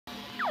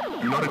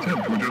Do not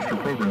attempt to adjust your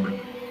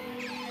programming.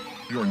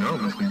 You are now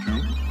listening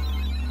to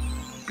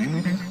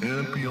B-Movies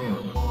and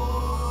Beyond.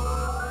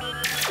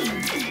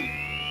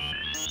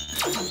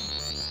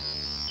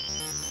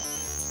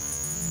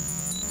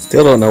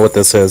 Still don't know what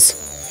this is.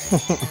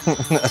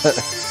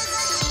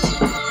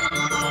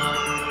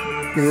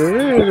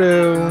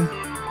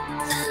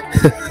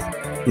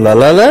 La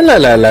la la la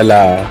la la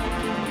la.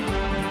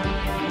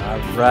 All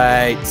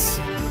right.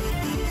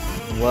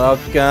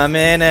 Welcome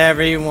in,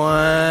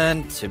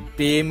 everyone, to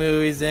B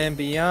Movies and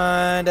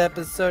Beyond,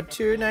 episode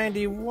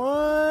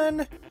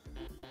 291.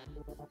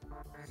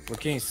 We're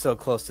getting so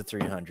close to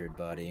 300,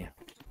 buddy.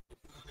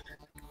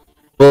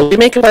 Will we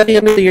make it by the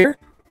end of the year?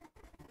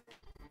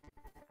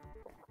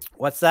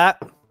 What's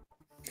that?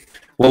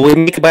 Will we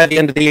make it by the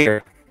end of the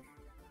year?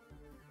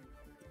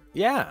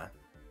 Yeah.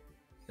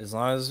 As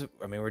long as,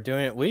 I mean, we're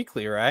doing it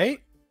weekly, right?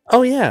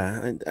 Oh,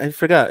 yeah. I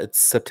forgot. It's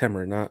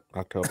September, not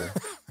October.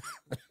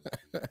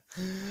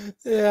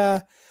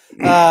 Yeah.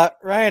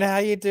 Ryan, how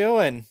you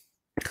doing?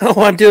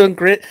 Oh, I'm doing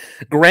great.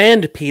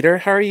 Grand, Peter.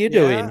 How are you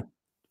doing?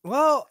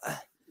 Well,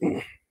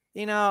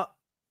 you know,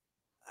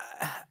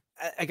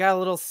 I got a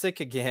little sick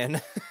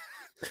again.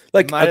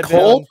 Like a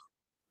cold?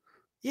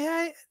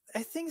 Yeah,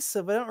 I think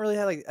so, but I don't really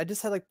have I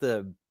just had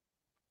the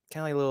kind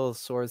of like a little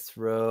sore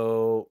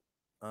throat,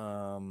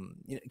 kind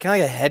of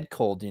like a head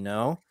cold,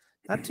 not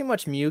too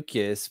much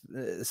mucus,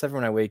 except for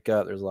when I wake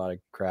up, there's a lot of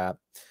crap.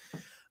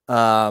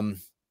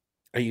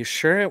 Are you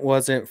sure it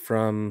wasn't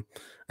from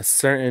a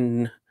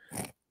certain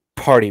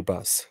party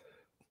bus?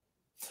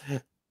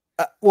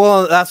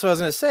 Well, that's what I was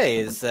gonna say.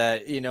 Is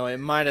that it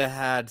might have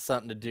had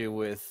something to do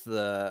with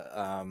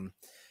the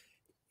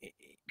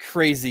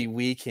crazy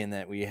weekend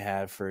that we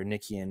had for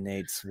Nikki and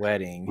Nate's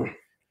wedding.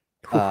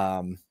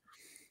 I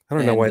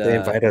don't know why they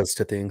invite us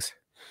to things.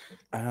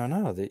 I don't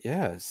know.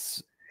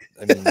 Yes,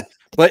 I mean,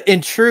 but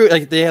in true,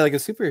 they had a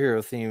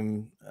superhero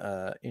theme,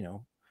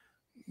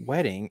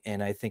 wedding,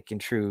 and I think in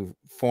true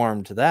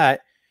form to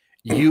that,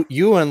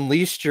 you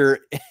unleashed your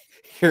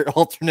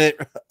alternate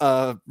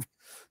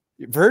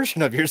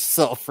version of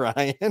yourself,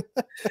 Ryan.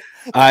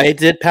 I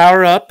did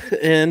power up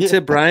into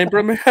Brian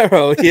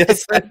Bromero.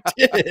 Yes, I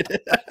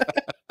did.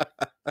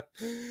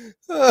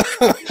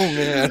 Oh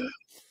man.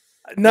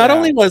 Not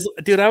only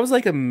I was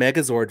like a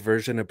Megazord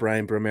version of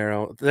Brian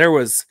Bromero. There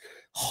was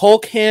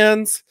Hulk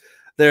hands,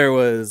 there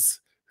was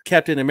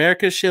Captain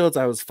America shields.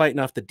 I was fighting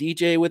off the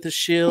DJ with a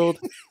shield.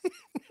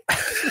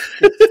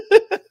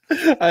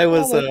 I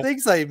was all the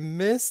things I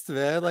missed,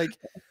 man.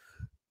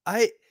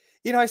 I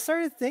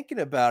started thinking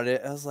about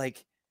it. I was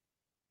like,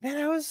 man,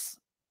 as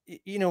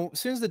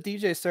soon as the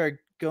DJ started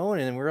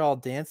going and we're all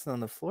dancing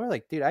on the floor,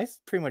 dude, I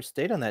pretty much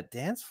stayed on that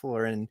dance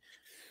floor, and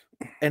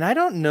I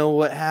don't know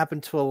what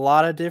happened to a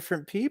lot of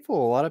different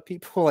people. A lot of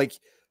people I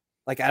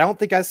don't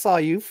think I saw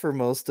you for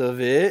most of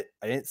it.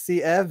 I didn't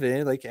see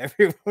Evan.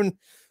 Everyone,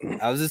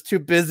 I was just too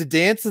busy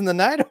dancing the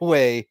night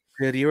away.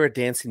 Dude, you were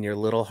dancing your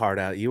little heart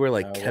out. You were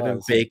like Kevin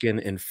Bacon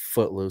in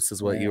Footloose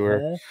is what you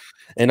were.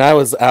 And I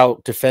was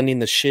out defending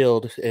the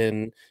shield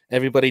and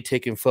everybody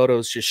taking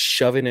photos, just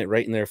shoving it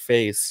right in their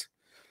face.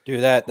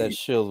 Dude, that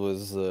shield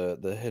was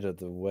the hit of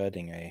the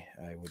wedding,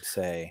 I would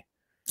say.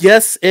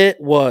 Yes, it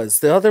was.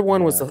 The other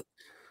one was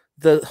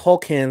the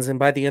Hulk hands, and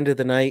by the end of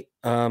the night,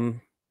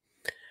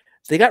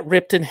 they got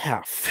ripped in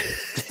half.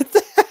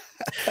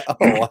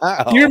 Oh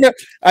wow! You remember,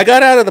 I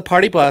got out of the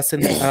party bus,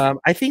 and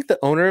I think the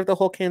owner of the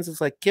Hulk hands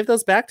was like, "Give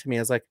those back to me." I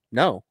was like,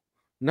 "No."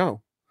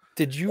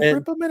 Did you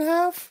rip them in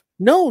half?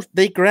 No,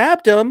 they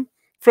grabbed them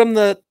from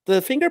the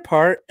finger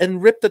part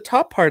and ripped the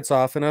top parts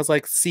off, and I was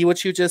like, "See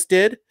what you just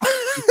did?"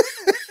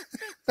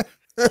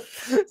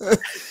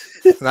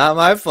 Not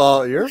my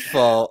fault. Your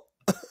fault.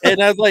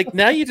 And I was like,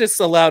 now you just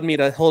allowed me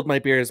to hold my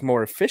beers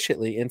more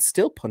efficiently and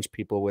still punch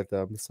people with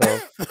them. So,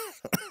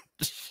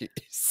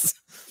 jeez.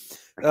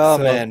 Oh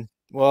man.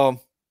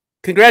 Well,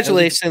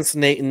 congratulations,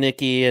 Nate and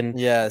Nikki, and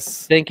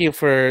yes, thank you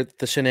for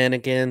the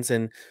shenanigans.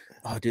 And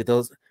dude,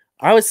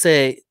 I would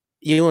say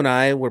you and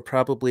I were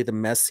probably the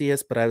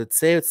messiest, but I would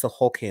say it's the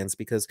Hulk hands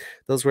because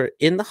those were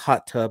in the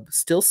hot tub,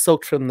 still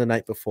soaked from the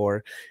night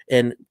before,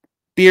 and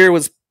beer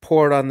was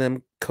poured on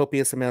them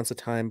copious amounts of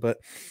time. But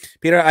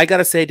Peter, I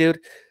gotta say, dude,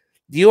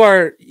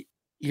 you're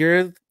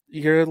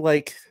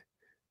like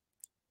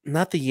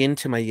not the yin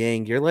to my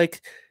yang. You're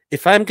like,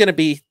 if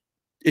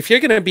you're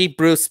gonna be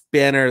Bruce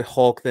Banner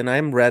Hulk, then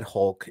I'm Red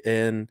Hulk.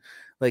 And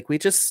we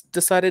just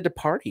decided to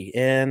party,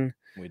 and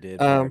we did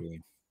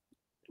party.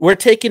 We're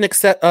taking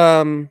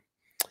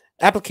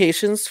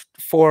applications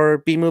for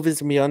B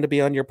Movies and Beyond to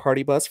be on your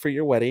party bus for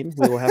your wedding.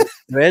 We will have a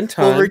grand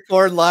time. We'll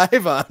record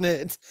live on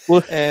it.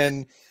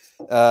 And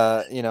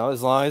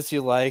as long as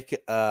you like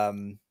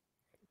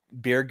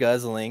beer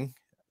guzzling,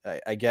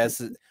 I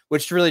guess,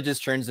 which really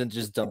just turns into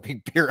just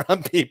dumping beer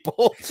on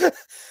people.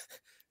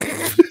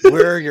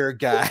 We're your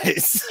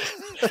guys.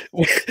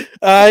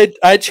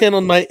 I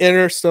channeled my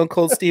inner Stone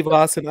Cold Steve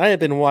Austin. I have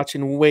been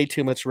watching way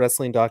too much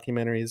wrestling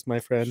documentaries, my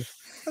friend.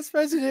 I'm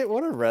surprised you didn't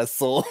want to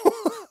wrestle.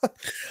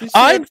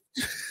 I'm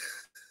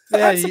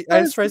surprised you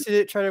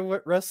didn't try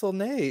to wrestle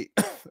Nate.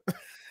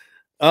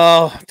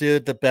 Oh,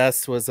 dude, the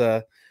best was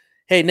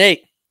hey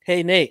Nate,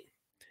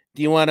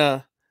 do you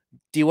want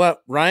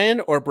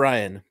Ryan or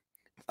Brian?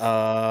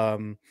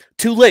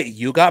 Too late.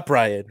 You got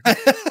Brian.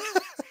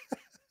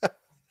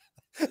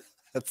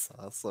 That's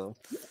awesome.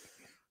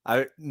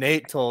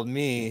 Nate told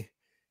me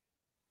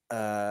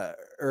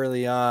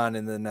early on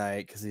in the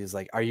night, because he was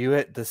like, "Are you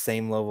at the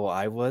same level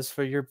I was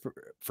for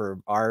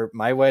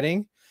my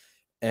wedding?"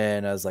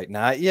 And I was like,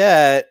 "Not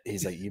yet."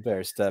 He's like, "You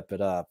better step it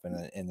up,"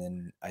 and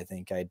then I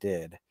think I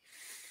did,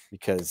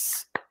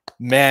 because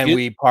man, Dude.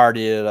 we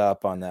partied it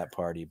up on that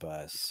party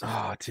bus.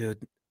 Oh,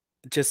 dude,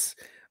 just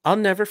I'll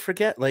never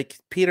forget. Like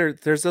Peter,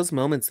 there's those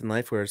moments in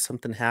life where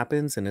something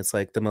happens and it's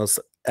like the most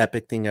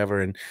epic thing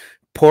ever. And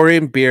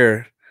pouring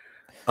beer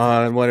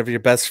on one of your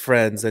best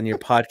friends and your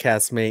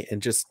podcast mate,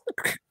 and just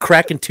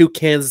cracking 2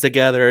 cans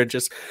together and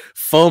just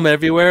foam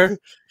everywhere.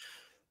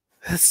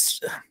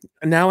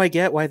 Now I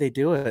get why they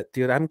do it,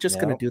 dude. I'm just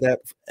gonna do that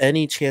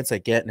any chance I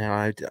get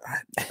now.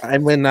 I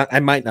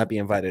might not be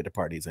invited to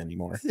parties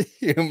anymore.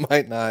 You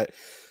might not.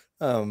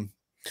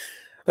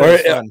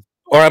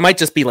 Or I might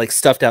just be like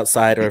stuffed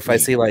outside, or if I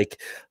see like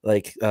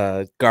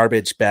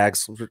garbage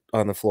bags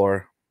on the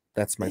floor,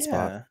 that's my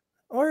spot.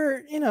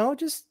 Or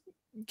just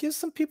give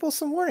some people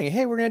some warning.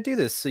 Hey, we're gonna do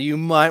this, so you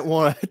might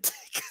want to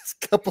take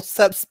a couple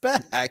steps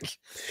back.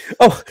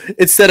 Oh,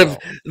 instead of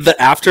the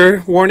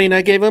after warning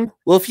I gave him.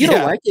 Well, if you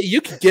don't like it,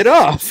 you can get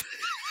off.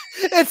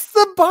 It's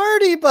the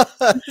party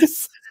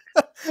bus.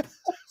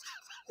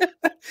 That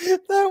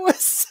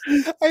was,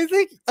 I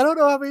don't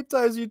know how many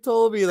times you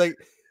told me, like,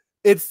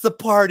 it's the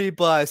party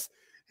bus.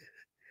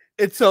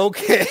 It's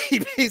okay,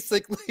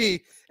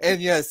 basically.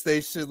 And yes,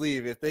 they should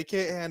leave. If they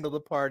can't handle the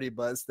party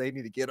bus, they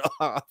need to get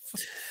off.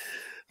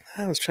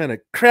 I was trying to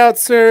crowd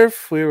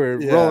surf. We were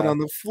rolling on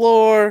the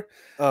floor.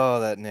 Oh,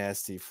 that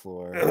nasty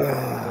floor.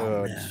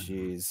 Oh,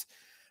 jeez.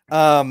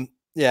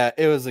 Yeah,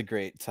 it was a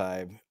great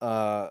time.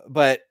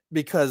 But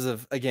because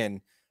of, again,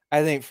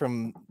 I think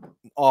from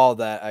all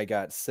that, I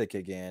got sick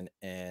again,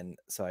 and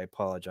so I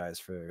apologize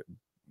for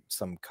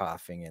some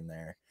coughing in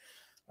there.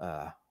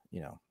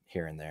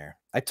 Here and there.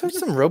 I took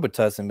some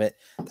Robitussin, but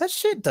that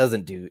shit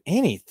doesn't do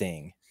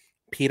anything.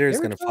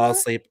 Peter's gonna fall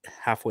asleep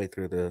halfway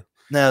through the.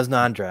 No, it's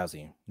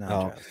non-drowsy.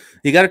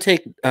 You got to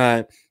take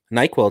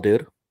NyQuil,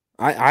 dude.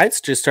 I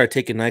just start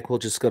taking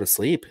NyQuil, just go to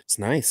sleep. It's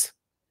nice.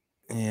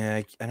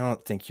 Yeah, I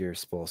don't think you're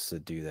supposed to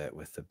do that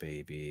with the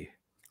baby.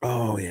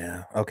 Oh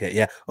yeah. Okay.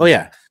 Yeah. Oh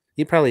yeah.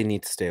 You probably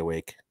need to stay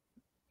awake.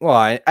 Well,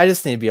 I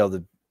just need to be able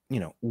to,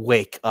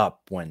 wake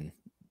up when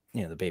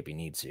the baby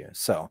needs you.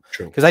 So,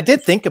 because I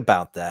did think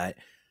about that,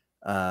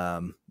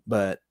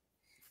 but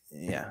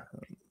yeah,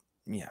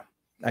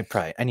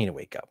 I need to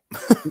wake up.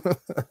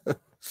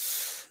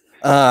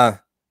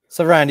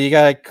 So Ryan, do you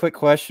got a quick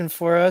question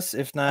for us?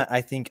 If not,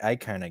 I think I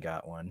kind of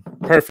got one.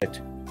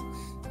 Perfect.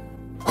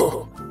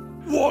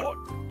 What?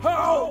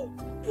 How?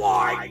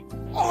 Why?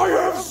 I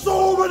have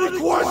so many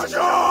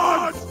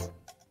questions!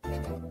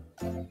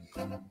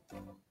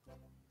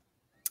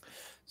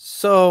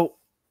 So,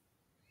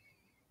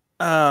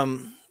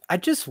 I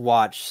just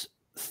watched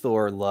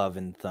Thor: Love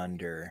and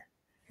Thunder.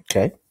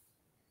 Okay.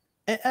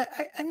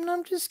 And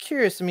I'm just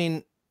curious. I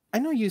mean, I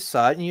know you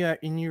saw it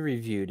and you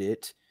reviewed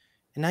it,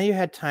 and now you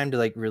had time to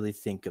like really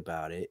think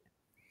about it.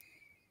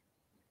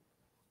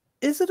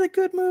 Is it a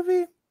good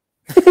movie?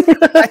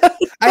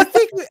 I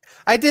think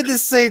I did the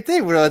same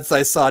thing once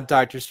I saw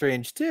Doctor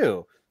Strange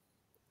too.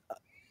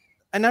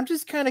 And I'm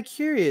just kind of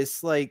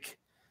curious, like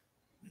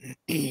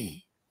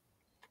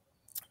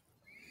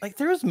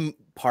there's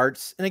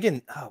parts, and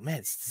again, oh man,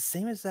 it's the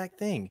same exact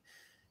thing.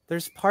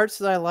 There's parts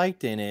that I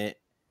liked in it,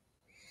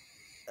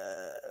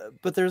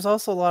 but there's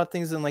also a lot of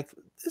things in like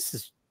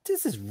this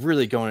is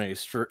really going in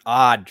an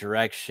odd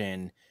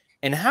direction,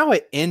 and how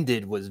it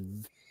ended was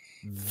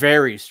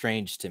very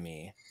strange to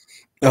me.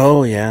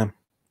 Oh yeah.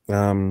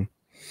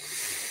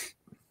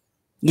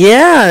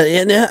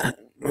 Yeah.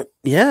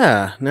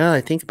 Now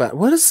I think about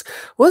it.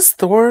 Was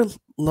Thor: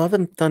 Love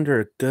and Thunder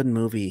a good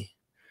movie?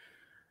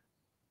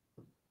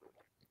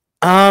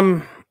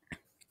 I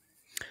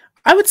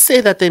would say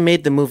that they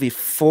made the movie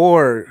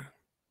for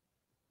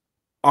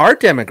our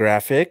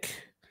demographic,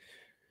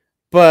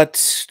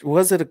 but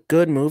was it a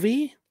good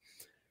movie?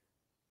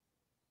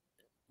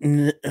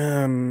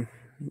 Yeah,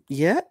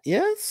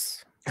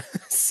 yes.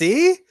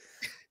 See,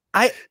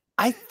 I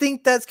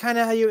think that's kind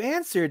of how you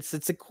answer it.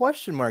 It's a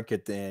question mark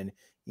at the end.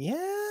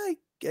 Yeah,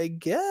 I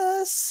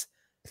guess.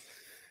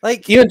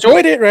 Like, you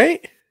enjoyed it,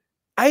 right?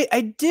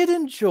 I did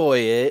enjoy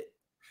it.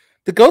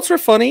 The goats were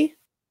funny.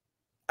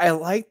 I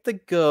liked the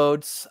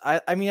goats.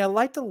 I mean, I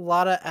liked a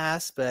lot of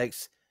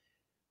aspects.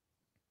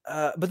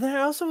 But then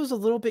I also was a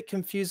little bit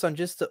confused on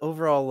just the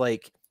overall,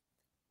 like,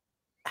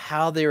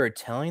 how they were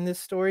telling this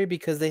story,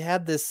 because they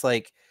had this,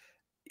 like,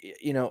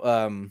 is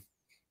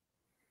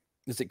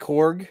it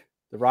Korg,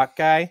 the rock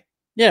guy?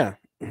 Yeah.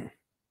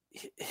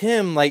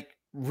 Him, like,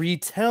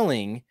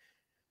 retelling,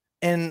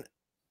 and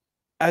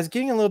I was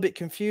getting a little bit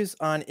confused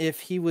on if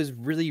he was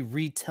really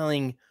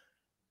retelling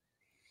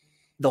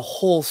the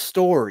whole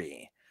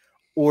story,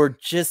 or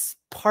just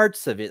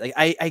parts of it. Like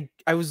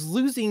I was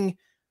losing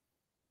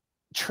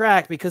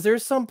track because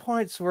there's some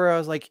points where I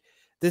was like,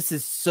 this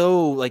is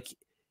so like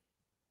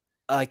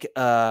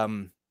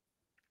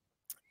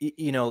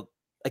you know,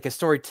 like a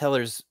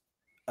storyteller's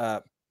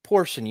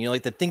portion, you know,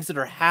 like the things that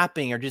are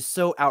happening are just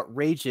so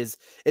outrageous.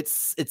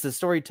 It's a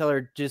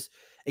storyteller just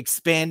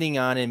expanding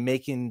on and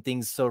making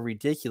things so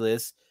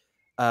ridiculous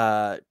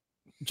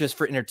just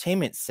for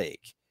entertainment's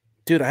sake.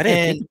 Dude, I didn't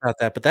And think about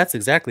that, but that's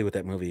exactly what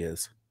that movie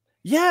is.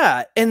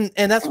 yeah, and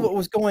that's what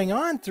was going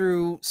on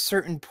through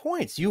certain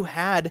points. You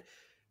had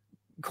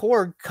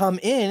Korg come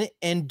in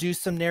and do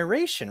some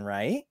narration,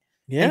 right?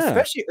 And Yeah.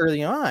 especially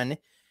early on.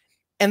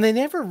 And they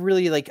never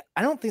really like,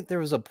 I don't think there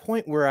was a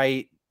point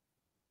where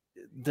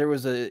there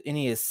was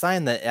any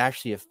sign that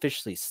actually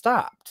officially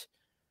stopped.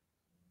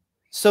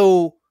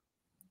 So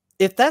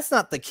if that's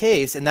not the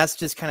case, and that's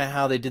just kind of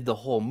how they did the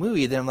whole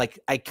movie, then I'm like,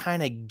 I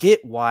kind of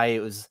get why it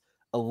was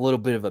a little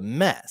bit of a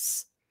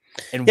mess,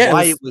 and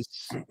why it was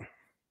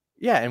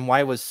and why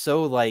it was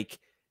so like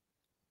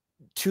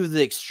to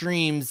the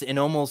extremes and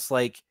almost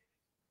like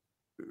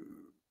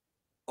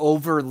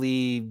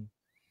overly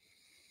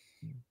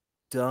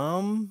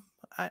dumb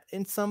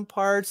in some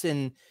parts,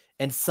 and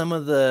some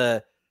of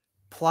the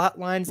plot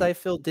lines I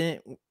feel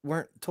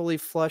weren't totally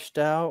flushed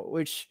out,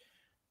 which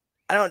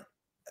I don't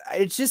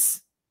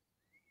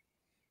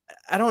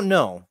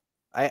know.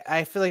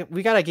 I feel like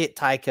we got to get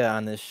Taika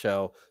on this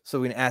show so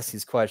we can ask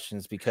these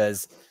questions,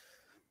 because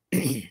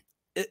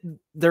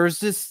there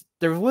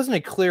wasn't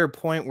a clear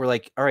point where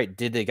like, all right,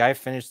 did the guy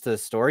finish the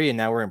story and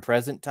now we're in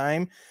present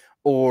time,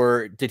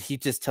 or did he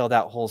just tell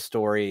that whole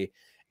story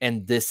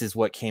and this is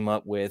what came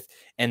up with,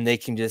 and they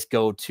can just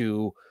go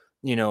to,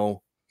 you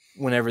know,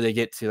 whenever they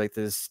get to like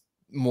this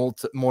more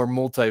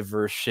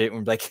multiverse shit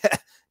and be like,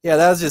 yeah,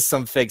 that was just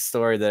some fake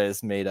story that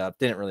is made up,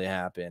 didn't really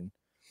happen,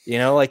 you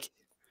know? Like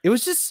it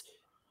was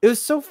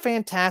so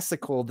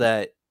fantastical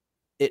that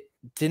it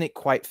didn't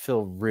quite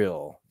feel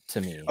real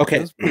to me.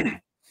 Okay.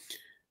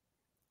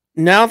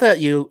 Now that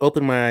you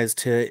open my eyes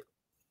to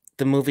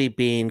the movie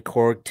being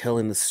Korg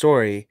telling the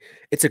story,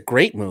 it's a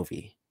great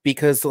movie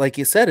because, like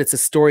you said, it's a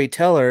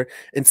storyteller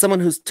and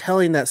someone who's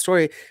telling that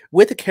story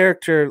with a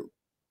character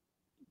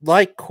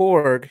like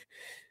Korg.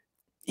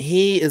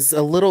 He is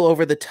a little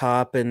over the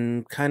top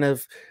and kind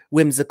of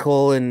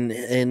whimsical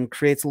and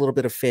creates a little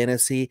bit of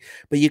fantasy,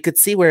 but you could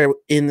see where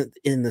in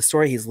the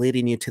story he's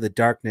leading you to the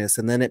darkness,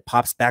 and then it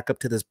pops back up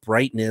to this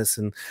brightness,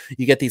 and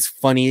you get these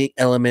funny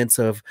elements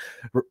of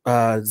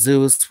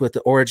Zeus with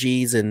the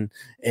orgies and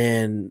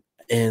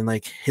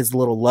like his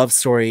little love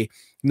story.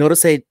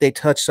 Notice they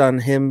touched on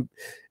him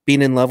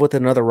being in love with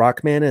another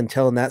rock man and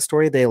telling that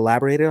story. They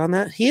elaborated on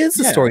that. He is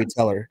a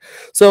storyteller.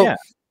 So yeah.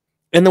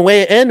 And the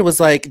way it ended was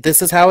like,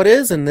 this is how it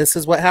is, and this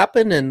is what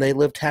happened, and they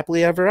lived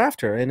happily ever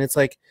after. And it's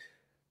like,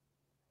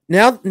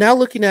 now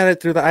looking at it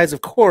through the eyes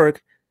of Korg,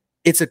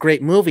 it's a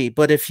great movie.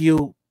 But if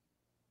you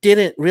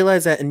didn't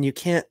realize that and you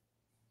can't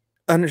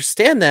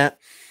understand that,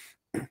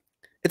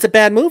 it's a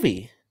bad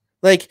movie.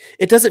 Like,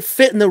 it doesn't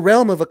fit in the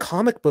realm of a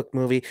comic book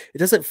movie. It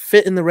doesn't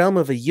fit in the realm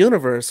of a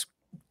universe.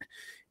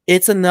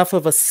 It's enough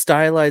of a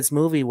stylized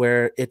movie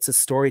where it's a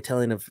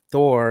storytelling of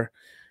Thor.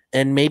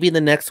 And maybe the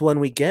next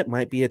one we get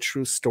might be a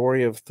true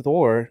story of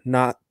Thor,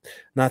 not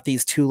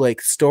these two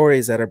like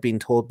stories that are being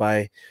told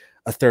by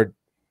a third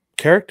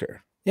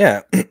character.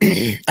 Yeah.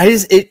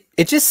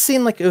 It just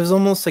seemed like it was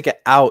almost like an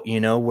out, you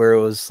know, where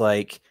it was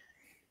like,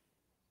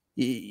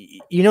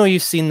 you know,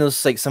 you've seen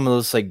those, like some of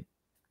those like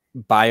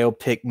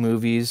biopic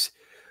movies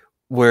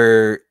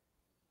where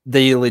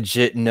they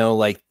legit know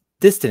like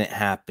this didn't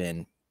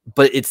happen,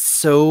 but it's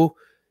so,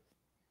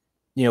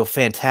 you know,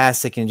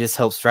 fantastic and just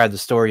helps drive the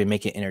story and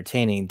make it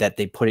entertaining that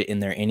they put it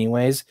in there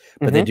anyways.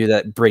 But they do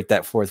that, break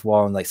that fourth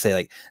wall and like say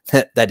like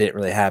that didn't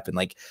really happen.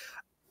 Like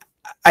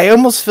I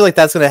almost feel like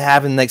that's going to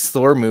happen next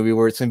Thor movie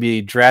where it's going to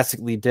be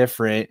drastically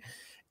different,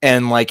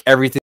 and like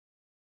everything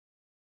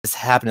that's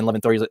happened in Love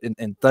and Thor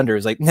and Thunder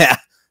is like,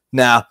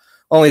 nah,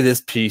 only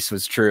this piece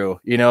was true.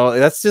 You know,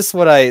 that's just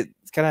what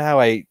it's kind of how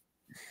I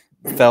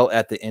felt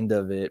at the end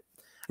of it.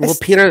 Well,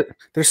 Peter,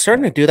 they're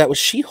starting to do that with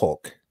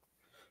She-Hulk.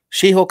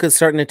 She-Hulk is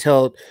starting to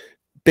tell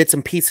bits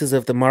and pieces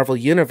of the Marvel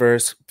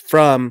universe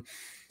from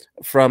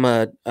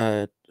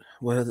a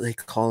what do they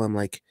call him,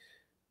 like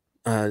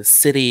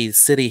city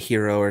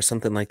hero or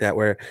something like that,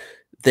 where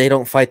they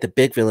don't fight the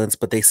big villains,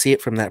 but they see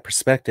it from that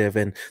perspective,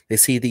 and they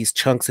see these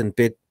chunks and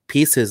big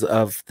pieces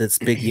of this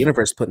big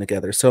universe put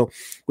together. So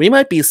we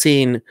might be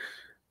seeing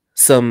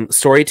some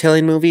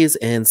storytelling movies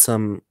and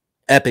some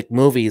epic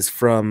movies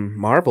from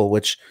Marvel,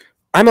 which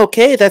I'm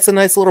okay. That's a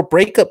nice little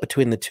breakup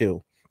between the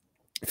two.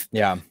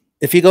 Yeah.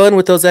 If you go in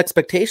with those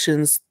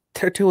expectations,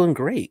 they're doing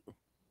great.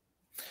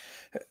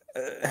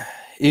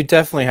 You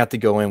definitely have to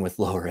go in with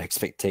lower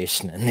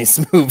expectation in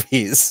these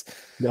movies.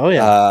 Oh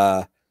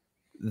yeah.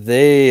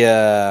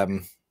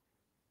 They've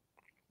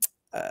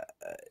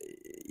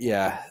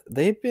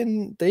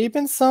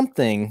been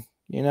something,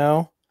 you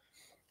know,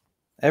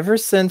 ever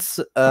since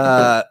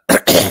like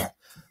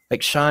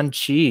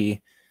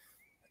Shang-Chi.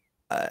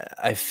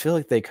 I feel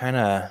like they kind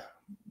of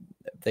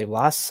they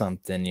lost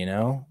something, you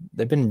know?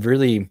 They've been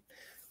really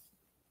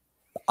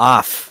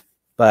off,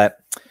 but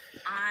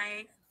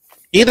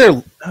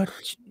either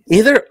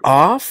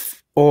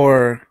off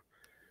or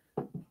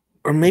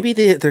maybe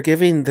they're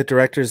giving the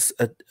directors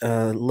a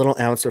little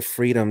ounce of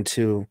freedom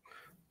to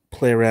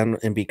play around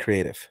and be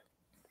creative.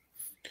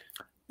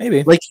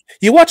 maybe. Like,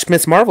 you watched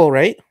Miss Marvel,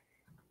 right?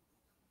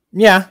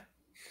 Yeah.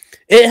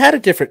 It had a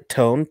different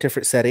tone,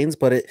 different settings,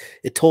 but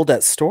it told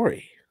that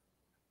story.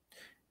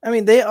 I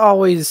mean, they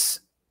always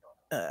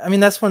I mean,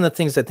 that's one of the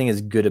things I think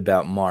is good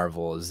about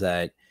Marvel is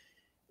that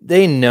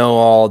they know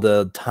all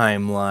the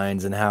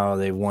timelines and how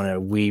they want to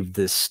weave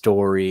this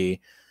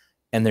story,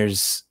 and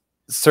there's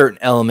certain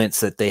elements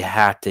that they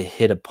have to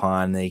hit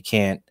upon. They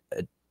can't,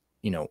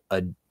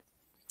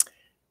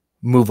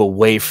 move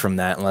away from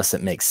that unless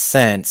it makes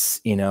sense,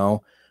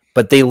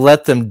 But they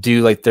let them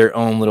do like their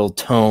own little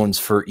tones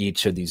for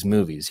each of these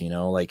movies,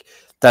 Like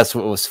that's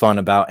what was fun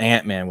about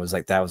Ant-Man was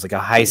like that was like a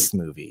heist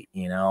movie,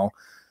 You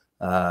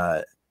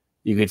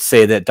could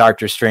say that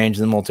Doctor Strange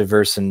and the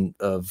Multiverse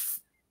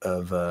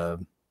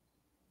of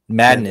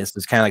Madness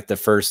was kind of like the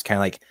first kind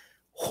of like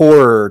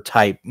horror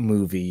type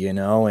movie,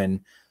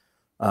 and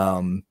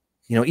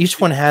each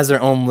one has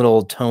their own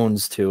little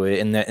tones to it,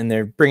 and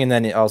they're bringing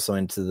that also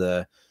into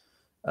the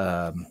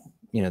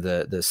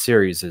the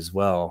series as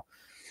well.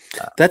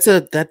 That's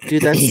a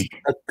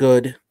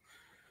good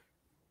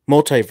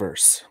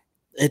multiverse.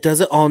 It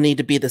doesn't all need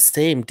to be the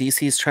same.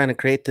 DC's trying to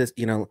create this,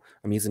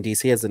 I'm using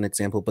DC as an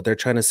example, but they're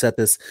trying to set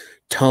this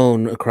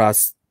tone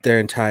across their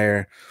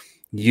entire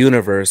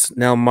universe.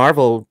 Now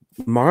Marvel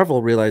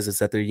realizes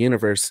that their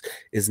universe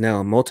is now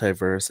a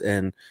multiverse,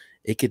 and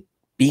it could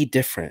be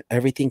different.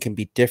 Everything can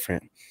be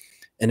different,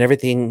 and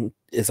everything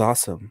is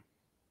awesome.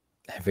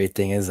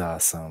 Everything is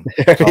awesome.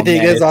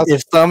 Everything is awesome.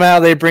 If somehow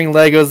they bring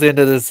Legos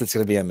into this, it's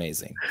going to be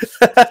amazing.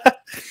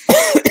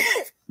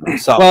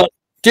 Well,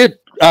 dude,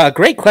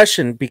 great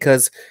question,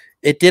 because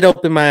it did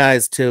open my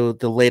eyes to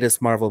the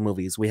latest Marvel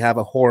movies. We have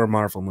a horror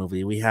Marvel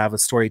movie. We have a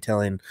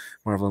storytelling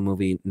Marvel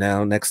movie.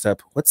 Now, next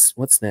up,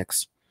 what's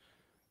next?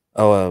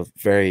 Oh, a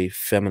very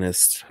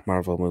feminist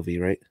Marvel movie,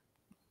 right?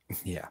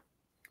 Yeah.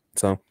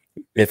 So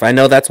if I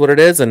know that's what it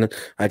is and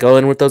I go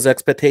in with those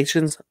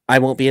expectations, I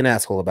won't be an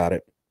asshole about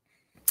it.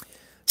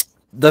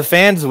 The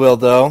fans will,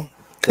 though.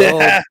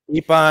 They'll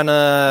keep on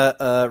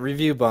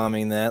review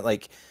bombing that.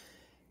 Like,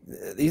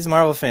 these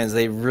Marvel fans,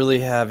 they really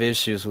have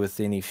issues with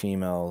any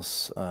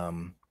females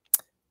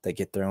that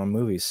get their own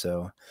movies.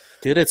 So,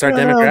 dude, it's our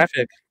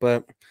demographic,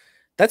 but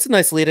that's a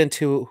nice lead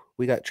into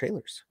we got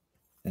trailers.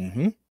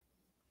 Mm-hmm.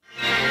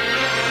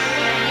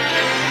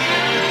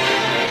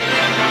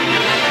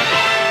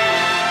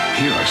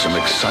 Here are some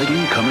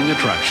exciting coming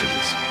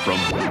attractions from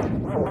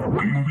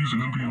movies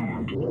and beyond.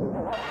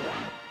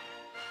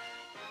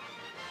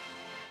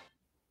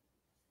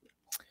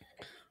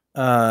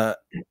 I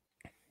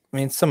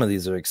mean, some of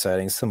these are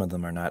exciting. Some of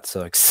them are not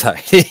so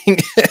exciting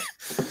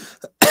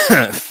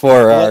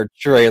for our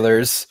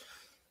trailers.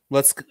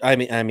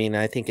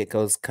 I think it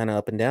goes kind of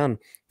up and down.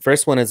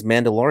 First one is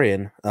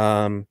Mandalorian.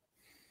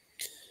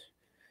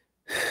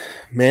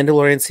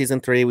 Mandalorian season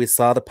 3. We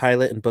saw the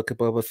pilot in Book of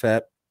Boba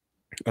Fett.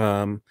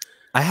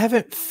 I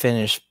haven't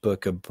finished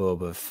Book of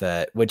Boba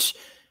Fett, which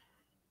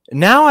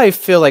now I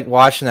feel like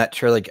watching that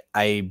trailer, like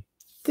I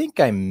think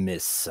I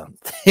missed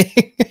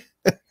something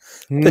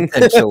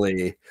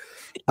potentially.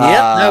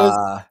 Yeah, that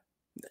was,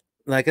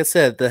 like I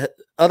said, the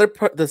other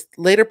part, the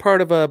later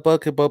part of a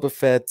Book of Boba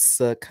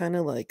Fett's kind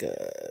of like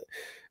a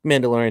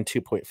Mandalorian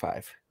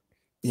 2.5.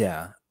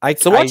 Yeah,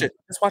 watch it.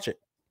 Just watch it.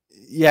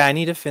 Yeah, I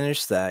need to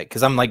finish that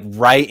because I'm like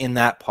right in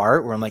that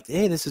part where I'm like,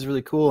 hey, this is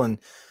really cool, and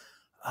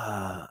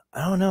I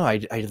don't know,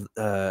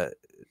 I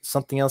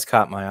something else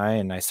caught my eye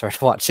and I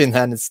started watching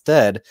that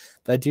instead.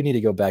 But I do need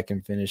to go back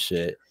and finish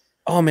it.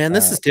 Oh man,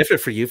 this is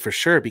different for you for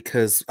sure,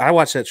 because I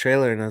watched that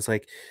trailer and I was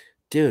like,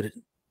 dude,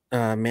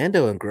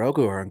 Mando and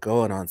Grogu are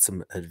going on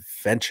some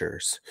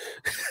adventures.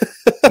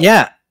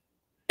 Yeah.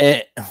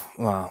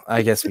 Well,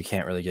 I guess we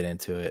can't really get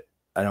into it.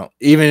 I don't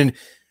even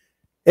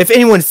if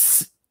anyone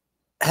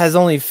has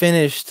only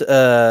finished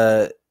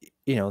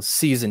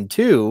season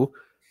 2,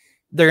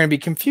 they're going to be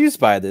confused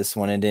by this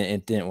one and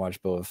didn't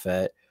watch Boba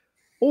Fett.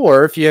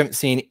 Or if you haven't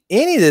seen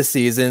any of the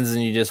seasons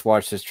and you just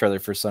watched this trailer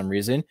for some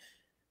reason,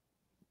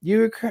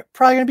 you're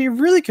probably going to be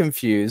really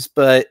confused.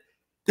 But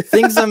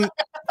things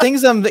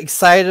I'm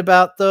excited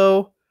about,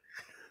 though,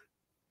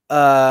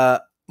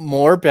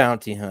 more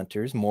bounty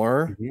hunters,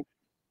 more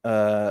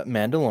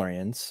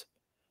Mandalorians.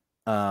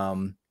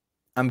 I'm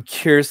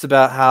curious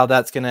about how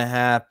that's going to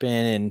happen,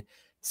 and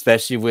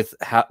especially with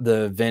how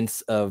the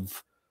events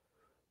of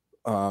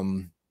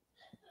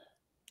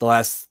the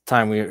last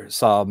time we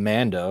saw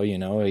Mando,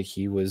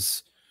 he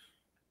was,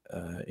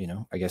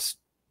 I guess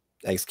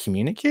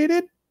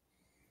excommunicated.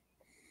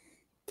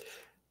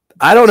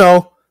 I don't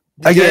know.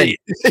 Again,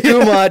 too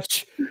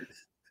much.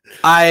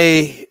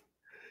 I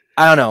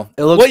don't know.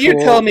 It looks. What you're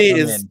telling me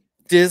is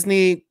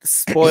Disney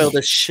spoiled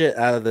the shit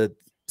out of the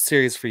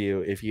series for you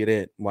if you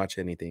didn't watch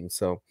anything.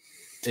 So,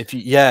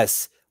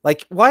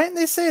 like, why didn't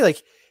they say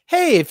like,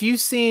 hey, if you've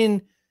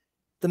seen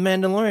The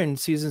Mandalorian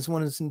seasons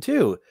 1 and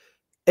 2,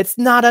 it's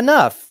not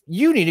enough.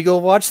 You need to go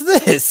watch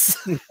this.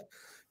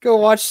 Go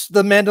watch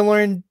The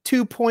Mandalorian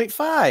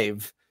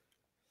 2.5.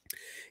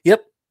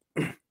 Yep.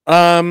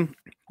 Well,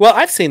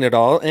 I've seen it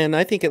all, and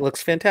I think it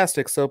looks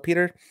fantastic. So,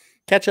 Peter,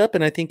 catch up,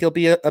 and I think you'll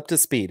be up to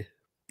speed.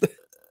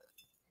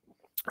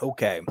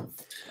 Okay.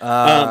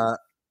 Yeah,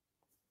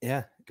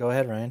 go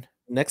ahead, Ryan.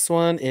 Next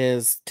one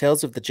is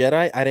Tales of the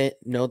Jedi. I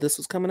didn't know this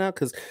was coming out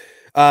because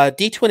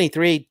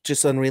D23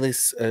 just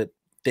unreleased.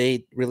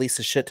 They released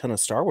a shit ton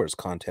of Star Wars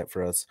content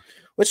for us,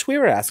 which we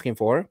were asking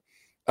for.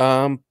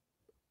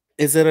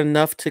 Is it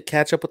enough to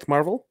catch up with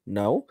Marvel?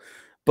 No,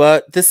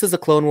 but this is a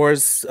Clone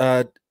Wars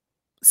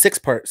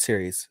 6-part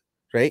series,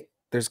 right?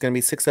 There's going to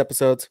be 6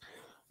 episodes,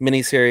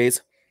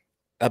 miniseries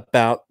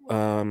about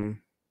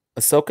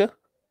Ahsoka.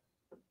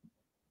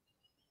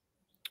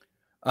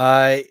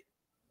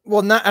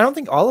 Well, I don't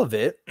think all of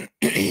it.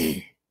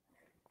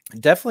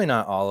 Definitely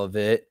not all of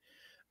it.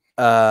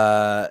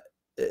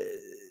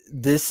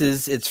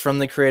 It's from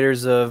the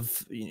creators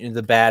of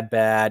the Bad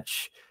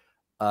Batch,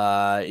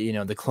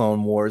 the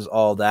Clone Wars,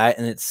 all that,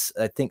 and it's,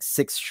 I think,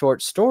 6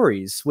 short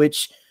stories,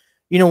 which,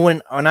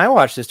 when I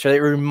watched this trailer,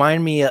 it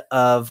reminded me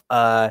of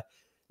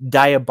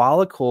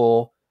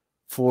Diabolical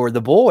for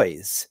The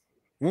Boys,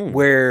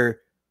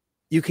 where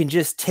you can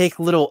just take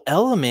little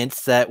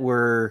elements that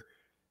were,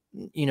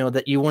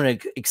 that you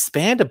want to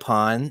expand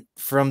upon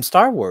from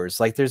Star Wars.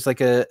 Like there's like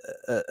a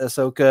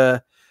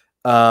Ahsoka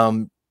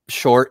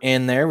short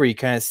in there where you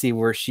kind of see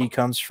where she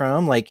comes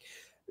from, like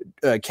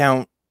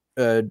Count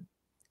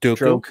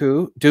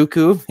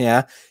Dooku,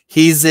 yeah,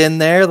 he's in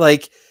there.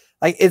 Like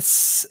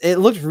it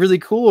looked really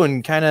cool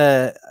and kind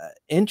of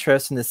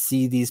interesting to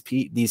see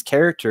these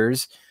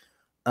characters,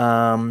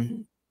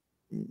 in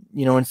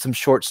some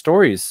short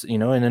stories,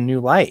 in a new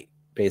light,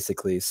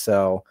 basically.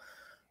 So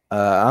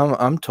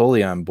I'm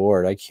totally on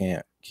board. I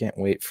can't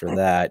wait for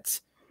that.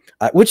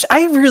 Which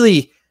I've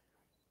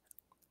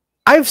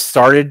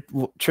started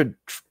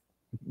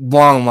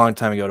long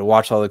time ago to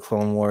watch all the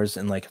Clone Wars,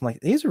 and I'm like,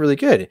 these are really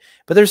good,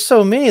 but there's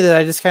so many that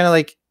I just kind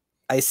of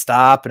I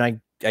stop and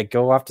I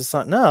go off to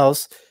something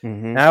else.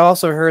 And I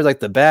also heard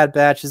the Bad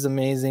Batch is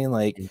amazing.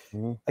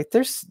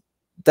 There's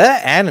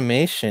that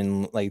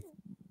animation,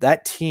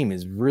 that team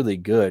is really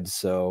good.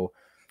 So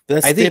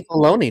I think Dave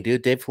Filoni,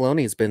 dude. Dave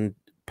Filoni's been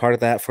part of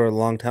that for a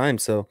long time.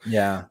 So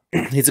yeah,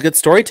 he's a good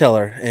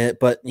storyteller,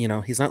 but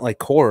he's not like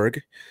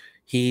Korg.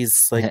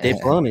 He's like Dave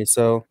Filoni.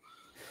 So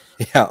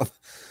yeah.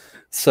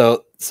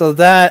 So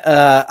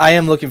that I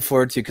am looking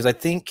forward to, because I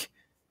think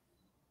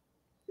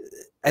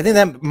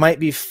that might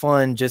be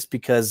fun just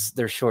because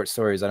they're short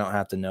stories. I don't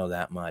have to know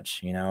that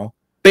much,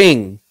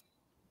 Bing.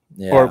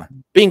 Yeah. Or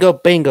bingo,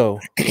 bango.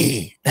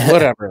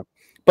 Whatever.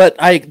 But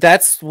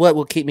that's what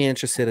will keep me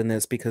interested in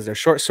this, because they're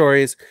short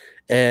stories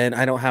and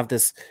I don't have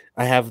this.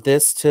 I have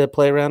this to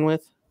play around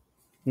with,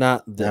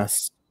 not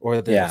this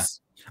or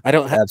this. Yeah. I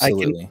don't have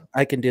absolutely.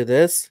 I can do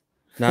this,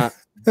 not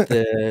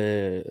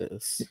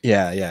this.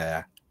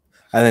 Yeah.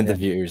 I think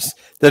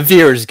the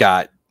viewers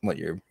got what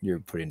you're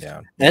putting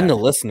down. And the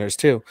listeners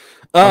too.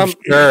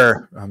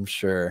 I'm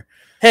sure.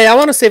 Hey, I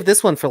want to save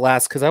this one for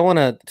last because I want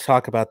to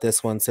talk about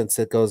this one since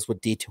it goes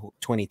with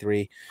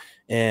D23.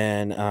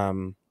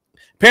 And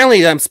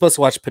apparently I'm supposed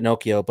to watch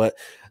Pinocchio, but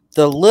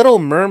the Little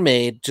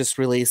Mermaid just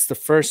released the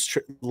first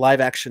live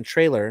action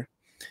trailer.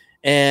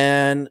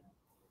 And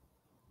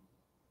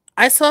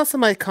I saw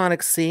some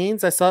iconic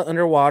scenes. I saw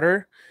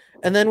underwater,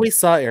 and then we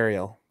saw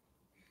Ariel.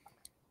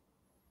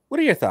 What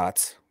are your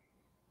thoughts?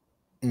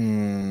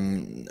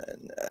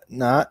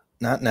 Not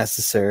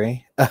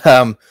necessary.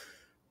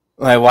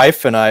 My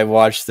wife and I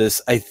watched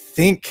this, I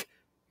think,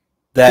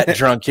 that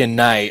drunken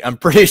night. I'm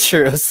pretty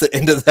sure it was the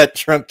end of that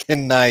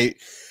drunken night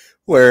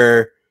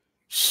where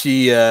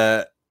she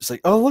was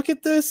like, "Oh, look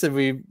at this," and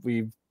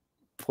we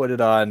put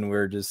it on.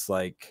 We're just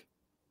like,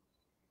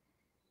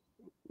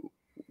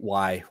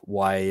 why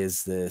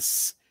is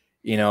this?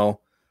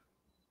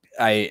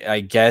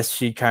 I guess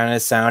she kind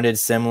of sounded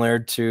similar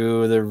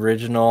to the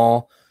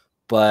original,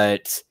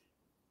 but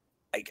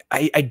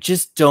I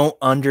just don't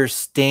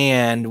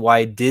understand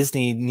why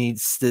Disney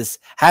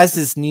has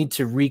this need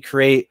to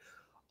recreate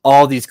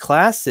all these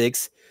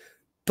classics,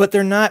 but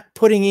they're not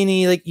putting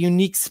any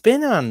unique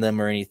spin on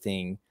them or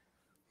anything.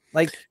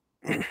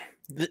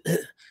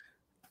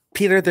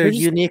 Peter, their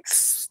unique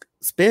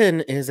spin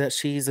is that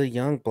she's a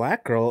young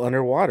black girl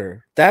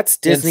underwater. That's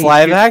Disney. It's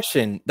live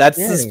action. That's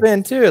the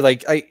spin too.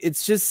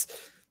 It's just,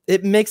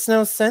 it makes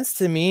no sense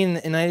to me,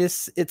 and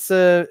it's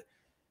a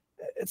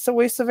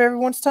waste of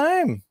everyone's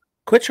time.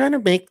 Quit trying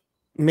to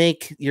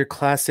make your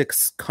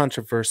classics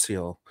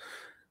controversial.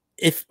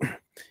 If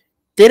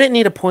they didn't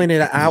need to point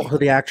it out who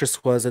the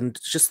actress was, and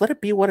just let it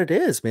be what it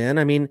is, man.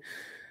 I mean,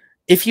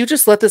 if you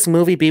just let this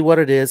movie be what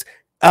it is,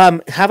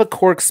 have a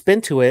Korg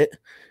spin to it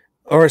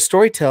or a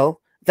storytell,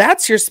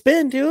 that's your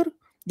spin, dude.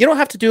 You don't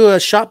have to do a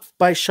shot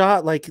by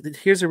shot,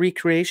 here's a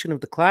recreation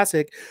of the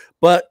classic,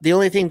 but the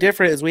only thing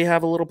different is we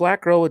have a little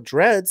black girl with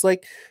dreads.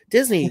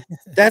 Disney,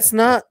 that's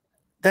not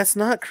that's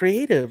not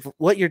creative.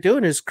 What you're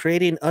doing is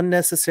creating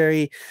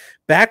unnecessary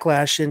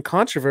backlash and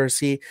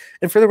controversy.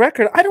 And for the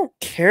record, I don't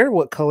care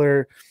what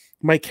color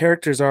my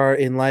characters are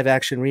in live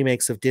action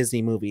remakes of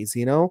Disney movies,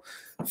 you know,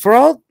 for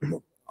all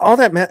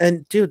that.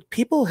 And dude,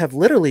 people have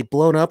literally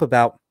blown up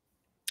about,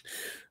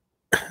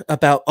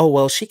 oh,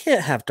 well, she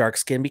can't have dark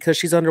skin because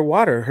she's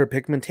underwater. Her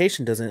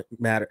pigmentation doesn't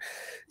matter.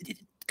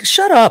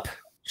 Shut up.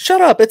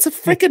 Shut up. It's a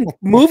freaking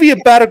movie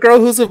about a girl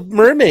who's a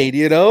mermaid,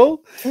 you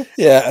know?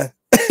 Yeah.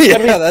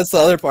 Yeah, that's the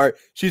other part.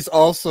 She's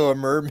also a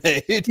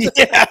mermaid.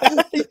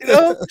 Yeah, you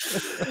know?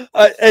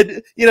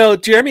 And, you know,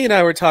 Jeremy and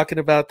I were talking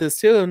about this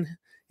too. And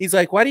he's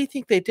like, why do you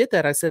think they did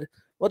that? I said,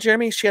 well,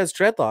 Jeremy, she has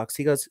dreadlocks.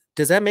 He goes,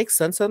 does that make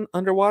sense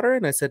underwater?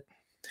 And I said,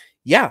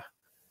 yeah.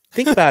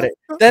 Think about it.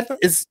 That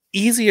is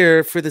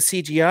easier for the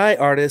CGI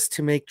artist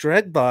to make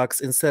dreadlocks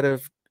instead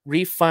of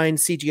refined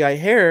CGI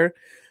hair.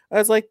 I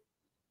was like,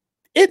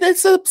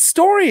 it's a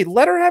story.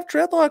 Let her have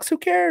dreadlocks. Who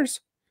cares?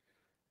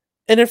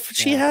 And if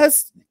she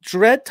has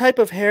dread type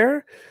of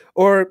hair,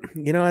 or,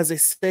 you know, as they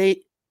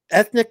say,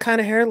 ethnic kind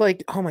of hair,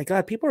 like, oh my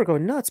God, people are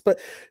going nuts. But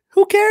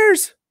who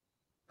cares?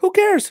 Who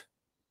cares?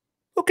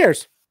 Who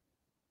cares?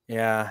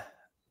 Yeah.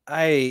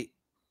 I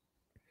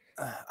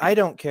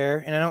don't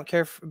care, and I don't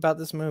care about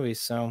this movie,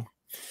 so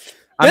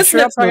I'm sure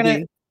next I'm movie,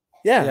 gonna,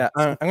 yeah,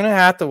 I'm gonna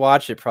have to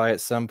watch it probably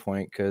at some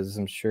point because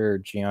I'm sure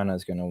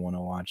Gianna's gonna want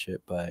to watch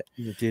it. But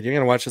dude, you're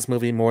gonna watch this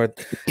movie more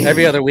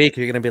every other week.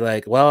 You're gonna be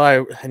like, well,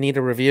 I need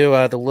to review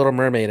the Little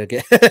Mermaid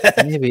again.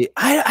 maybe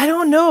I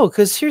don't know,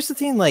 because here's the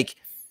thing, like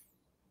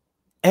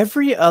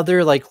every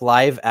other like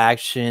live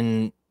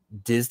action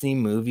Disney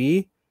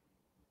movie,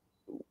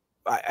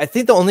 I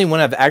think the only one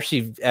I've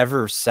actually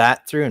ever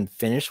sat through and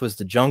finished was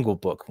the Jungle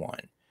Book one.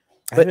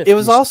 But it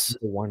was also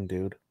one,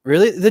 dude.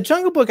 Really, the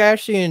Jungle Book I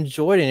actually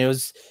enjoyed, and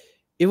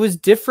it was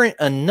different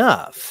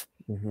enough.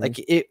 Like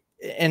it,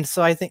 and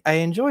so I think I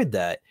enjoyed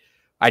that.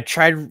 I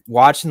tried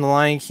watching The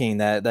Lion King,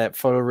 that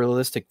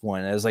photorealistic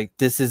one. I was like,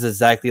 this is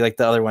exactly like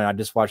the other one. I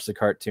just watched the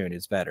cartoon.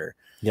 It's better.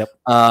 Yep.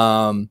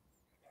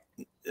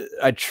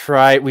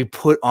 We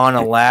put on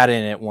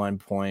Aladdin at one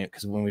point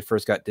because when we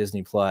first got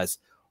Disney Plus,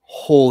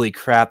 holy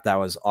crap, that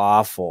was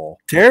awful.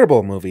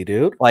 Terrible movie,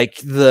 dude. Like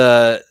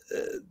the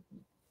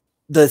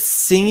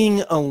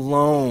singing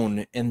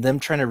alone and them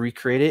trying to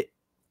recreate it,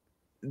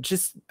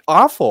 just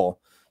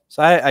awful.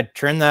 So I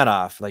turned that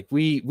off. Like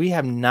we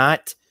have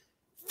not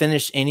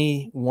finished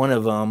any one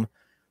of them.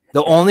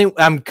 The only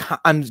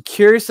I'm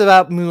curious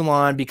about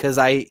Mulan because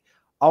I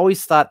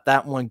always thought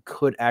that one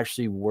could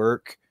actually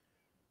work.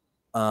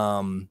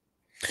 But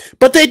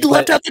they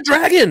left out the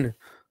dragon.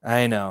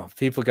 I know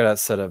people got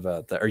upset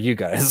about that, or you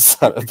guys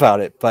upset about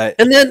it. But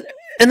and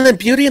then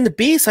Beauty and the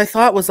Beast, I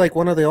thought was like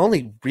one of the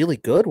only really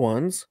good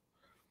ones.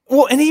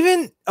 Well, and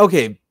even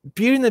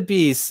Beauty and the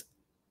Beast,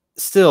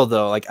 still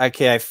though, like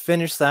I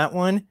finished that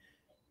one.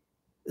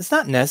 It's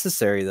not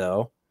necessary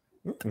though.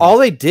 All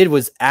they did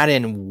was add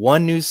in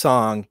one new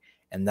song,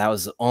 and that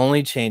was the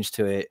only change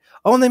to it.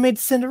 Oh, and they made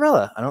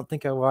Cinderella. I don't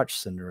think I watched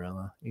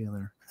Cinderella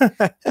either.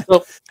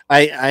 Well,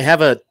 I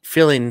have a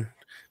feeling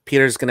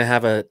Peter's going to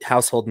have a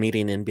household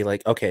meeting and be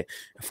like, okay,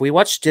 if we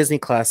watch Disney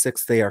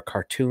classics, they are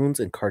cartoons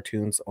and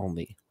cartoons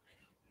only.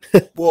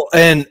 Well,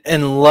 and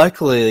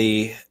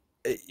luckily,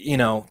 you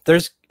know,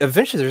 there's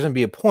eventually going to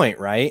be a point,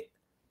 right?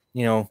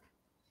 You know,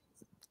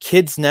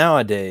 kids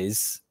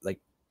nowadays, like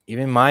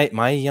even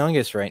my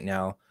youngest right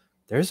now,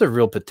 there's a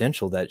real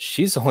potential that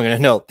she's only going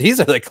to know these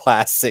are the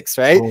classics,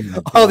 right?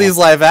 Oh, all these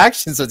live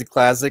actions are the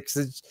classics.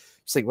 It's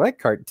like, what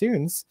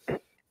cartoons?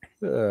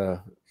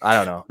 I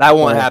don't know. That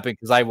won't happen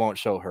because I won't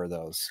show her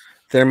those.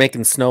 They're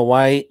making Snow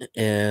White,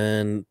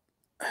 and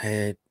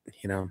you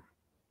know,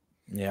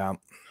 yeah,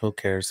 who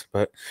cares?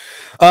 But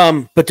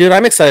dude,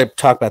 I'm excited to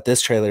talk about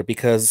this trailer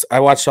because I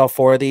watched all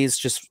 4 of these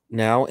just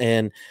now,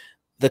 and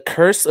The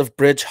Curse of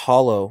Bridge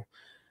Hollow.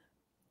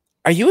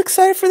 Are you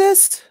excited for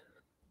this?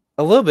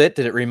 A little bit.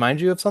 Did it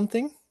remind you of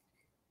something?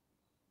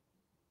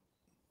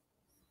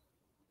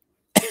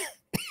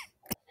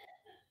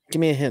 Give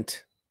me a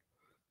hint.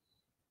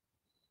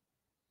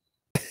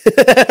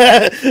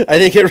 I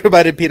think it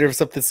reminded Peter of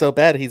something so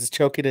bad he's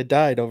choking and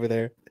died over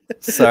there.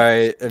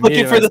 Sorry,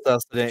 looking for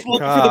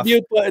the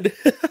mute button.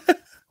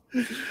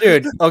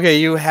 Dude, okay,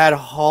 you had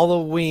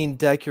Halloween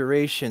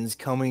decorations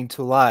coming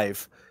to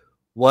life.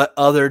 What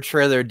other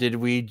trailer did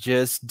we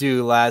just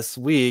do last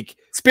week?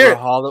 Spirit.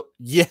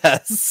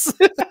 Yes.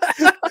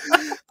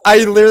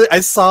 I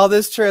saw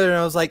this trailer and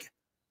I was like,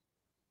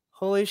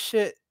 holy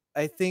shit,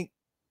 I think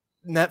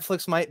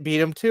Netflix might beat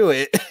him to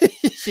it.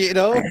 You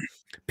know?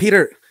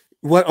 Peter,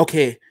 what?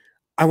 Okay,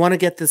 I want to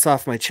get this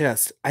off my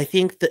chest. I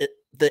think that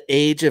the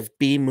age of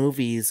B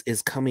movies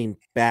is coming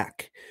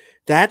back.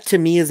 That to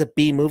me is a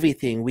B movie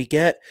thing. We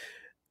get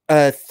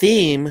a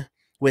theme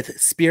with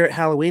Spirit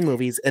Halloween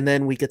movies, and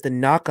then we get the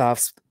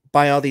knockoffs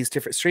by all these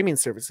different streaming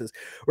services.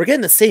 We're getting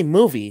the same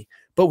movie,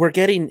 but we're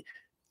getting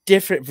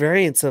different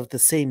variants of the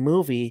same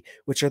movie,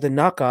 which are the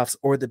knockoffs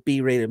or the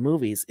B-rated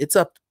movies. It's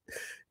up.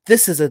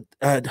 This is a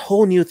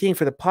whole new thing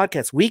for the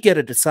podcast. We get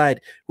to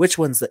decide which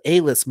one's the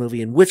A-list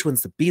movie and which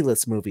one's the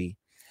B-list movie.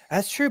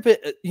 That's true, but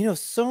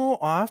so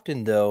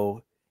often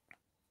though,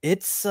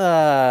 it's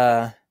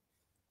I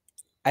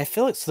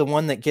feel it's the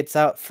one that gets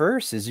out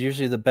first is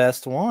usually the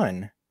best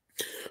one.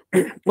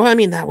 Well, I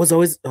mean, that was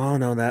always. Oh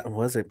no, that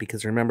wasn't,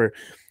 because remember,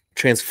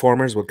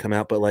 Transformers would come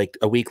out, but like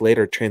a week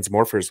later,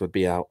 Transmorphers would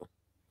be out,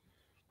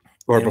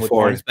 or And which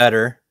before. one's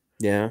better?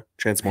 Yeah,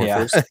 Yeah.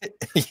 Transmorphers.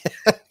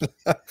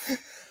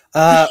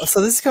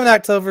 So this is coming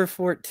October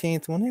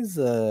 14th. When is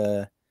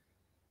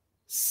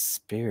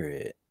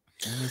Spirit?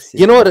 Let me see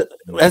You if know I what?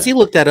 can- As you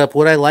looked that up,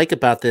 what I like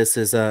about this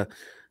is,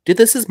 dude,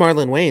 this is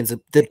Marlon Wayans. At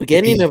the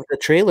beginning of the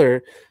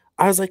trailer,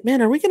 I was like,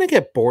 man, are we gonna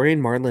get boring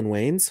Marlon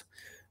Wayans?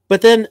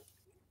 But then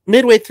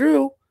midway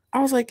through, I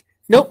was like,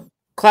 nope,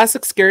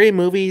 classic scary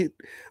movie,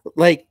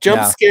 like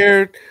jump Yeah.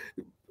 scare,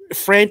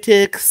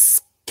 frantic,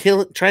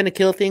 trying to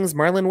kill things.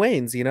 Marlon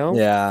Wayans,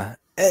 Yeah.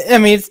 I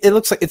mean, it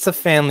looks like it's a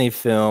family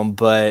film,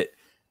 but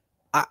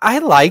I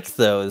like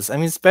those. I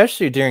mean,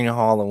 especially during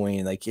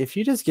Halloween. Like, if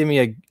you just give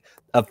me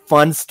a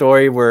fun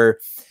story where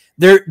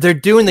they're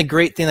doing the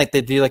great thing like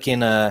they do like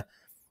in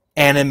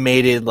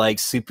animated like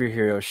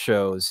superhero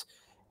shows,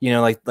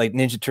 like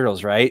Ninja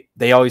Turtles, right?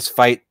 They always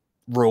fight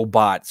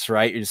robots,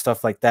 right? And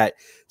stuff like that.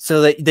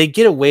 So that they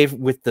get away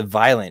with the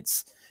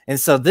violence. And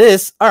so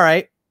this, all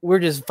right, we're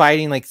just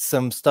fighting like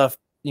some stuff,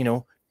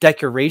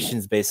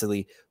 decorations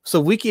basically. So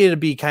we get to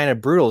be kind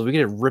of brutal. We get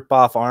to rip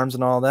off arms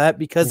and all that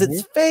because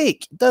it's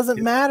fake. It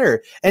doesn't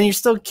matter. And you're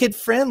still kid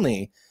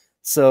friendly.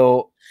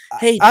 So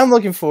Hey, I'm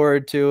looking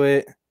forward to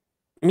it.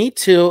 me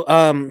too.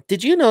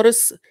 Did you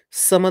notice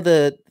some of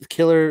the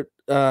killer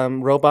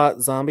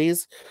robot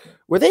zombies?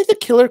 Were they the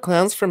killer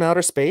clowns from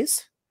outer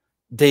space?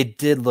 They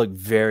did look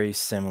very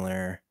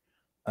similar.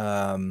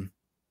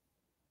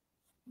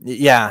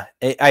 Yeah,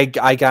 I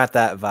got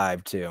that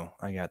vibe too.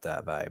 I got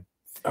that vibe.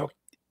 Oh,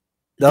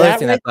 The other that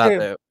thing right I thought there-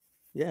 that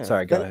Yeah.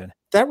 sorry, go ahead.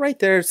 That right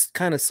there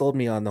kind of sold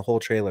me on the whole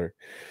trailer,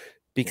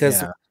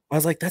 because Yeah. I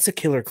was like, that's a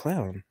killer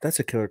clown. That's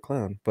a killer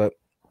clown. But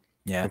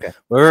Yeah. okay.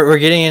 We're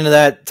getting into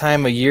that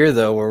time of year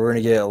though where we're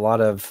gonna get a lot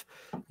of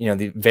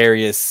the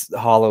various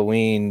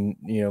Halloween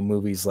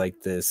movies like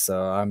this.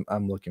 So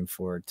I'm looking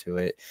forward to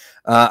it.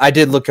 I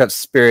did look up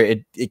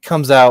Spirit. It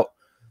comes out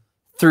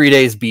 3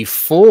 days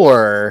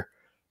before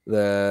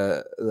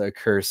the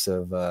Curse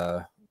of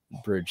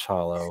Bridge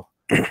Hollow,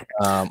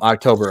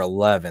 October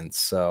 11th.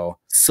 So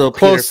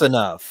close Peter,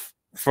 enough.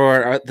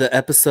 for the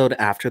episode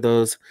after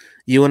those,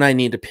 you and I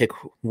need to pick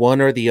one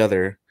or the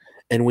other,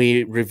 and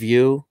we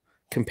review,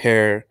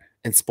 compare,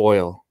 and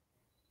spoil.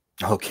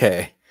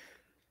 Okay.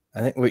 I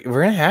think we're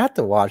gonna have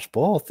to watch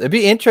both. It'd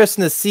be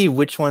interesting to see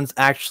which one's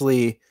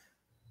actually,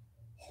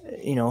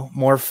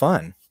 more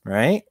fun,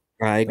 right?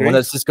 I The agree. one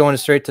that's just going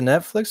straight to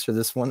Netflix, or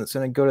this one that's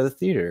gonna go to the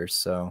theater.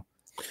 So,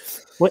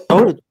 What?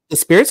 Oh, the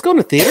Spirit's going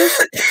to theaters?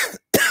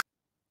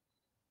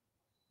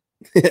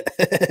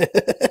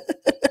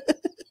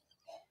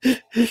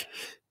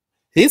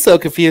 He's so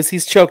confused.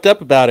 He's choked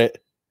up about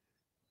it.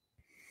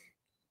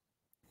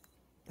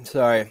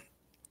 sorry,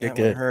 You're that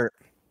one good. hurt.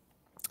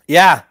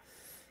 Yeah,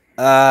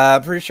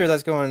 pretty sure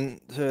that's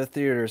going to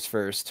theaters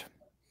first.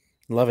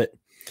 Love it.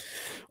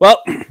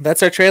 Well,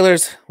 that's our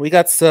trailers. We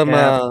got some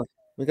Yeah.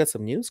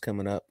 news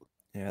coming up.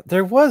 Yeah,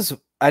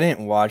 I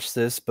didn't watch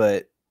this,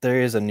 but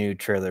there is a new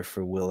trailer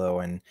for Willow,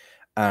 and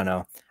I don't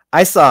know.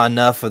 I saw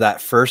enough of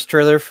that first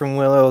trailer from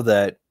Willow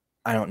that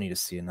I don't need to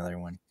see another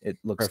one. It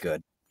looks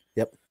good.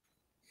 Yep.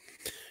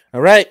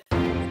 All right.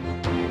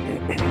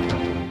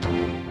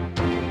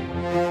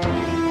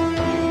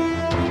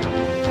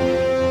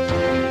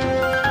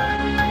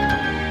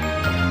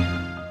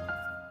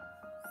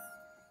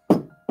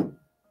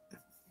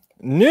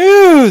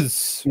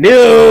 News.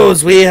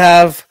 We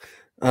have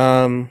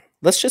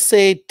let's just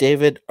say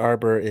David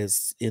Harbour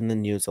is in the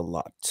news a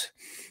lot.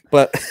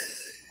 But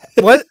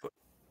What?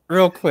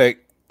 Real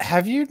quick,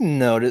 have you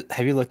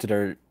looked at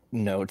our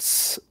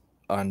notes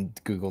on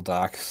Google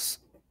Docs,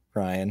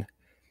 Ryan?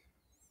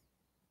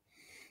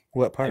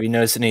 what part? Have you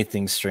noticed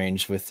anything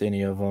strange with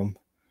any of them?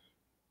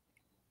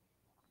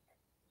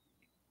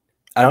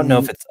 I don't know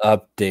if it's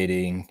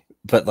updating,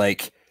 but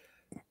like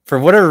for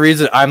whatever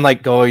reason, I'm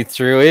like going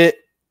through it,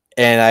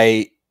 and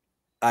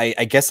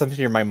I guess I'm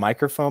hitting my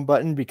microphone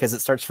button because it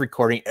starts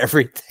recording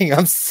everything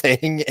I'm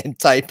saying and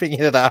typing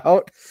it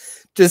out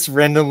just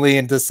randomly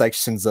into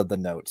sections of the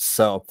notes.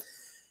 So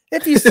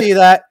if you see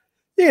that,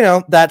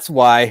 that's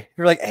why.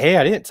 You're like, hey,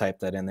 I didn't type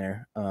that in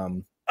there.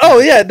 Oh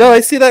yeah, no, I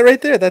see that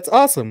right there. That's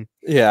awesome.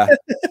 Yeah,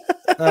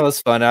 that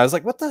was fun. I was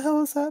like, what the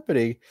hell is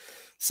happening?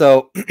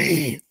 So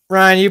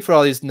Ryan, you put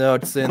all these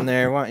notes in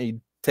there. Why don't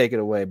you take it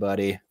away,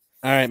 buddy?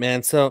 All right,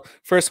 man. So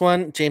first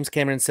one, James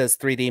Cameron says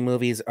 3D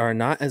movies are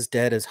not as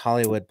dead as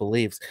Hollywood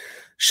believes.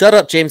 Shut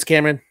up, James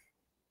Cameron.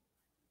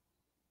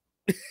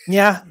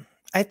 Yeah,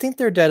 I think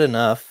they're dead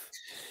enough.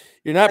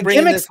 You're not The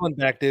bringing gimmicks- this one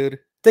back, dude.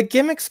 The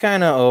gimmick's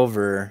kind of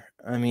over.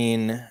 I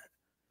mean,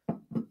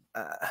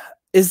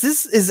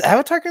 is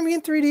Avatar gonna be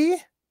in 3D?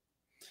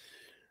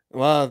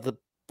 Well,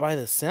 by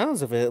the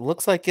sounds of it, it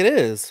looks like it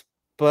is.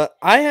 But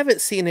I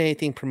haven't seen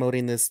anything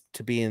promoting this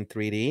to be in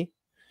 3D.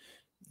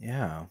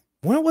 Yeah.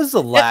 When was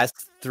the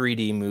last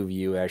 3D movie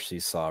you actually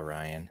saw,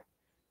 Ryan?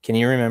 Can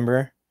you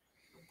remember?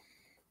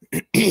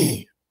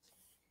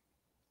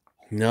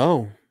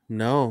 No,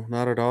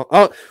 not at all.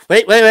 Oh,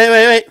 wait.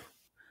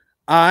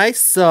 I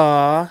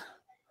saw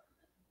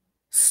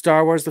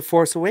Star Wars The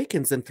Force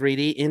Awakens in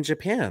 3D in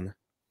Japan.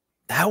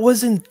 That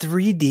was in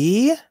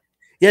 3D?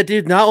 Yeah,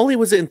 dude, not only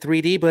was it in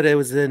 3D, but it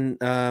was in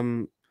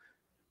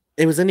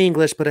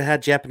English, but it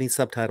had Japanese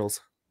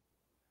subtitles.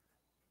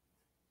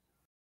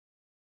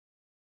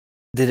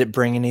 Did it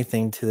bring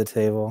anything to the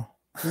table?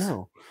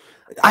 No.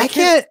 I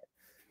can't.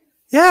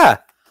 Yeah.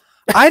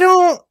 I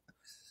don't.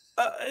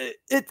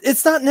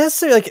 It's not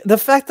necessary. Like the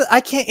fact that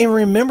I can't even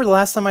remember the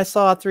last time I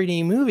saw a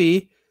 3D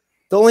movie.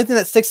 The only thing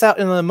that sticks out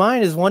in my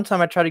mind is one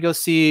time I tried to go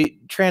see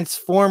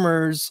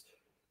Transformers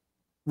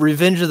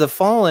Revenge of the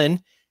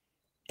Fallen,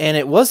 and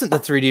it wasn't the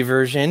 3D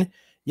version,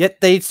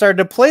 yet they started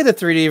to play the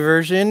 3D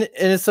version,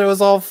 and so it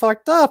was all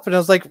fucked up. And I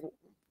was like,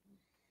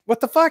 what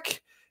the fuck?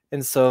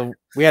 And so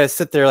we had to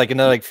sit there like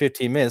another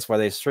 15 minutes while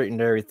they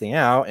straightened everything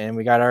out, and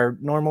we got our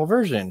normal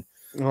version.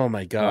 Oh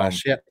my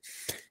gosh.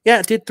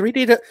 Yeah, dude,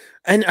 3D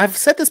and I've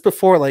said this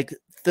before, like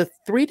the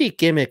 3D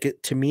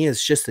gimmick to me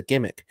is just a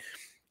gimmick.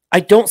 I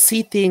don't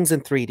see things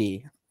in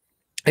 3D.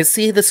 I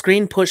see the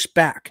screen pushed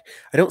back.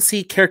 I don't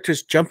see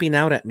characters jumping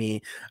out at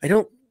me. I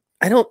don't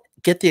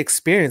get the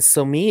experience.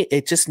 So me,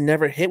 it just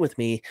never hit with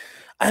me.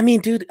 I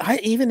mean, dude,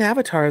 even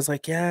Avatar is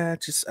like, yeah,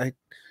 I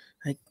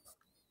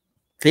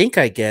think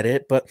I get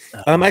it, but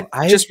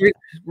I just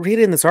read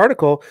in this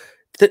article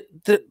that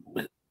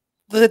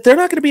they're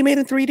not going to be made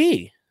in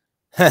 3D.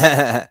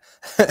 Yeah,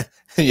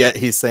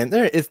 he's saying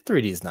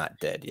 3D is not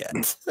dead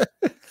yet.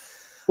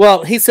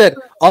 Well, he said,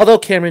 although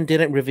Cameron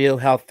didn't reveal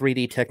how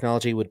 3D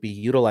technology would be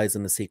utilized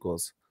in the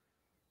sequels.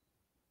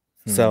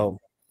 So,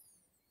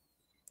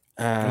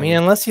 I mean,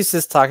 unless he's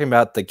just talking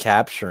about the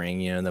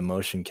capturing, the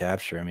motion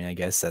capture. I mean, I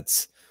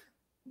guess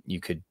you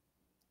could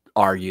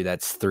argue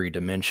that's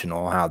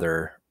 3-dimensional how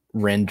they're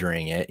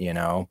rendering it,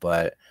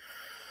 but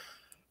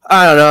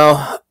I don't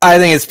know. I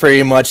think it's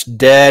pretty much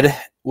dead.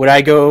 Would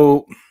I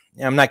go?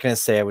 I'm not going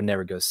to say I would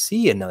never go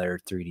see another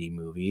 3D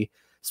movie,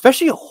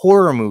 especially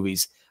horror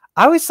movies.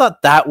 I always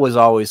thought that was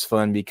always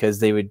fun because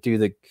they would do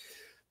the,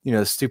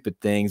 stupid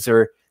things,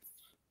 or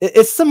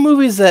it's the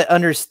movies that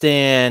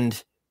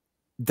understand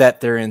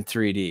that they're in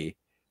 3D.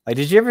 Like,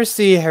 did you ever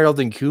see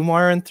Harold and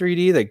Kumar in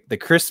 3D, the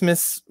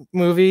Christmas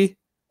movie?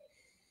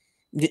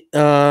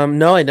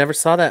 No, I never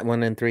saw that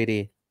one in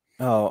 3D.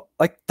 Oh,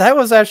 like that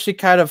was actually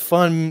kind of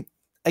fun.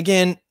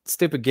 Again,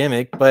 stupid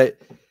gimmick, but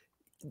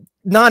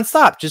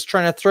nonstop, just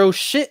trying to throw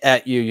shit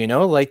at you,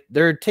 like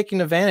they're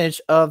taking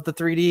advantage of the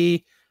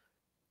 3D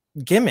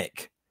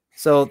gimmick.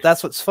 So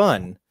that's what's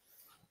fun.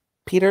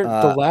 Peter,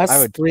 the last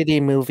 3D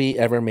movie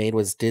ever made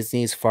was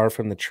Disney's Far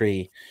From the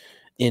Tree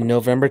in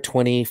November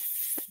 24th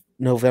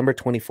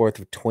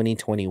of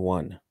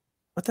 2021.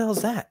 What the hell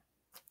is that?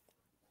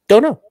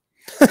 Don't know.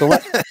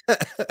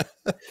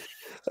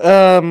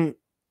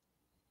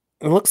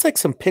 It looks like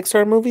some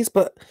Pixar movies,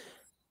 but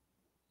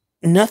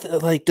nothing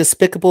like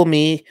Despicable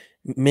Me,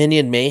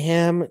 Minion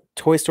Mayhem,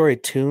 Toy Story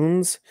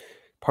Toons,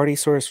 Party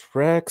Source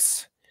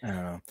Rex. I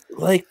don't know.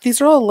 Like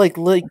these are all like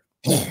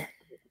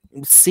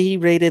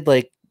C-rated,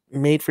 like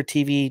made for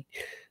TV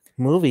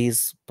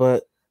movies,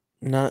 but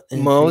not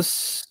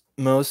most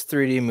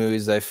 3D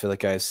movies I feel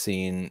like I've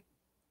seen.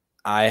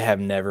 I have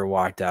never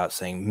walked out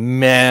saying,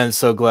 "Man, I'm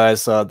so glad I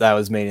saw that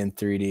was made in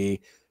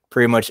 3D."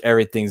 Pretty much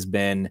everything's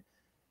been.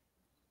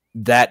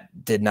 That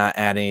did not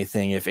add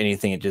anything. If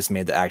anything, it just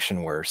made the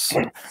action worse.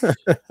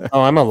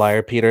 Oh, I'm a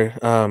liar, Peter.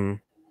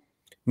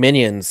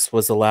 Minions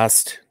was the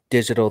last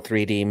digital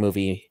 3D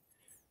movie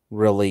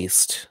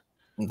released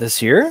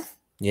this year.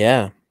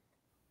 Yeah,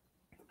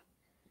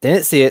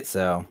 didn't see it,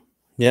 so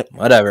yep,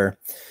 whatever.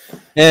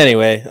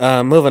 Anyway,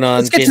 moving on.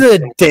 Let's get to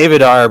the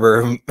David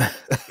Harbour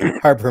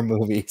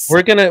movies.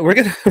 We're gonna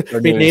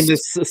rename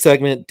this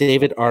segment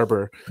David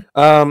Harbour.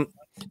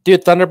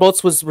 Dude,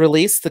 Thunderbolts was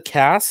released. The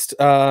cast.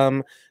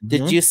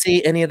 Did you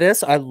see any of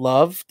this? I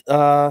loved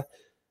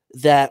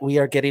that we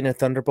are getting a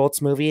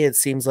Thunderbolts movie. It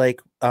seems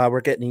like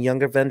we're getting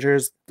Young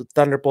Avengers,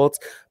 Thunderbolts,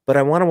 but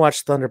I want to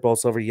watch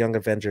Thunderbolts over Young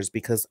Avengers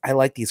because I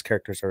like these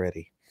characters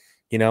already.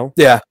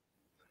 Yeah,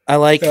 I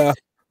like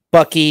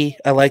Bucky.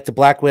 I like the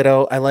Black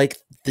Widow. I like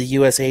the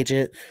U.S.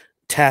 Agent,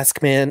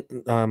 Taskmaster.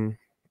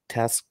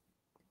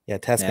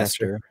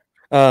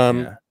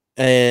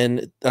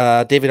 And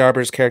David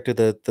Harbour's character,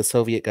 the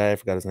Soviet guy, I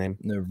forgot his name.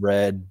 The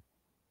Red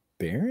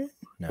Baron?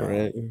 No,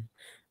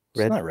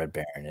 it's not Red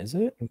Baron, is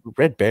it?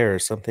 Red Bear or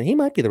something. He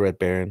might be the Red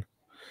Baron.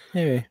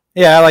 Maybe.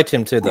 Yeah, I liked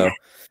him too, though.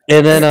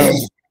 And then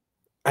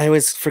I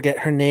always forget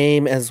her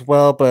name as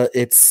well, but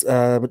it's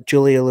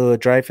Julia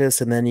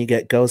Louis-Dreyfus, and then you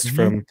get Ghost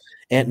from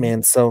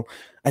Ant-Man. So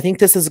I think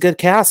this is a good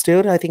cast,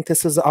 dude. I think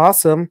this is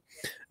awesome.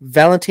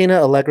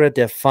 Valentina Allegra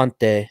de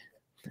Fonte.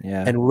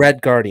 Yeah. And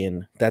Red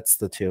Guardian. That's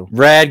the two.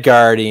 Red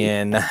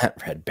Guardian, not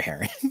Red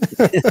Baron.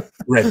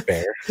 Red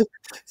Bear.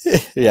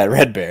 Yeah,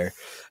 Red Bear.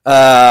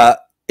 Yeah,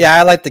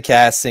 I like the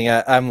casting.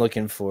 I'm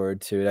looking forward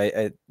to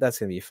it. That's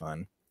gonna be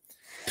fun.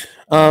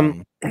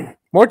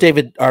 More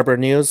David Harbour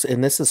news,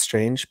 and this is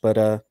strange,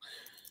 but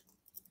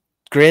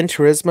Gran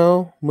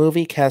Turismo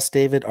movie cast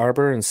David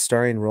Harbour in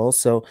starring roles.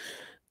 So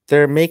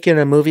they're making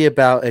a movie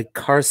about a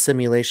car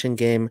simulation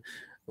game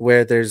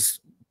where there's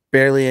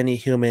barely any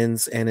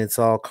humans and it's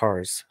all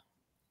cars.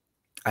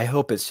 I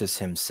hope it's just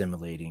him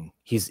simulating.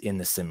 He's in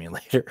the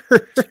simulator.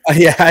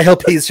 Yeah, I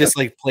hope he's just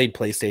like played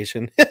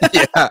PlayStation.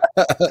 Yeah,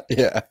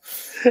 yeah.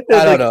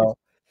 I don't know.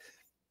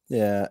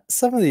 Yeah,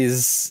 some of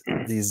these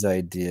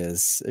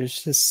ideas,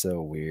 it's just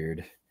so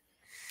weird.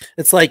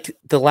 It's like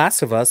The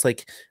Last of Us,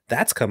 like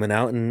that's coming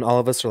out, and all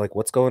of us are like,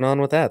 "What's going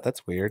on with that?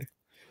 That's weird."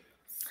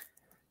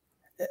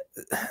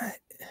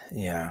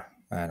 Yeah,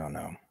 I don't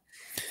know.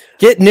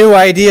 Get new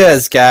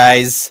ideas,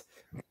 guys.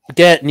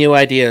 Get new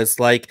ideas.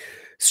 Like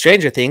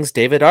Stranger Things,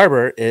 David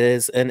Harbour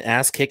is an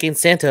ass-kicking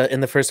Santa in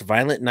the first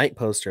Violent Night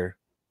poster.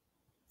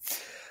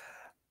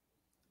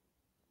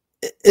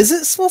 Is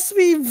it supposed to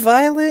be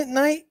Violent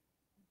Night?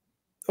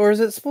 Or is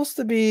it supposed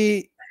to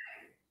be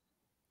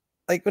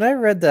like when I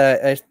read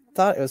that, I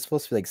thought it was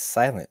supposed to be like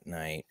Silent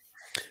Night.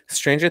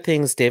 Stranger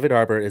Things, David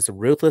Harbour is a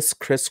ruthless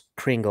Kris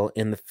Kringle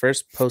in the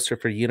first poster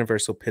for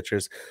Universal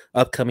Pictures'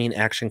 upcoming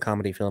action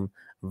comedy film,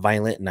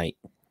 Violent Night.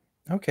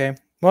 Okay.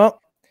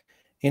 Well,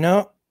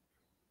 I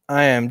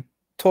am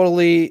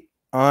totally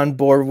on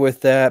board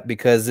with that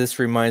because this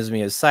reminds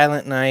me of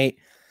Silent Night,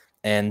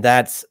 and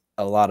that's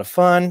a lot of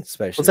fun,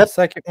 especially the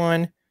second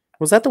one.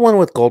 Was that the one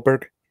with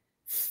Goldberg?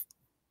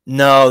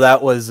 No,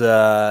 that was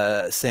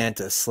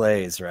Santa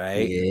Sleighs,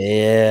 right?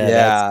 Yeah.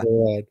 That's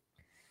good.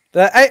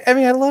 I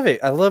mean, I love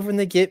it. I love when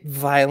they get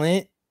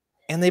violent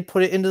and they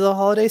put it into the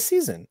holiday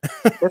season.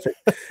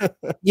 Perfect.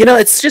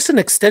 It's just an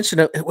extension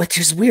of, which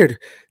is weird.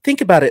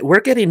 Think about it.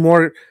 We're getting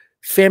more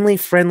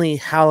family-friendly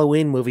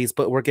Halloween movies,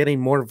 but we're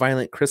getting more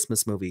violent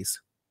Christmas movies.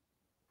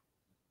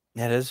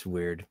 That is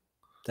weird.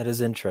 That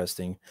is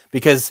interesting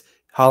because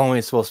Halloween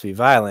is supposed to be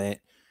violent,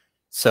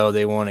 so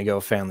they want to go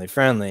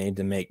family-friendly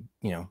to make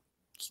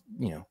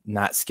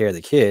not scare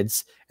the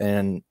kids.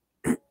 And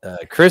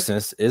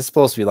Christmas is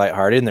supposed to be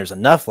lighthearted, and there's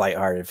enough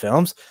lighthearted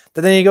films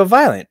that then you go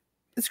violent.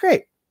 It's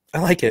great. I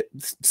like it.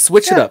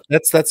 Switch it up.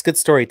 That's good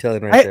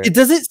storytelling right there.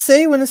 Does it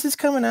say when this is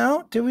coming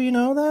out? Do we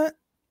know that?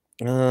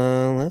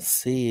 Let's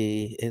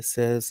see. It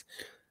says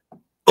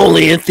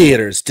only in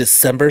theaters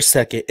December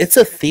 2nd. It's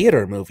a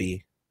theater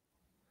movie.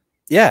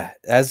 Yeah,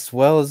 as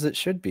well as it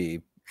should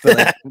be. But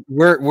like,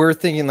 we're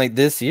thinking like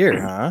this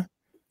year, huh?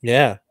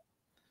 Yeah.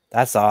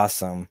 That's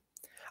awesome.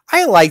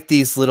 I like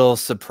these little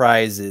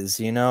surprises,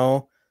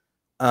 that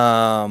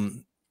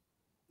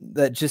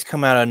just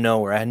come out of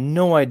nowhere. I had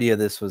no idea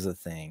this was a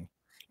thing.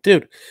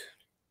 Dude,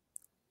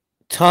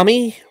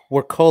 Tommy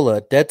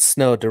Wirkola, Dead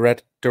Snow,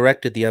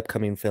 directed the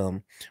upcoming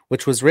film,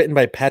 which was written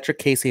by Patrick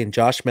Casey and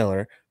Josh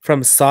Miller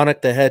from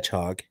Sonic the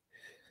Hedgehog.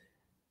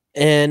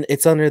 And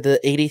it's under the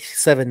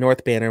 87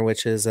 North banner,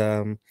 which is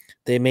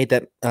they made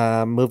that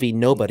movie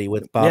Nobody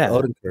with Bob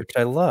Odenkirk, which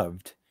I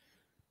loved.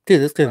 Dude,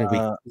 this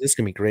is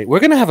gonna be great. We're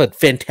gonna have a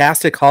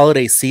fantastic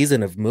holiday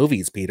season of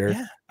movies, Peter.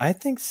 Yeah, I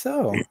think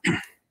so.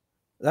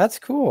 That's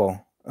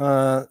cool.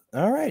 All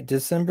right,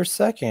 December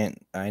 2nd.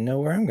 I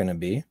know where I'm gonna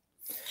be.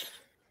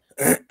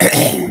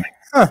 Batman.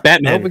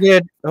 I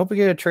hope we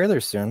get a trailer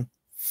soon.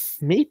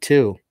 Me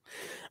too.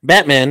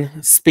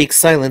 Batman speaks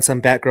silence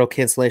on Batgirl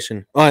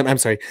cancellation. Oh, I'm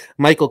sorry,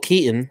 Michael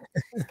Keaton.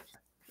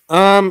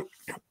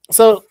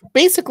 So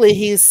basically,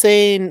 he's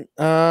saying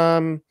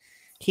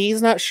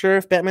he's not sure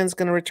if Batman's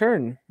going to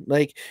return.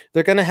 Like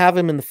they're going to have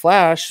him in the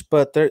Flash,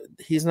 but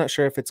he's not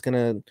sure if it's going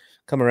to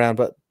come around.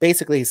 But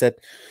basically, he said,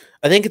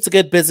 "I think it's a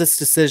good business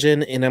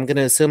decision, and I'm going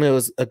to assume it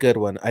was a good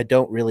one. I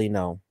don't really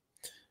know."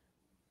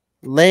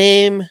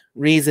 Lame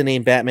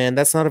reasoning, Batman.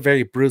 That's not a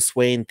very Bruce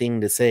Wayne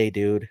thing to say,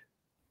 dude.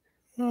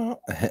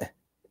 Well,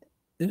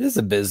 it is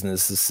a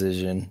business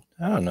decision.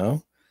 I don't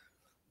know.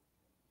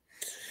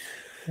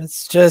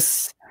 It's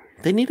just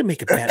they need to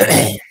make a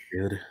Batman,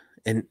 dude.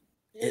 And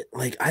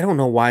I don't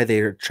know why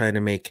they're trying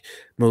to make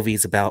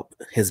movies about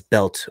his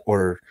belt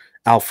or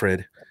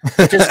Alfred.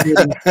 Those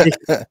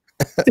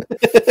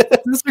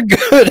are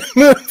good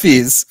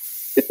movies.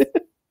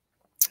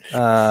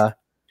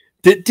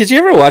 Did you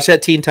ever watch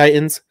that Teen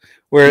Titans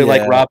where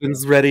like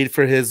Robin's ready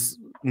for his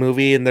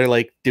movie and they're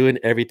like doing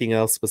everything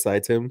else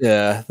besides him?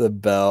 Yeah, the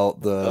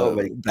belt,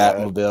 the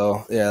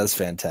Batmobile. Yeah, that's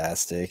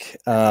fantastic.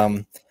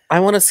 I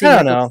want to see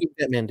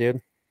Batman,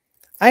 dude.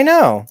 I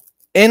know.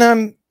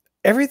 And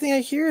everything I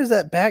hear is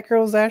that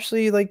Batgirl's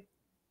actually like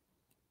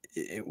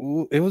it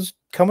was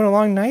coming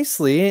along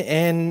nicely,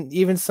 and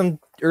even some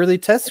early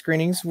test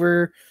screenings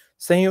were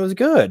saying it was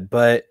good,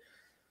 but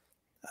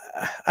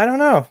I don't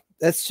know.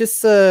 That's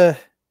just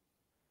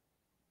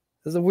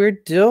it's a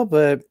weird deal,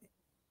 but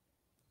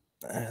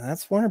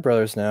that's Warner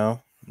Brothers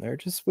now. They're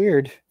just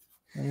weird.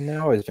 I mean,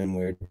 they've always been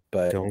weird,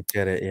 but don't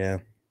get it. Yeah.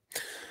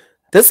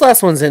 This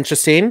last one's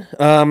interesting.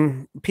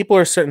 People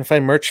are starting to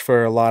find merch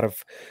for a lot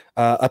of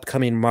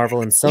upcoming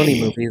Marvel and Sony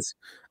movies.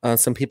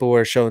 Some people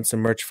were showing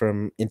some merch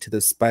from In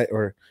the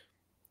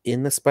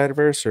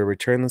Spider-Verse or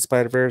Return the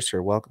Spider-Verse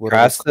or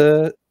Cross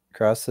the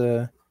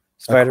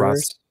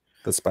Spider-Verse.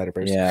 The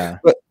Spider-Verse. Yeah.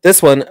 But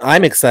this one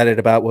I'm excited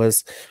about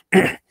was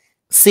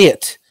See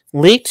It.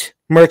 Leaked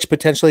merch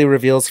potentially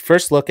reveals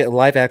first look at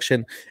live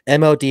action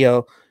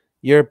MODO.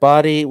 Your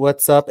body,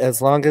 what's up?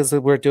 As long as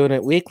we're doing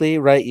it weekly,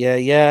 right? Yeah,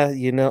 yeah.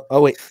 You know.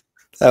 Oh wait,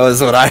 That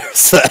was what I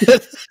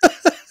said.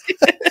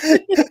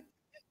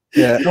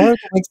 Yeah. I wonder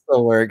if the link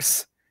still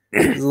works.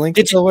 Does the link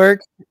still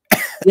work?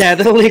 yeah,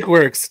 the link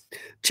works.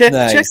 Check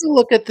Nice. a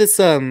look at this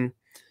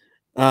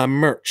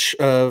merch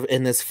of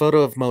in this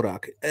photo of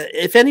MODOK.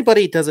 If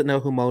anybody doesn't know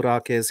who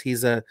MODOK is,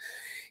 he's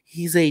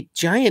a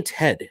giant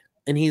head,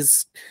 and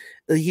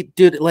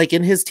dude, like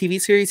in his TV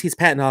series, he's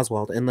Patton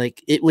Oswalt, and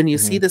like when you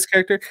see this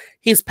character,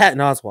 he's Patton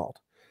Oswalt.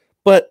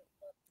 But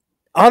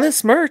on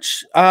this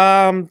merch,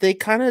 they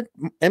kind of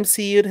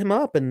MCU'd him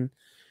up, and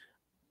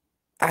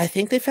I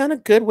think they found a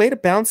good way to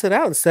balance it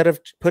out instead of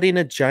putting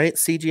a giant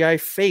CGI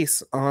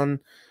face on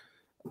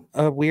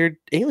a weird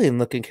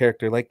alien-looking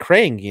character like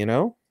Krang, you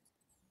know?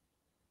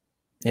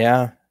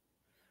 Yeah.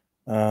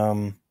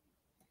 I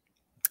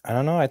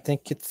don't know. I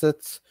think it's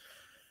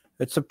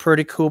a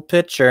pretty cool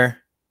picture.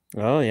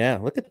 Oh yeah,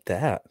 look at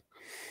that.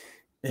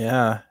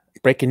 Yeah.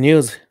 Breaking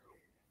news.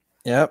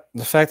 Yep.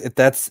 The fact if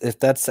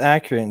that's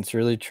accurate, it's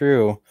really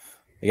true.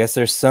 I guess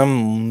there's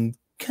some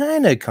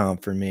kind of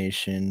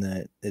confirmation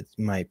that it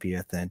might be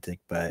authentic,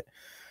 but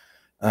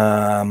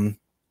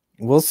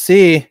we'll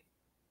see.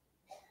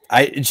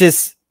 I'm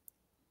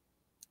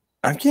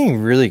getting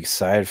really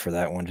excited for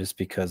that one just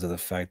because of the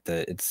fact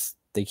that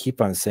they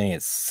keep on saying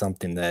it's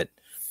something that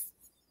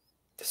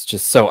it's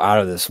just so out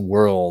of this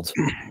world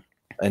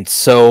and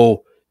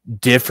so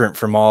different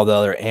from all the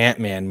other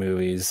Ant-Man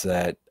movies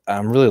that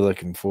I'm really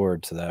looking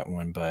forward to that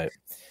one, but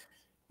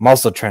I'm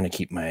also trying to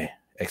keep my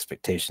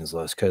expectations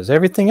low because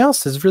everything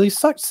else has really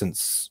sucked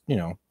since,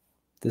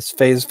 this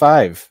phase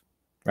 5,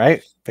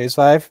 right? Phase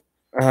 5?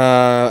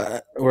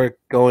 We're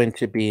going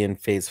to be in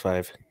phase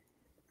 5.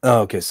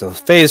 Oh, okay, so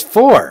phase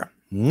 4,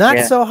 not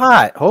so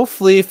hot.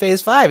 Hopefully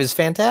phase 5 is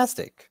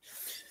fantastic.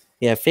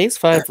 Yeah, phase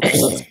 5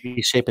 looks to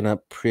be shaping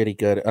up pretty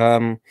good.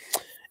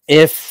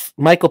 If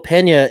Michael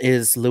Pena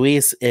is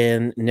Luis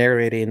in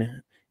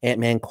narrating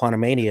Ant-Man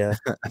Quantumania,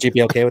 would you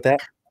be okay with that?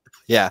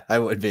 Yeah, I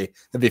would be.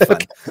 It'd be fun.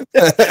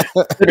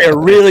 It'd be a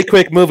really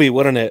quick movie,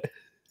 wouldn't it?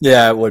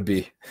 Yeah, it would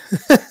be.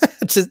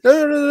 Just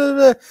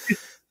oh,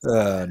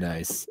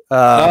 nice.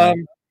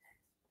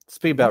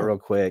 Speak about real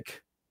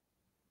quick.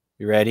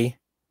 You ready?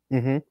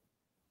 Mm-hmm.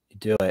 You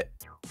do it.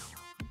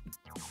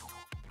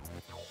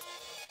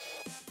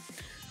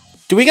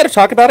 Do we got to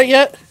talk about it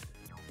yet?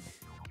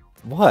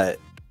 What?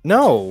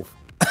 No.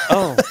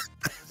 Oh,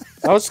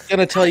 I was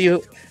gonna tell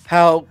you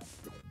how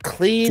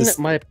clean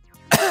my.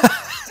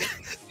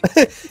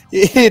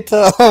 You need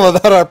to tell them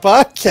about our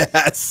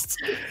podcast.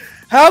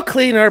 How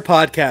clean our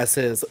podcast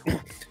is.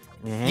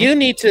 You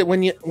need to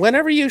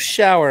whenever you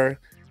shower,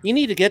 you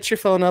need to get your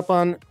phone up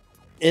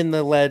in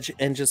the ledge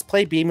and just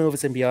play B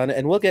Movies and Beyond,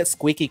 and we'll get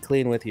squeaky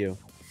clean with you.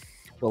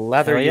 We'll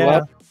lather you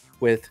up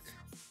with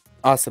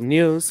awesome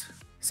news,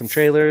 some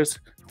trailers,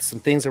 some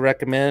things to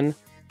recommend.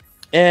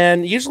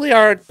 And usually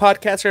our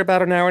podcasts are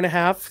about an hour and a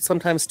half,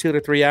 sometimes 2 to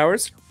 3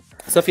 hours.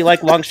 So if you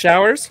like long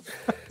showers,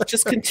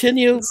 just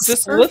continue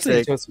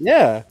listening to us.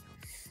 Yeah.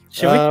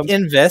 Should we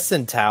invest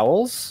in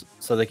towels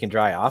so they can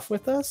dry off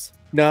with us?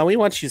 No, we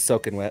want you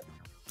soaking wet.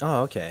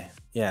 Oh, okay.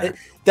 Yeah.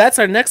 That's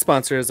our next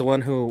sponsor is the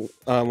one who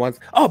wants...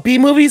 Oh, B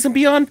Movies and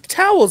Beyond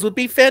towels would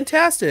be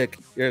fantastic.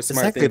 You're a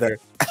smart thinker.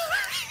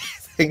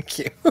 Thank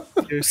you.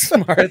 You're a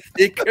smart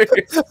thinker.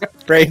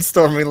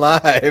 Brainstorming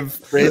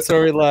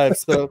live.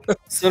 So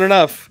soon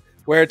enough,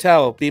 wear a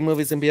towel, B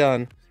Movies and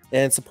Beyond,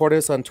 and support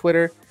us on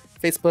Twitter,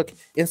 Facebook,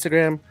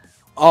 Instagram,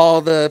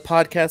 all the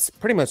podcasts,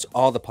 pretty much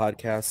all the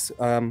podcasts.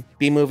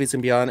 B Movies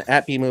and Beyond,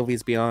 at B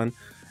Movies Beyond.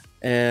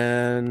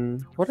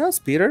 And what else,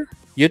 Peter?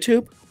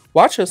 YouTube.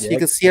 Watch us. Yep. You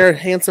can see our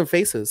handsome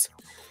faces.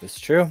 It's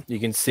true. You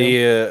can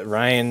see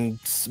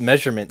Ryan's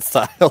measurement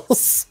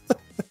styles.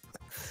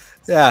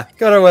 Yeah,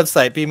 go to our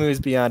website,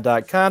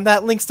 bmoviesbeyond.com.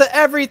 That links to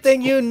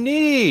everything you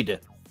need.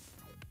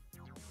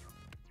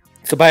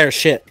 So buy our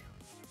shit.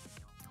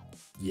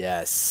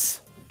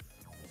 Yes.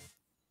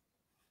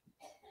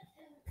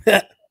 Oh,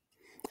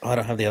 I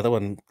don't have the other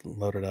one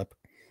loaded up.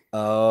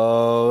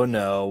 Oh,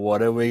 no.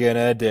 What are we going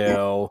to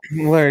do?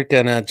 We're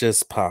going to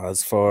just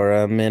pause for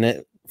a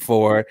minute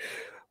for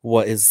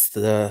what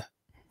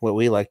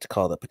we like to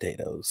call the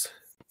potatoes.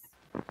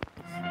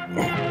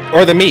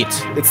 Or the meat.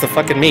 It's the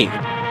fucking meat.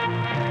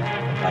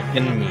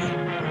 Fucking meat.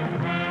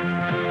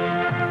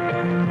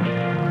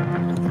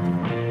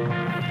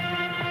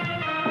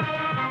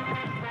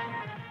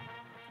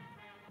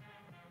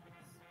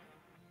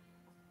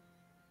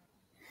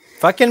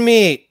 Fucking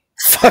meat.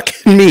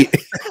 Fucking meat.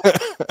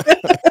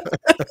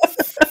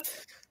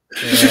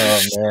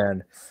 Oh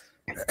man.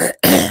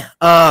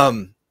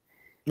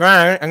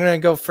 Ryan, I'm gonna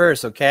go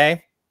first,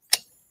 okay?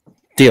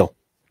 Deal.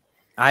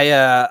 I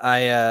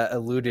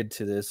alluded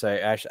to this.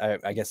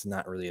 I guess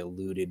not really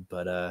alluded,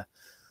 but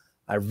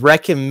I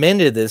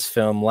recommended this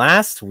film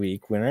last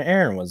week when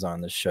Aaron was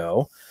on the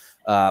show.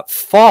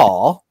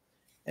 Fall,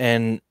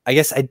 And I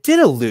guess I did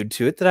allude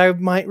to it that I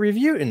might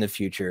review it in the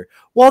future.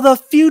 Well, the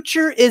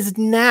future is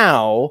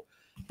now.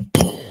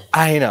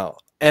 I know.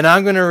 And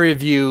I'm going to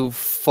review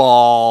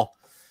Fall,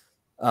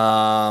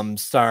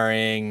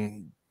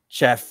 starring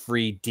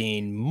Jeffrey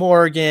Dean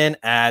Morgan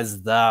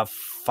as the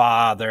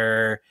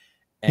father.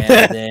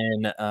 And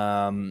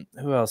then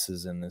who else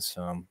is in this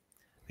film?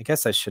 I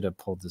guess I should have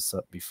pulled this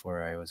up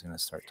before I was going to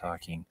start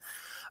talking.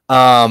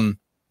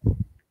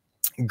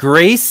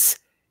 Grace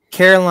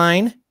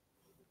Caroline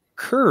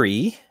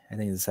Curry, I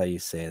think that's how you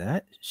say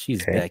that.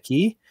 She's Okay.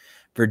 Becky.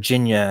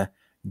 Virginia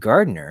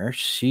Gardner,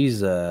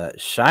 she's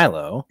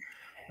Shiloh.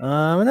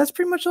 And that's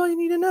pretty much all you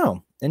need to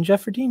know. And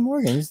Jeffrey Dean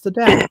Morgan is the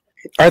dad.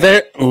 Are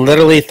there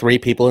literally 3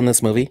 people in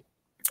this movie?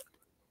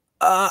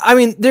 I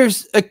mean,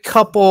 there's a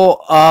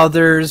couple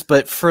others,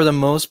 but for the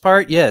most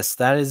part, yes,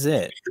 that is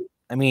it.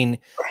 I mean,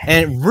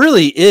 and it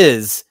really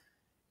is.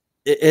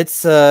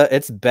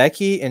 It's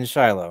Becky and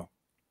Shiloh.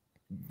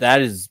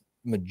 That is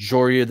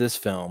majority of this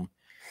film.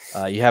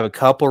 You have a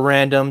couple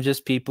random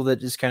just people that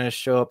just kind of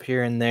show up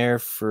here and there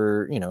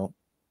for,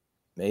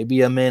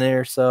 maybe a minute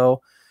or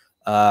so.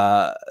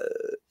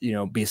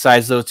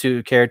 Besides those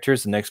 2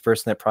 characters, the next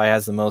person that probably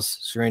has the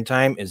most screen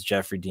time is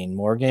Jeffrey Dean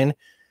Morgan.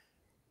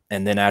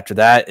 And then after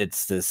that,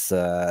 it's this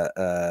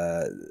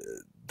the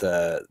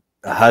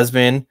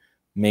husband,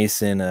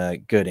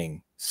 Mason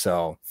Gooding,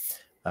 so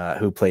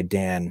who played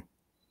Dan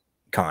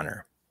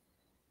Connor,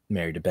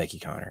 married to Becky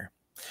Connor.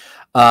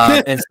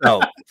 And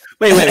so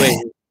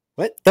wait.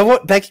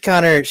 What? Becky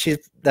Connor,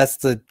 that's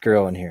the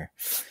girl in here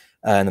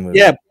in the movie.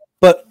 Yeah,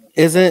 but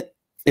if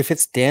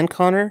it's Dan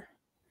Connor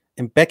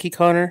and Becky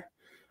Connor,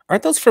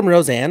 aren't those from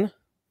Roseanne?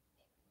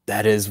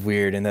 That is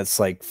weird, and that's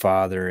like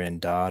father and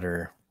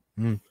daughter.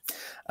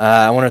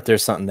 I wonder if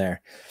there's something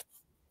there.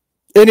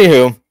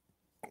 Anywho,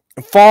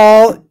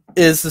 Fall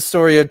is the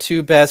story of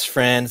 2 best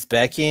friends,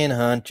 Becky and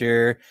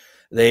Hunter.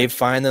 They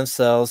find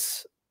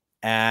themselves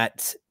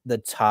at the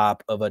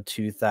top of a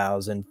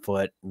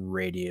 2,000-foot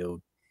radio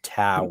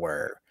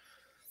tower.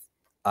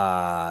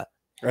 Are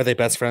they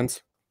best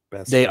friends?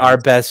 They are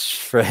best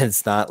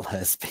friends, not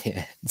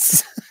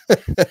lesbians.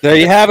 There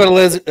you have it,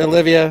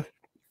 Olivia.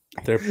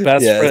 They're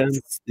best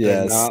friends.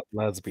 They're Yes. not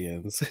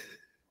lesbians.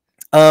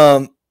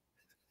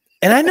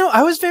 And I know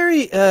I was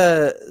very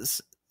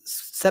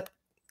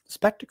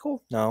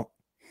skeptical. No,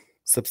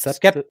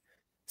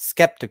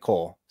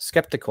 skeptical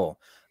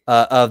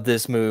of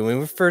this movie. When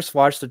we first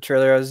watched the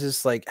trailer, I was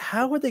just like,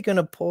 how are they going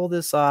to pull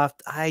this off?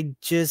 I'm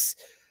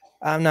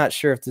not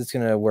sure if this is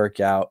going to work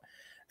out.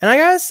 And I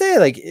gotta say,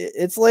 like,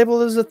 it's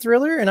labeled as a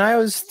thriller, and I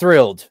was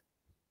thrilled.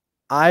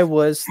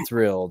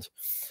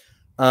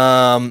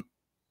 I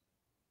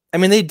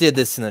mean, they did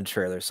this in the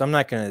trailer, so I'm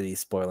not going to be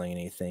spoiling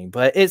anything,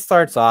 but it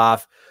starts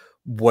off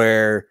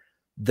where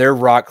they're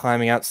rock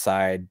climbing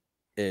outside.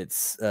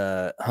 It's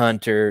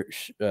Hunter,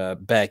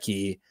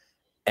 Becky,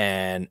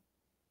 and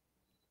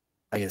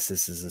I guess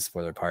this is the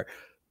spoiler part,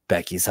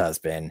 Becky's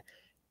husband,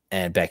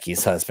 and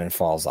Becky's husband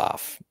falls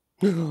off.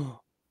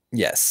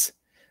 Yes.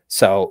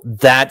 So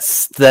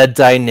that's the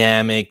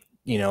dynamic.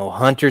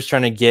 Hunter's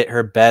trying to get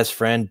her best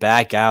friend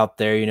back out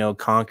there,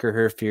 conquer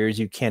her fears.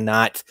 You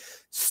cannot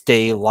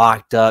stay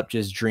locked up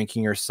just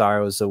drinking your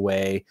sorrows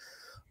away.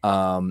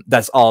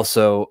 That's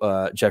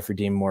also Jeffrey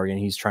Dean Morgan.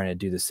 He's trying to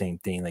do the same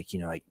thing, like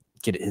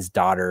get his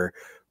daughter,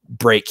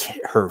 break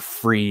her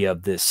free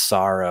of this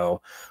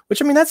sorrow,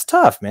 which, I mean, that's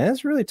tough, man.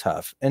 That's really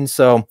tough. And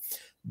so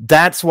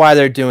that's why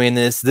they're doing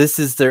this. This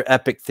is their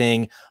epic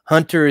thing.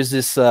 Hunter is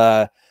this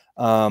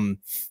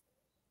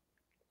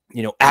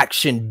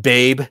action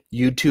babe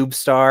YouTube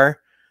star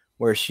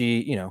where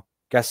she,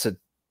 gets to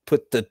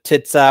put the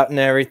tits out and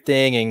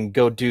everything and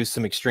go do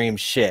some extreme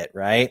shit,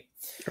 right?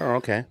 Oh,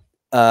 okay.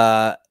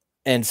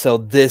 And so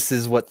this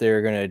is what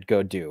they're gonna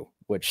go do,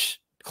 which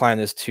climb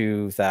this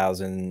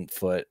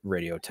 2,000-foot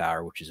radio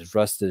tower, which is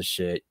rusted as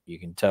shit. You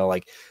can tell,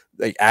 like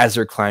as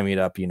they're climbing it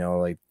up,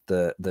 like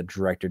the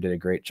director did a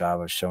great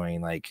job of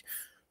showing like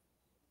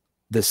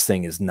this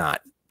thing is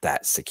not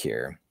that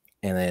secure.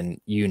 And then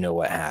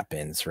what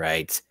happens,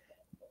 right?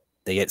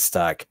 They get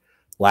stuck.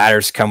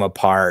 Ladders come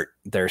apart.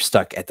 They're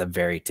stuck at the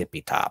very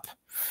tippy top.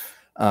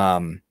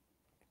 And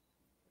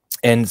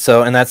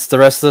that's the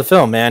rest of the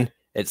film, man.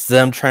 It's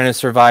them trying to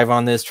survive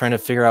on this, trying to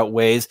figure out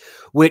ways,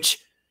 which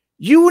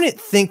you wouldn't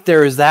think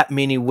there is that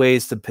many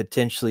ways to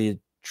potentially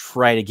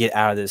try to get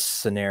out of this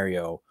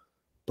scenario.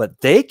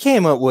 But they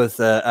came up with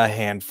a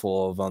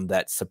handful of them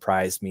that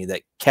surprised me,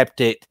 that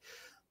kept it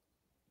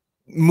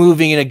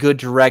moving in a good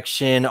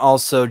direction.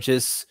 Also,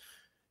 just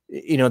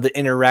the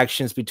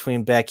interactions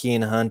between Becky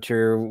and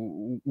Hunter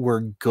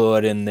were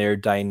good in their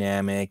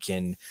dynamic,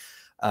 and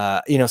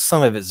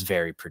some of it's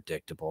very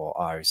predictable.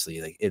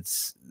 Obviously, like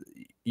it's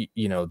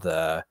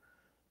the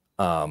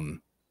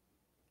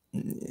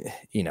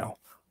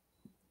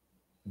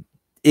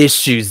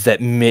issues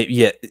that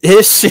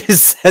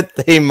issues that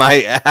they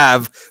might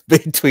have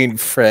between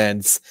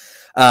friends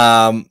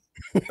are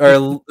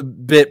a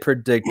bit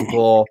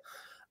predictable.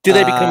 Do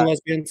they become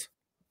lesbians?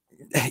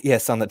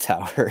 Yes, on the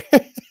tower.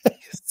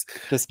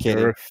 Just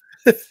kidding.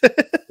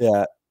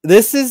 Yeah.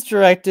 This is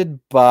directed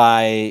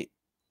by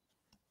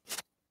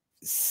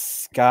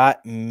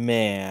Scott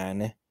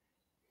Mann,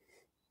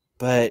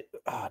 but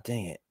oh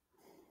dang it.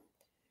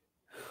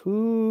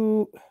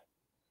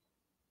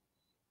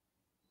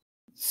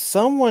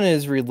 Someone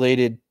is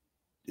related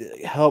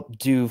helped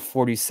do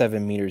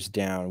 47 meters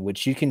down,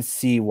 which you can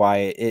see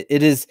why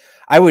it is.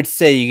 I would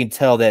say you can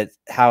tell that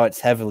how it's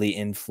heavily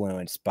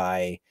influenced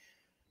by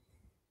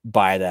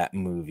that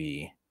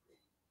movie.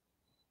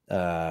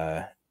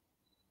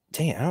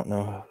 Dang it, I don't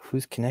know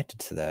who's connected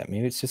to that.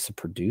 Maybe it's just a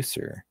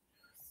producer.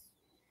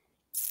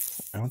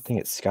 I don't think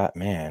it's Scott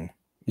Mann.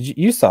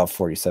 You saw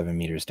 47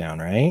 meters down,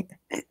 right?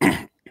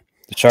 The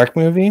shark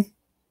movie?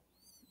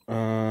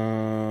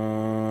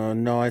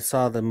 No, I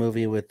saw the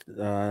movie with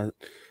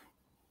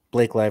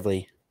Blake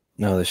Lively.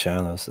 No, The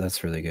Shallows.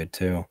 That's really good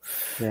too.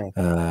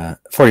 Yeah.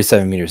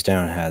 47 meters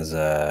down has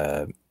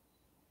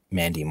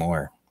Mandy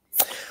Moore.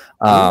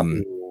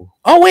 Oh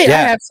wait,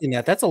 yeah. I have seen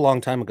that. That's a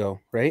long time ago,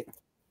 right?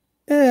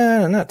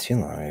 Yeah, not too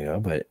long ago,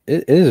 but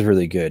it is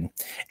really good.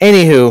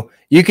 Anywho,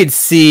 you could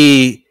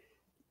see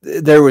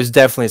there was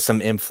definitely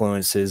some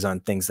influences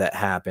on things that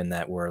happened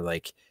that were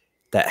like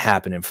that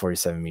happened in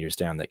 47 meters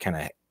down that kind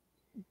of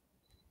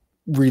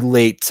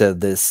relate to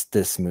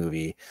this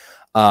movie.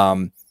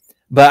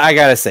 But I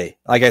gotta say,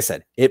 like I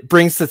said, it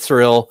brings the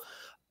thrill.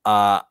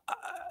 I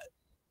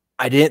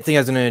didn't think I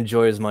was going to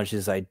enjoy as much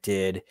as I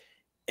did,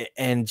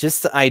 and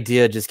just the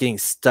idea of just getting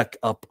stuck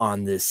up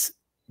on this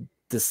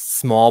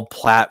small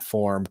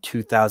platform,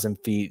 2,000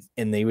 feet,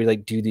 and they would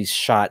like do these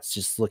shots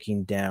just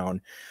looking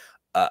down.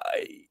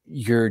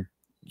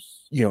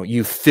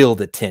 You feel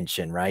the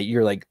tension, right?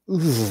 You're like,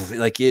 ooh,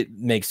 like it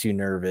makes you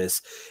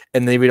nervous.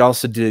 And they would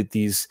also do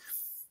these,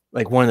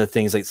 like one of the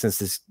things, like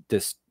since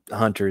this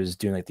hunter is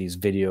doing like these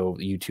video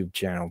YouTube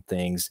channel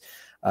things,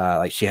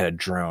 like she had a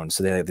drone,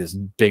 so they had this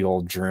big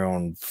old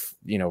drone,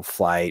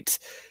 flight,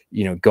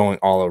 going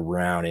all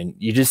around, and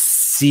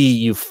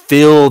you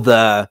feel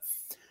the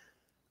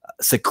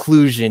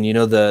seclusion,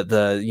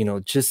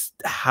 the just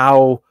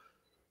how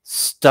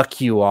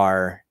stuck you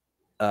are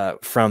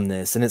from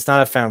this. And it's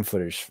not a found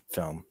footage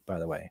film, by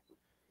the way.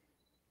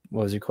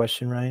 What was your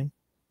question, Ryan?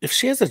 If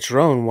she has a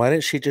drone, why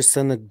didn't she just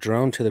send the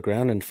drone to the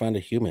ground and find a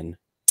human?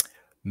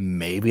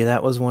 Maybe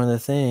that was one of the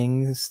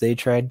things they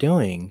tried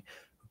doing,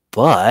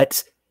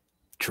 but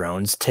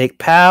drones take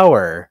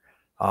power.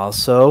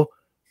 Also,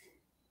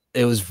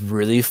 it was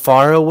really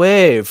far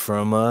away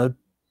from a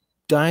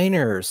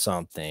diner or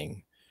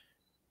something.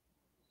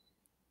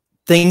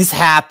 Things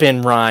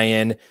happen,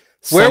 Ryan.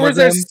 Where was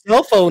their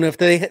cell phone if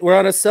they were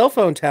on a cell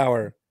phone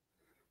tower?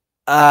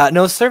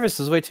 No service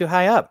was way too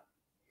high up.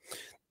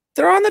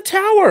 They're on the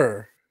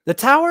tower. The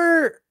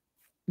tower.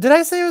 Did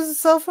I say it was a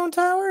cell phone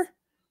tower?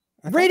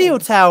 Radio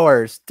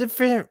towers.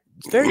 Different.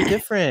 It's very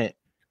different.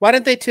 Why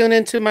didn't they tune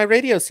into my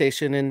radio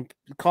station and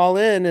call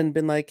in and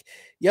been like,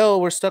 yo,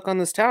 we're stuck on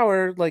this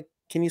tower. Like,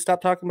 can you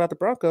stop talking about the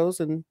Broncos?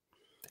 And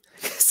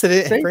so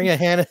they didn't bring a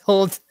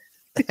handheld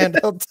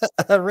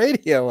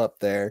radio up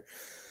there.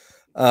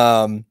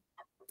 I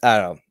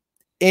don't know.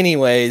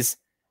 Anyways,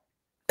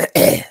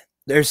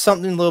 there's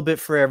something a little bit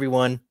for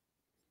everyone.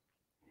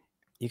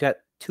 You got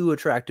two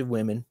attractive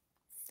women.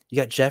 You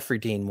got Jeffrey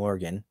Dean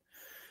Morgan.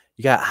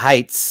 You got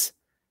heights.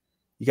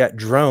 You got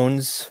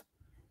drones.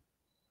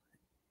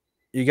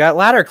 You got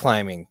ladder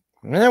climbing.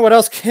 What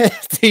else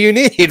do you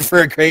need for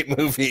a great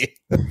movie?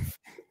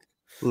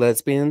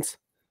 Lesbians.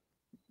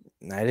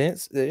 I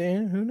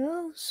didn't. Who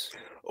knows?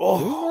 Oh,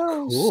 who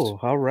knows? Cool.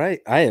 All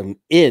right. I am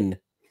in.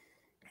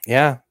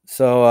 Yeah.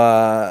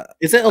 So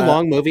is it a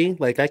long movie?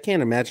 Like, I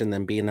can't imagine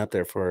them being up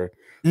there for.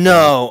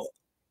 No.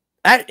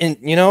 And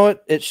you know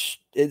what?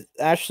 It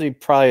actually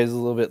probably is a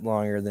little bit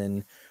longer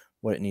than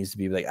what it needs to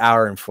be, like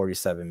hour and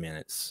 47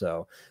 minutes.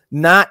 So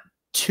not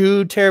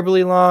too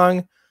terribly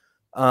long.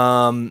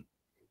 And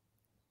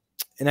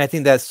I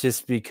think that's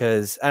just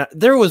because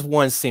there was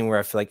one scene where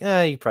I feel like,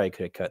 you probably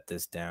could have cut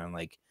this down.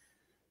 Like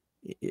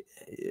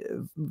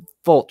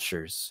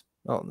vultures.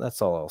 Oh,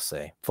 that's all I'll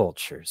say.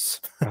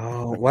 Vultures.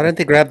 Oh, why didn't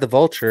they grab the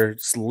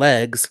vulture's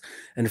legs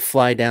and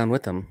fly down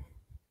with them?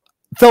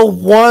 The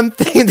one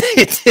thing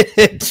they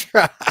didn't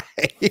try.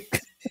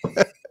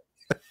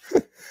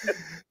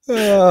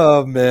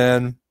 Oh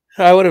man,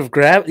 I would have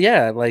grabbed.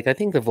 Yeah, like I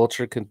think the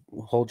vulture could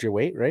hold your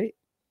weight, right?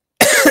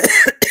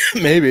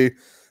 Maybe.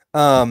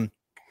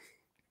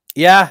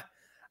 Yeah.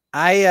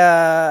 I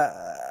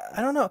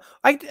don't know.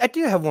 I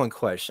do have one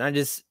question. I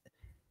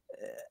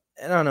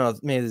don't know.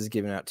 Maybe this is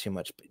giving out too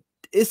much. But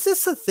is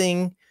this a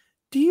thing?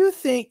 Do you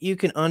think you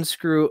can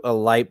unscrew a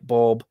light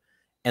bulb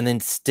and then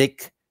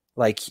stick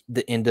like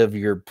the end of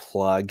your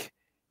plug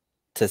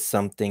to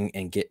something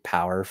and get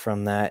power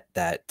from that?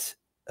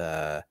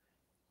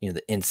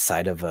 The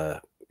inside of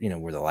where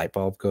the light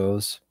bulb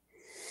goes.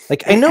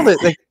 Like I know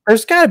that like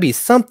there's got to be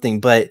something,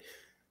 but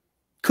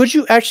could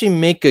you actually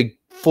make a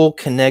full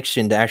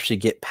connection to actually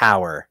get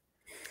power?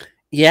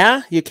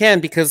 Yeah, you can,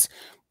 because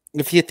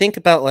if you think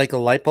about like a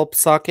light bulb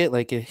socket,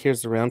 like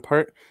here's the round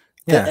part.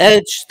 The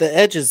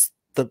edge is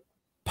the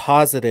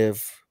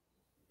positive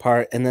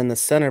part, and then the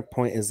center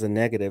point is the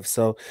negative.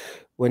 So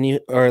when you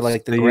or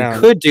like the So ground,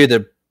 you could do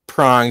the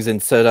prongs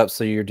and set it up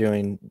so you're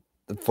doing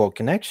the full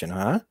connection,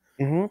 huh?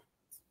 Mhm.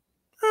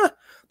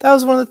 That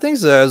was one of the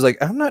things that I was like,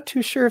 I'm not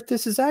too sure if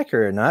this is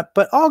accurate or not,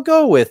 but I'll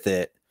go with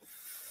it.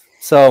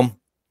 So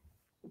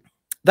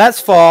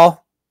that's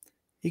fall.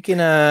 You can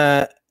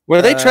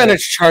were they trying to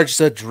charge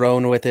the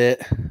drone with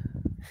it?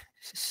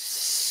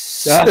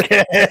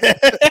 Okay.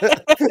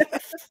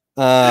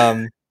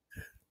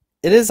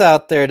 It is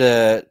out there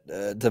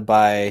to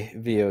buy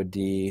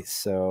VOD,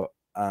 so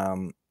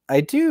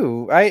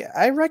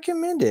I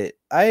recommend it.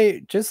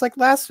 I just like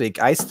last week,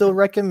 I still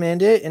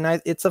recommend it,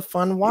 and it's a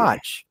fun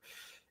watch.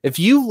 If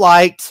you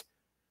liked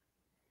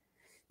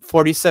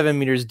 47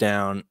 Meters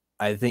Down,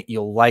 I think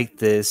you'll like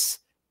this.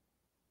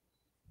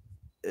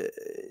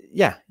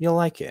 Yeah, you'll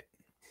like it.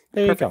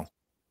 There you go.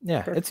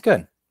 Yeah, it's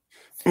good.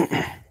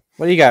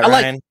 What do you got,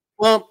 Ryan?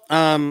 Well,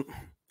 I'm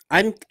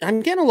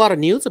getting a lot of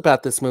news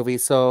about this movie,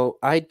 so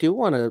I do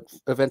want to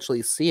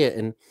eventually see it.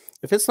 And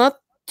if it's not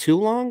too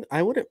long,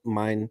 I wouldn't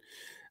mind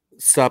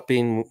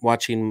stopping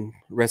watching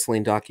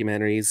wrestling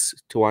documentaries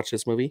to watch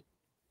this movie.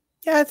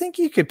 Yeah, I think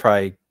you could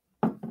probably,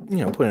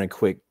 put in a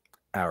quick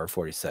hour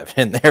 47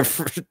 in there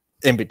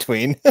in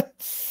between.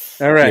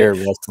 All right, your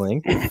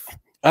wrestling.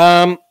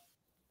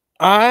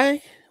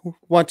 I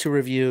want to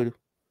review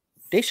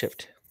Day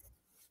Shift.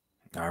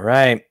 All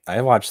right,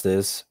 I watched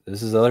this.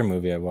 This is the other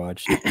movie I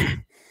watched.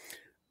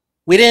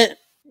 We didn't.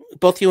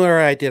 Both you or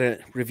I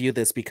didn't review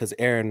this because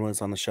Aaron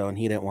was on the show and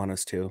he didn't want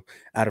us to.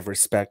 Out of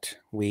respect,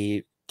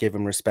 we gave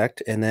him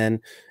respect, and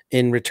then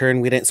in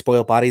return, we didn't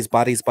spoil bodies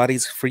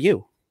for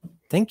you.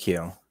 Thank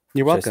you.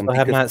 You're welcome. I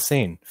have not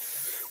seen,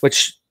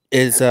 which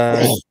is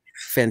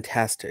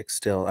fantastic.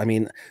 Still, I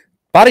mean,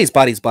 bodies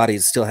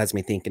still has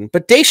me thinking.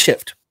 But Day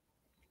Shift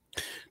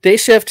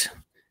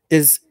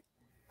is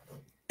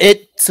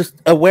it's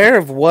aware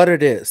of what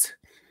it is.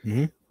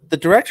 Mm-hmm. The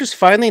directors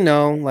finally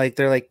know, like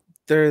they're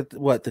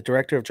what, the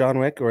director of John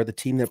Wick or the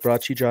team that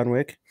brought you John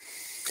Wick.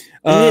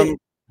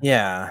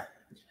 Yeah.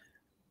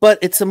 But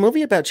it's a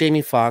movie about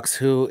Jamie Foxx,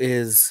 who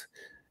is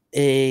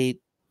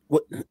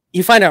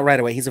you find out right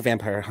away he's a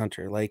vampire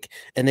hunter,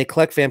 and they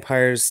collect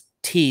vampires'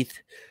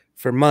 teeth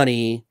for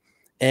money,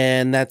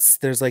 and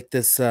there's like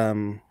this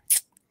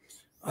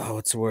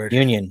what's the word?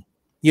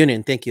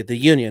 Union. Thank you. The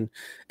union.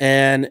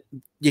 And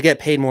you get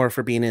paid more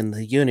for being in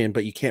the union,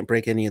 but you can't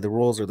break any of the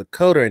rules or the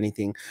code or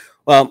anything.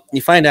 Well,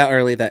 you find out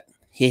early that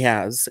he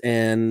has,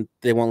 and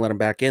they won't let him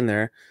back in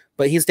there.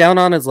 But he's down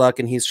on his luck,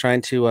 and he's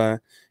trying to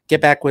get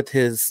back with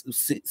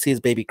see his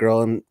baby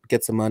girl and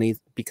get some money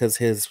because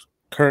his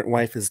current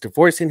wife is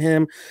divorcing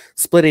him,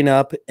 splitting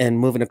up, and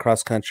moving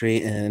across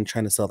country and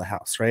trying to sell the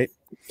house, right?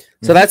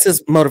 Mm-hmm. So that's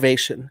his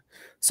motivation.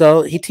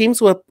 So he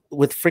teams with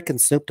freaking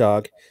Snoop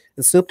Dogg,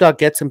 and Snoop Dogg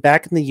gets him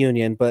back in the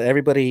union, but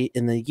everybody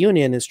in the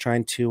union is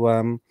trying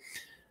to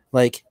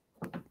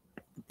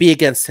be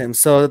against him.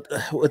 So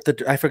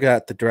I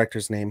forgot the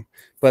director's name,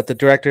 but the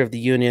director of the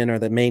union, or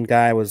the main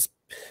guy, was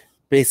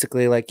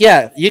basically like,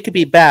 yeah, you could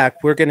be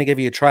back. We're going to give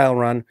you a trial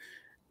run.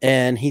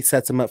 And he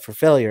sets him up for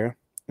failure.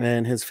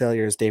 And his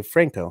failure is Dave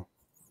Franco.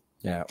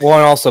 Yeah. Well,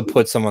 and also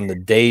puts him on the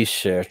day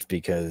shift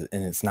and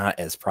it's not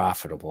as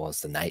profitable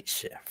as the night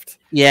shift.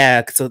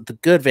 Yeah. So the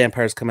good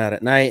vampires come out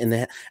at night.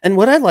 And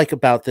what I like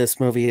about this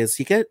movie is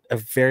you get a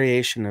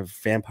variation of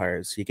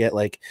vampires. You get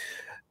like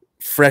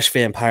fresh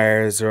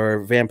vampires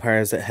or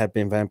vampires that have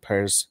been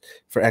vampires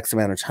for X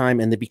amount of time,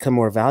 and they become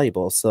more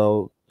valuable.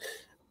 So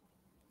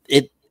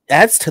it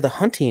adds to the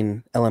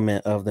hunting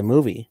element of the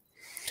movie.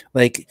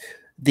 Like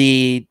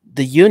the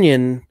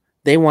union,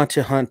 they want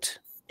to hunt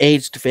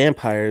aged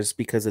vampires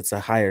because it's a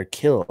higher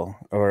kill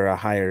or a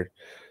higher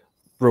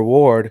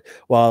reward,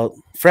 while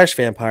fresh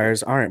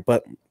vampires aren't.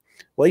 But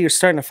what you're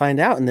starting to find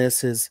out in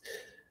this is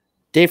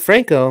Dave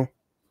Franco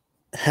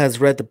has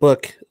read the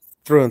book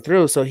through and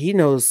through, so he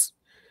knows,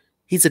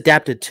 he's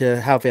adapted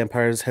to how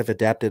vampires have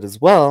adapted as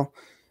well.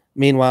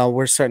 Meanwhile,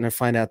 we're starting to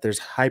find out there's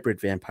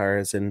hybrid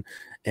vampires, and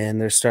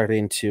they're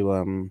starting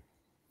to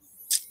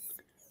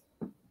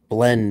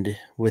blend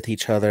with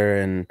each other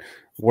and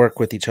work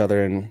with each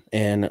other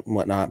and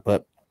whatnot.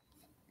 But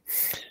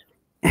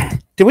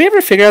did we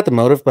ever figure out the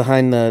motive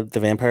behind the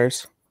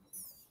vampires?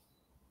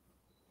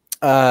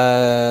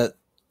 Yeah.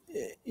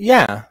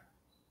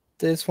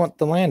 They just want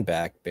the land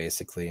back,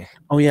 basically.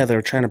 Oh yeah, they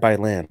were trying to buy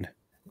land.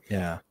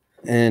 Yeah.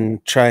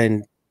 And try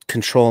and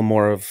control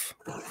more of.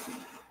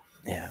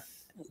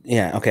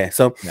 Yeah. Okay.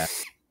 So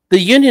the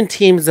union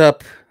teams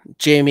up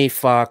Jamie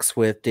Foxx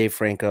with Dave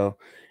Franco,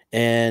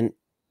 and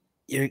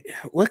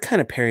what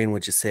kind of pairing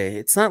would you say?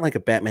 It's not like a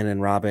Batman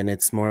and Robin.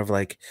 It's more of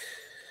like,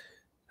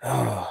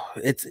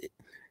 it's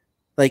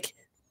like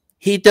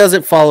he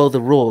doesn't follow the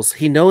rules.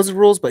 He knows the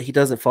rules, but he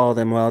doesn't follow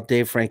them. While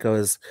Dave Franco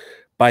is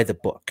by the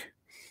book,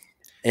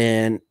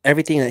 and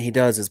everything that he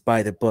does is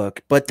by the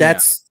book. But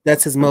that's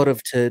his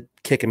motive to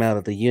kick him out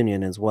of the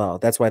union as well.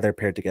 That's why they're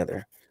paired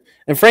together.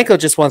 And Franco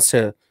just wants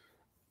to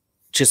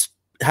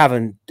have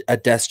a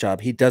desk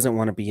job. He doesn't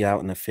want to be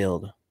out in the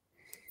field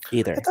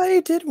either. I thought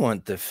he did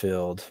want the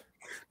field.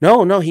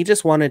 No, he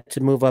just wanted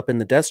to move up in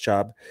the desk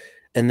job,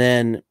 and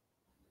then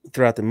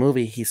throughout the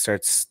movie, he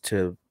starts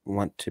to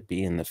want to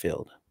be in the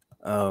field.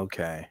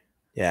 Okay.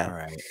 Yeah. All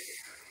right.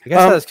 I guess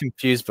I was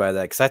confused by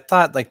that because I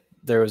thought like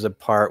there was a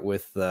part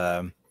with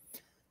the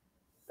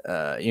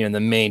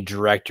main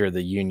director of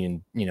the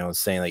union,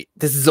 saying like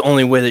this is the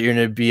only way that you're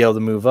going to be able to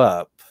move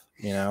up,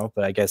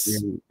 But I guess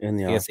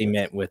he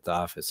meant with the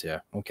office. Yeah.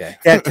 Okay.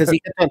 Yeah, because I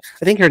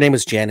think her name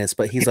was Janice,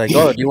 but he's like,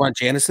 "Oh, do you want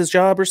Janice's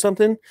job or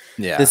something?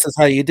 Yeah. This is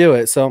how you do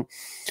it." So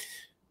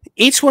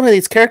each one of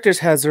these characters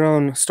has their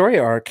own story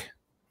arc.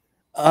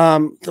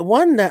 The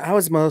one that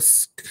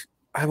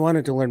I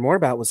wanted to learn more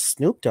about was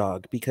Snoop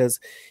Dogg, because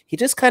he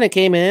just kind of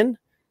came in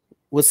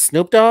with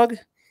Snoop Dogg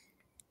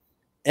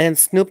and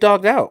Snoop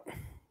Dogged out,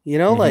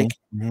 but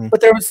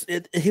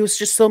he was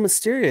just so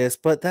mysterious.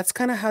 But that's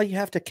kind of how you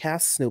have to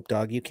cast Snoop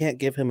Dogg. You can't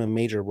give him a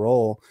major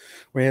role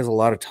where he has a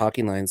lot of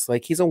talking lines.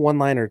 Like, he's a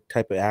one-liner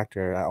type of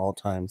actor at all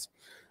times.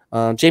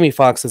 Jamie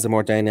Foxx is a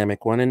more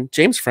dynamic one. And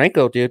James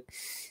Franco, dude,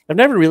 I've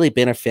never really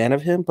been a fan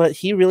of him, but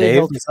he really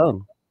held his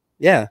own.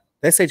 Yeah,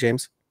 did I say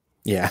James?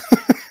 Yeah.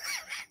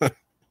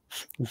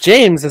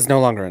 James is no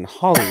longer in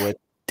Hollywood.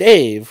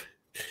 Dave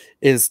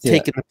is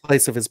taking the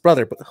place of his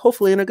brother, but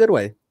hopefully in a good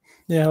way.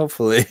 Yeah,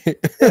 hopefully.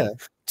 Yeah.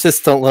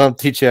 Just don't let him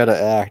teach you how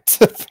to act,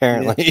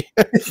 apparently.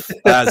 Yeah.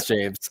 That's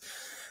James.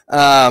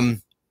 I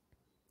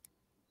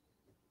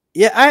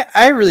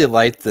really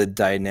like the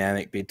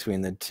dynamic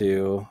between the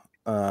two.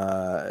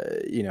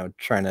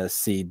 Trying to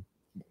see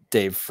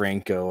Dave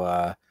Franco,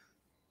 I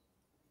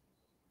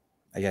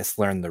guess,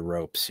 learn the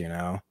ropes,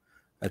 I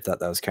thought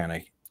that was kind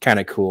of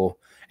cool.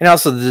 And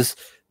also this,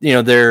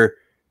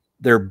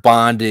 their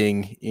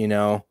bonding,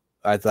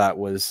 I thought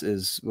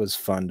was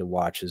fun to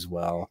watch as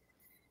well.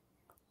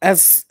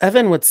 As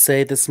Evan would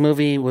say, this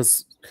movie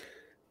was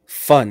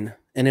fun,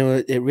 and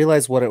it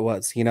realized what it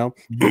was,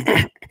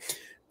 Mm-hmm.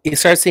 You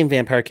start seeing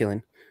vampire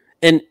killing.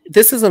 And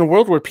this is in a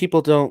world where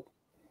people don't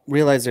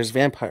realize there's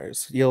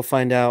vampires. You'll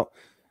find out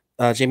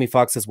Jamie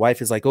Foxx's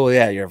wife is like, "Oh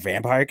yeah, you're a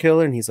vampire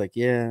killer," and he's like,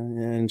 "Yeah,"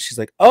 and she's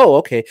like, "Oh,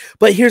 okay."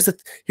 But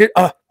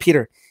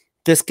Peter,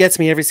 this gets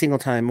me every single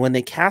time when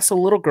they cast a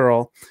little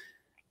girl,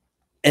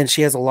 and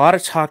she has a lot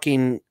of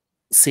talking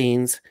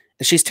scenes,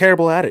 and she's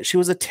terrible at it. She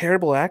was a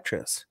terrible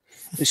actress.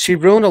 She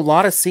ruined a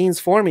lot of scenes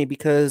for me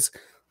because,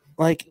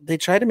 like, they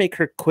tried to make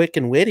her quick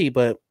and witty,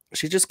 but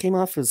she just came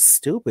off as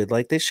stupid.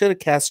 Like, they should have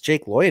cast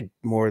Jake Lloyd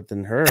more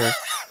than her.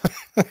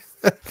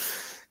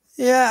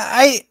 Yeah,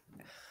 I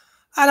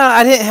don't know.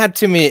 I didn't have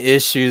too many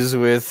issues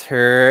with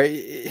her.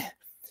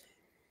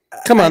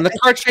 Come on, the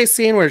car chase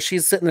scene where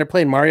she's sitting there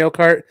playing Mario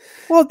Kart,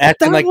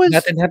 acting like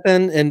nothing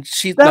happened, and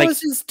that was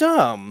just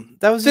dumb.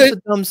 That was just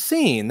a dumb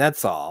scene.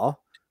 That's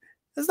all.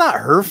 It's not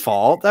her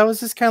fault. That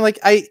was just kind of like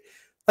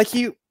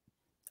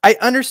I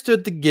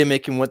understood the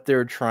gimmick and what they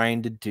were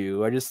trying to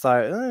do. I just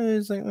thought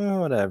it's like,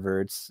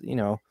 whatever. It's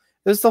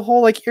there's the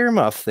whole like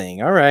earmuff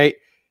thing. All right,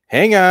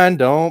 hang on,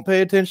 don't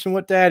pay attention to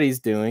what Daddy's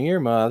doing.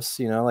 Earmuffs,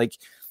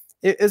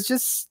 it's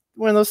just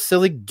one of those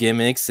silly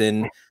gimmicks,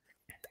 and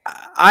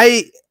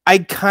I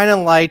kind of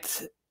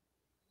liked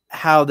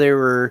how they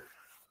were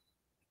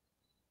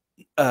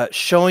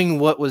showing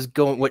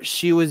what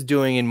she was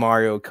doing in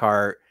Mario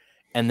Kart,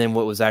 and then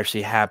what was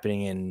actually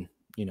happening in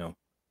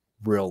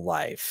real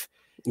life.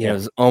 It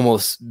was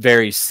almost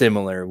very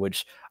similar,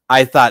 which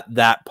I thought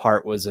that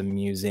part was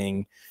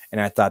amusing, and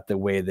I thought the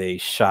way they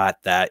shot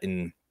that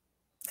and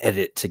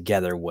edit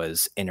together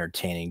was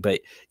entertaining.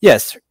 But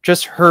yes,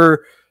 just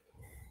her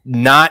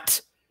not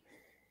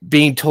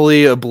being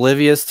totally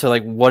oblivious to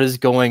like what is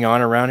going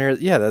on around here.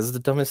 Yeah, that's the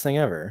dumbest thing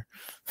ever.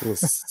 It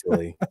was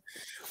silly.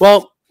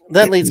 Well,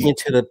 that leads me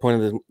to the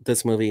point of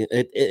this movie.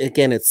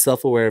 Again, it's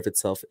self-aware of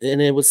itself,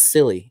 and it was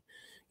silly.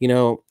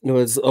 It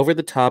was over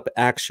the top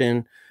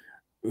action,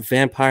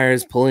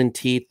 vampires pulling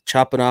teeth,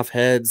 chopping off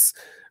heads,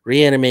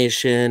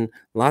 reanimation,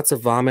 lots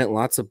of vomit,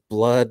 lots of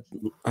blood,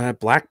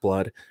 black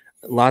blood,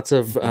 lots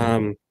of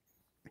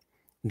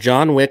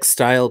John Wick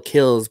style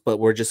kills, but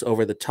we're just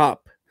over the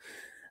top.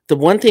 The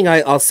one thing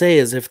I'll say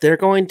is if they're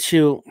going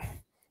to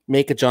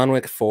make a John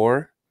Wick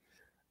 4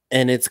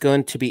 and it's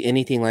going to be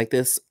anything like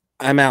this,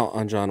 I'm out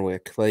on John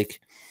Wick.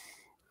 Like,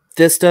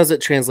 this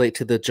doesn't translate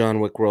to the John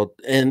Wick world.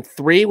 And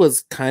 3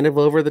 was kind of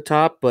over the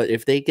top, but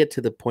if they get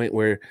to the point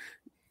where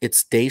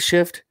it's day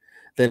shift,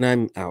 then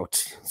I'm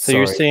out. So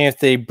you're saying if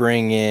they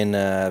bring in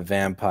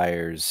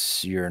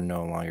vampires, you're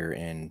no longer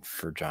in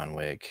for John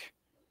Wick?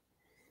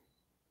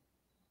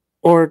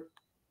 Or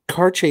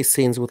car chase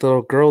scenes with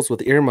little girls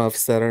with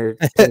earmuffs that are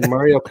playing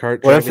Mario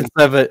Kart. What if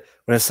instead of a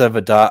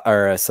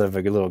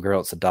little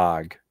girl, it's a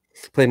dog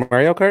playing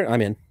Mario Kart?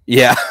 I'm in.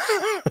 Yeah.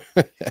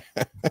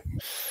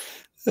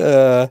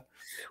 What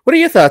are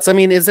your thoughts? I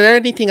mean, is there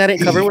anything I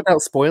didn't cover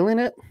without spoiling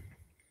it?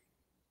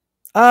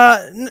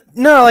 No.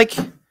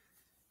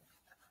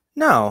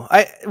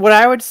 What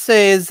I would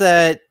say is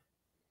that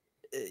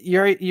you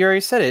already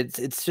said it.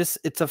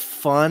 It's a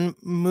fun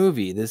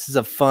movie. This is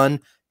a fun,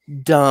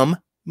 dumb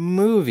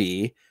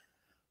movie.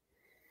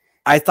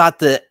 I thought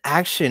the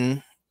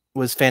action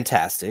was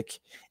fantastic,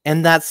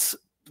 and that's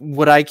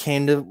what I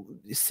came to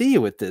see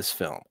with this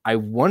film. I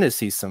want to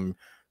see some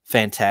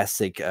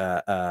fantastic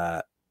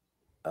action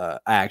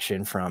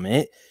from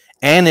it,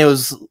 and it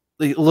was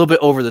a little bit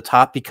over the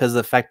top because of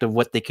the fact of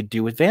what they could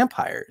do with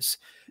vampires.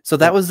 So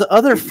that was the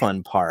other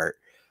fun part.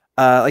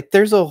 Like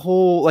there's a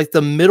whole like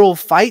the middle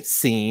fight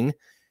scene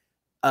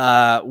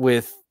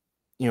with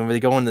where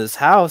they go into this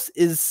house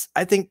is,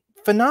 I think,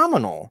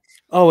 phenomenal.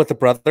 Oh, with the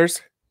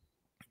brothers?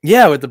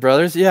 Yeah, with the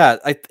brothers. Yeah.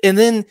 And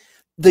then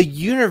the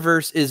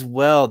universe as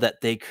well that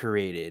they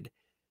created.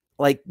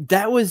 Like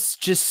that was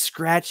just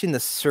scratching the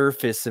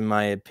surface, in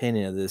my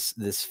opinion, of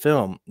this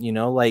film.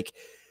 Like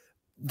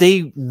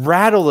they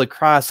rattle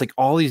across like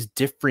all these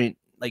different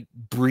like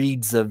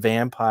breeds of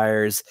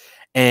vampires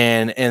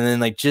and then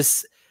like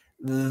just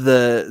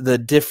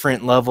the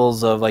different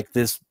levels of like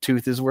this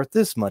tooth is worth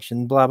this much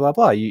and blah blah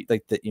blah. You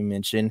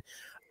mentioned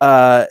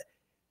the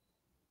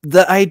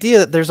idea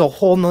that there's a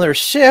whole nother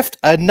shift,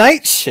 a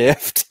night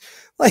shift.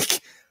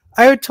 Like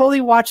I would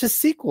totally watch a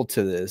sequel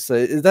to this.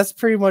 That's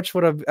pretty much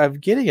what I'm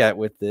getting at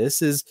with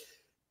this is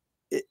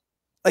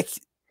like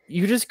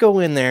you just go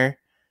in there,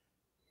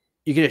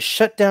 you get to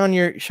shut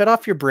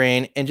off your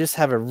brain and just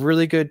have a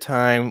really good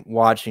time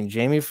watching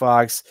Jamie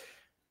Foxx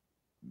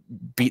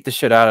beat the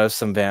shit out of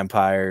some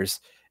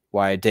vampires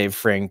while Dave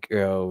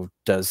Franco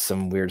does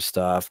some weird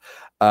stuff.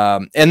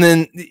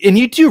 And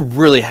you do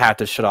really have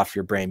to shut off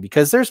your brain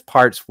because there's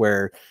parts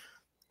where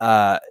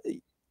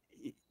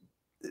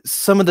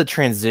some of the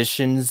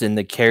transitions in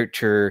the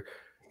character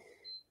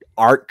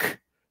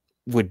arc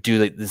would do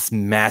like this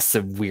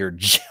massive weird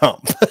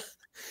jump.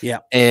 Yeah.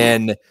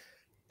 And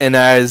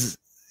as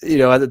at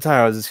the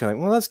time I was just kind of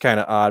like, well, that's kind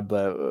of odd,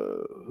 but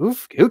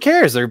who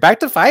cares? They're back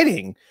to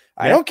fighting.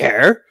 I don't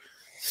care.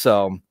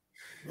 So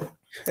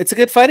it's a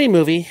good fighting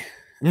movie.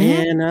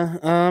 And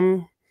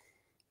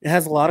it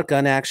has a lot of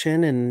gun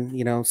action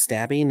and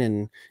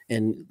stabbing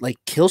and like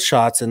kill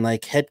shots and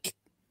like head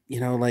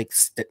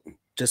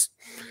just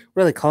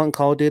really calling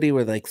Call of Duty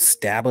where like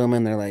stab them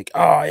and they're like,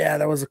 oh yeah,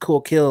 that was a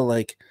cool kill,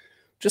 like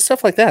just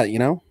stuff like that.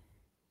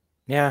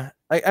 Yeah,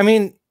 I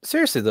mean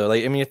seriously though,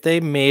 like I mean if they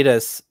made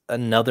us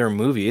another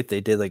movie, if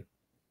they did like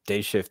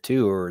Day Shift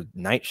 2 or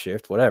Night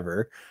Shift,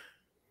 whatever,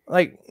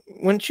 like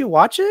wouldn't you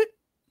watch it?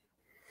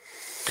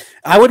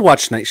 I would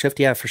watch Night Shift,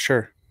 yeah, for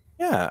sure.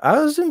 Yeah, I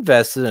was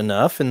invested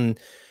enough and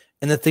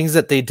the things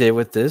that they did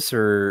with this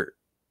are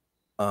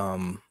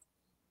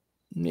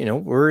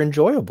were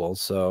enjoyable.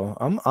 So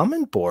I'm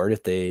on board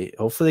if they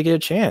hopefully get a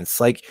chance.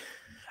 Like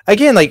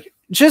again, like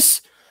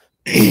just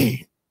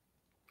I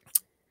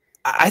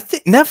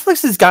think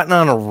Netflix has gotten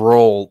on a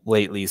roll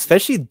lately,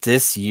 especially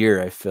this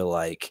year. I feel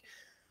like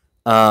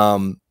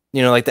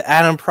like the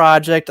Adam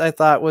Project I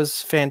thought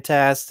was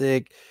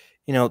fantastic.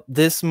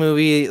 This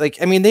movie, like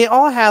I mean they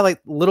all had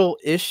like little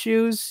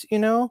issues,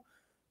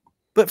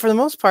 but for the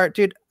most part,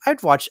 dude,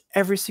 I'd watch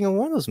every single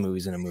one of those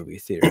movies in a movie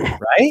theater,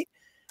 right?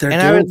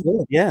 I would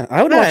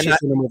watch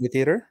this in a movie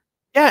theater.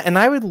 Yeah, and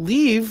I would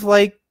leave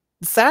like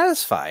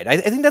satisfied. I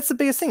think that's the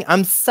biggest thing.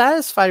 I'm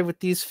satisfied with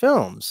these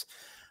films.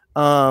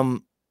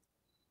 Even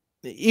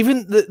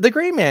the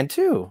Gray Man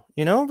too,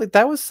 like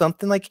that was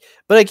something like.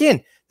 But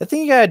again, the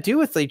thing you gotta do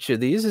with each of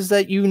these is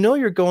that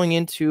you're going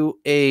into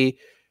a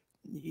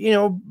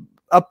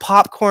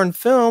popcorn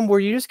film where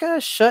you just gotta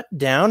shut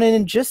down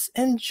and just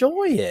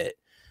enjoy it.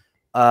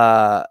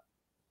 And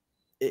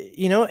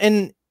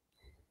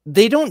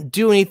they don't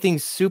do anything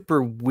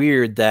super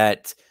weird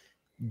that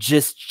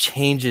just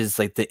changes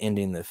like the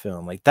ending of the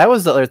film. Like that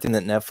was the other thing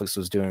that Netflix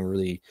was doing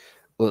really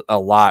a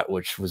lot,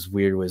 which was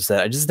weird, was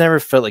that I just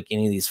never felt like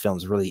any of these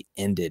films really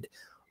ended.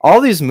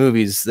 All these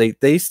movies,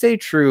 they stay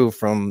true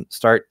from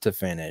start to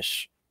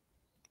finish.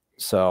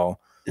 So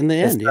in the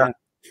end, yeah.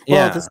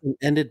 Yeah. Well, this one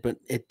ended, but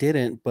it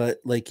didn't. But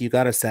like, you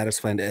got a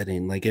satisfying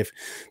ending. Like, if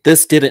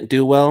this didn't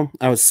do well,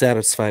 I was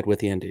satisfied with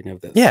the ending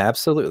of this. Yeah,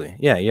 absolutely.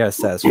 Yeah, you got a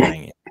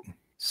satisfying ending.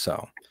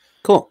 So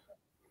cool.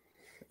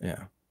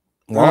 Yeah.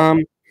 Well,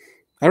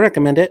 I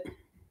recommend it.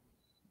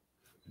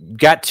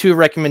 Got 2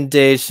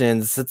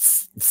 recommendations.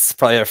 It's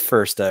probably our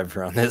first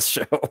ever on this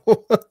show,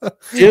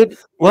 dude.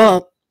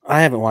 Well,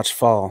 I haven't watched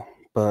Fall,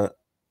 but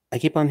I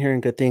keep on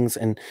hearing good things.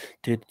 And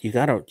dude, you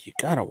gotta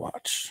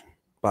watch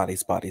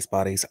Bodies.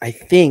 I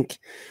think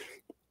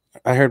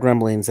I heard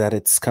rumblings that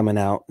it's coming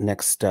out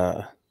next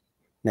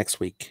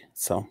week.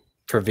 So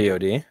for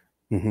VOD.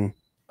 Mm-hmm.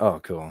 Oh,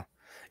 cool.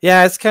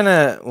 Yeah, it's kind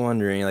of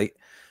wondering. Like,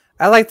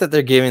 I like that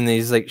they're giving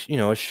these like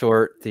a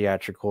short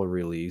theatrical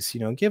release.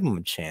 Give them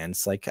a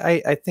chance. Like,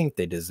 I think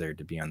they deserve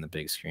to be on the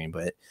big screen.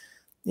 But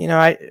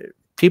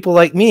people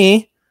like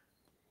me,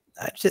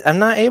 I'm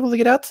not able to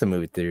get out to the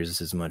movie theaters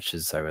as much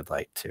as I would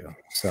like to.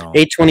 So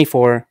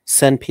A24,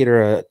 send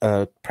Peter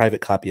a private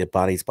copy of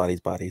Bodies.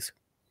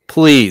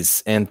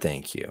 Please and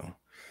thank you.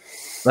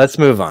 Let's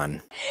move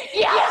on.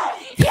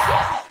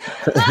 Yes.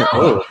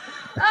 Oh.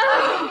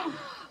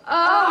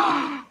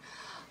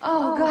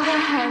 Oh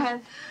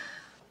God.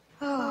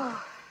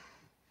 Oh.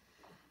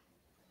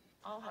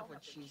 I'll have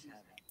what she's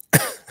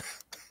having.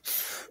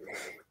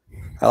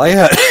 I like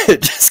how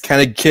it just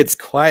kind of gets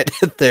quiet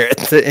there at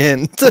the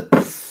end.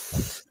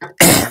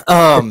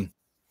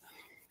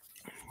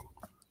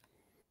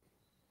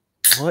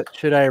 What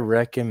should I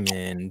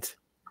recommend?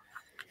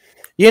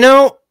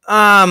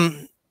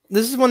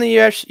 This is one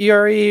that you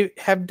already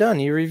have done.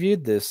 You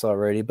reviewed this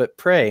already, but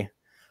Prey.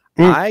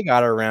 I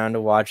got around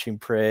to watching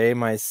Prey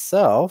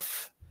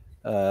myself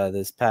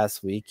this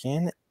past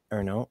weekend,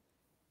 or no,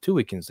 2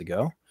 weekends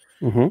ago.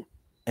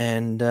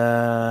 And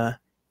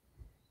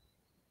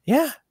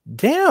yeah,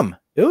 damn,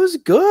 it was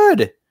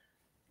good.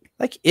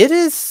 Like, it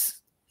is,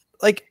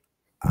 like,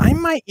 I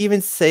might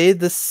even say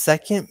the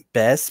second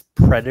best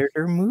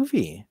Predator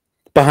movie.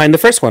 Behind the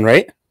first one,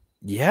 right?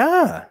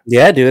 Yeah.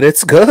 Yeah, dude,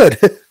 it's good.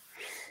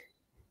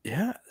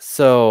 Yeah.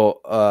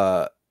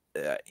 So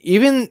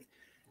even,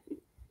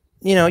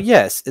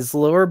 yes, it's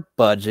lower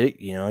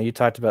budget. You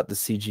talked about the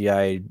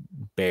CGI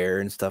bear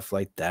and stuff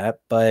like that,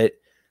 but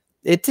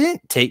it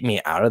didn't take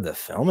me out of the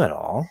film at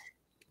all.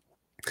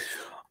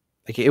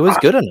 Like, it was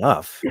good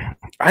enough.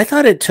 I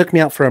thought it took me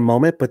out for a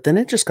moment, but then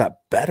it just got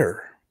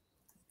better.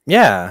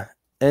 Yeah.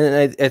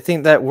 And I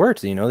think that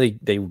worked.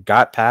 They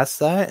got past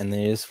that and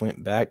they just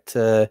went back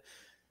to,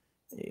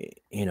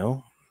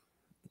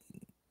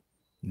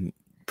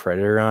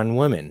 Predator on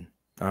woman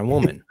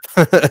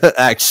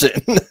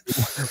action.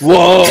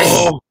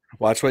 Whoa.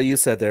 Watch what you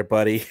said there,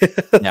 buddy.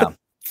 Yeah.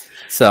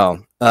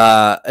 So,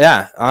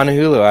 yeah, on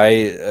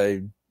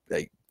Hulu,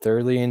 I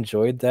thoroughly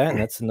enjoyed that. And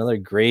that's another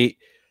great,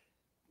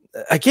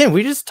 again,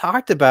 we just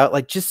talked about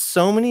like just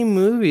so many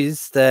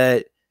movies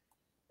that,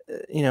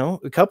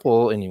 a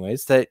couple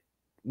anyways, that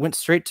went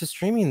straight to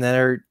streaming that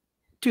are,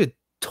 dude,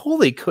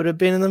 totally could have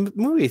been in the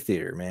movie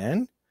theater,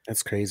 man.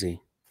 That's crazy.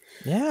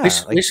 Yeah.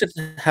 We should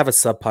have a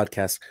sub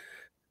podcast.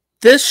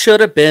 This should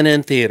have been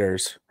in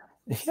theaters.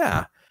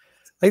 Yeah.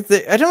 Like,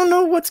 I don't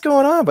know what's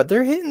going on, but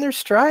they're hitting their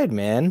stride,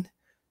 man.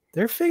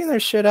 They're figuring their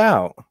shit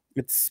out.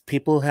 It's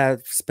people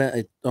have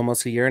spent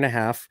almost a year and a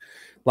half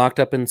locked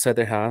up inside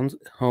their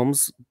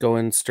homes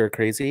going stir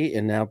crazy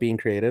and now being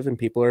creative, and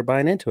people are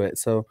buying into it.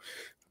 So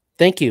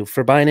thank you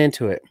for buying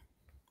into it.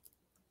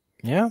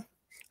 Yeah.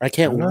 I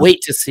can't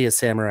wait to see a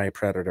Samurai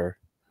Predator.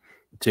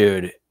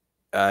 Dude,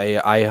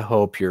 I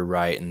hope you're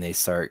right and they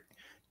start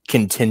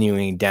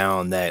continuing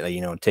down that,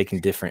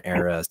 taking different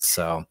eras.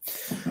 So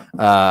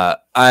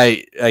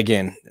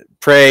again,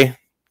 Prey,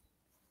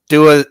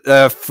 do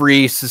a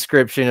free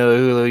subscription to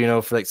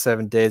Hulu, for like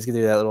 7 days. Get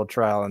through that little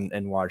trial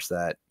and watch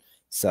that.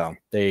 So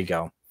there you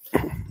go.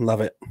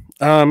 Love it.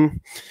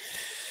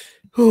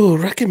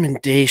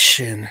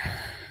 Recommendation.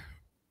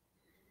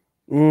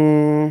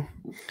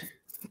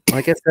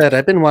 Like I said,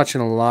 I've been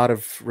watching a lot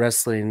of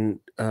wrestling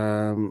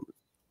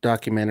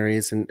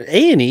documentaries and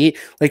A&E.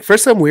 Like, for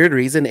some weird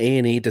reason,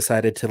 A&E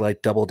decided to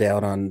like double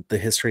down on the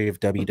history of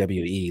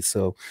WWE.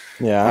 So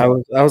yeah,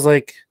 I was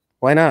like,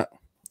 why not?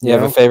 You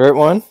have a favorite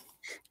one?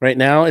 Right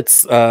now,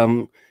 it's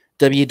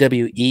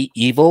WWE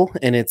Evil,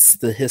 and it's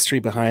the history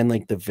behind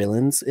like the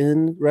villains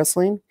in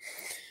wrestling.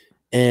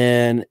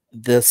 And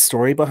the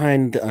story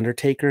behind The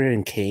Undertaker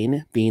and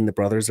Kane being the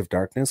Brothers of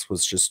Darkness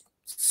was just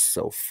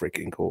so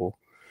freaking cool.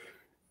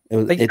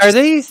 Are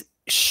they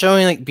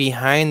showing like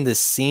behind the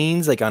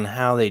scenes, like on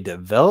how they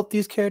develop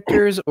these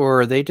characters,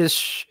 or are they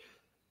just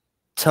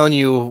telling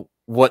you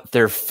what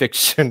their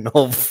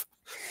fictional,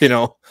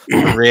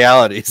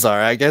 realities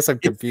are? I guess I'm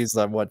confused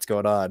on what's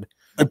going on.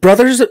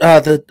 Brothers,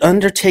 the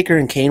Undertaker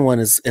and Kane one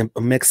is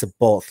a mix of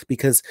both,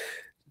 because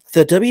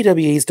the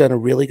WWE's done a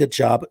really good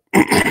job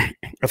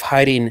of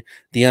hiding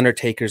the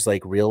Undertaker's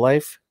like real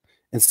life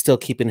and still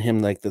keeping him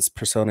like this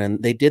persona,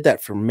 and they did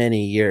that for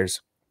many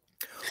years.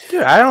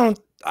 Dude, I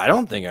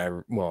don't think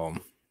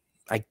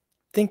I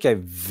think I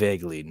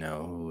vaguely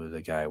know who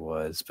the guy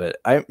was, but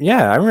I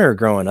remember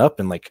growing up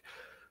and like,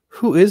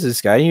 who is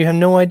this guy? You have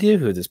no idea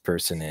who this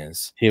person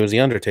is. He was the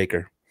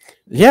Undertaker.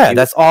 Yeah,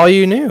 that's all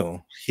you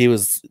knew. He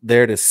was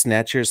there to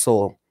snatch your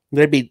soul.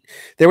 They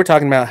were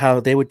talking about how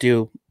they would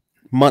do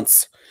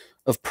months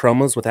of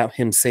promos without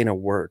him saying a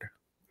word.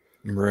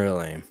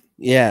 Really?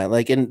 Yeah,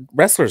 like, and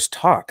wrestlers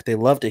talk. They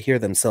love to hear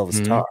themselves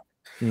talk.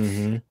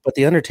 Mm-hmm. But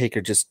the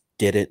Undertaker just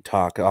didn't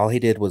talk. All he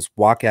did was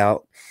walk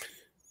out,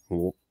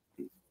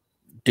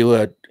 do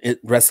a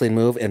wrestling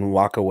move, and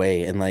walk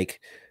away. And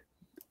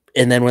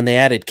then when they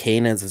added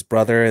Kane as his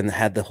brother and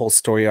had the whole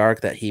story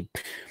arc that he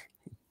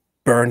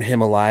burned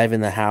him alive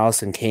in the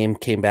house and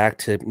came back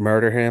to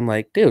murder him,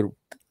 like, dude,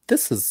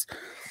 this is,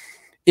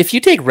 if you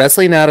take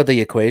wrestling out of the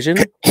equation,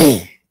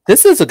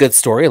 this is a good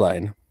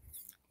storyline.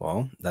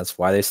 Well, that's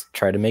why they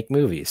try to make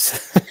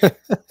movies.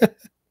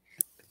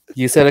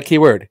 You said a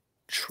keyword.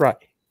 Try.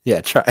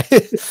 Yeah, try.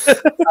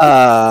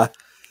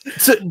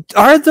 So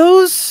are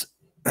those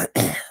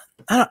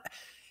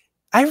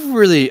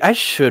I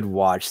should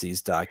watch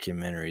these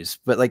documentaries,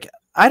 but like,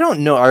 I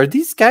don't know, are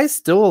these guys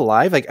still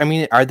alive? Like, I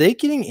mean, are they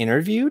getting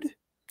interviewed?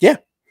 Yeah.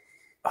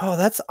 Oh,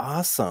 that's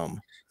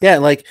awesome. Yeah,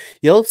 like,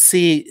 you'll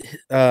see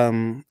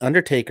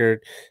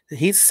Undertaker,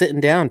 he's sitting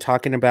down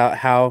talking about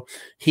how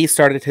he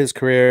started his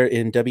career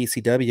in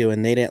WCW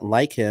and they didn't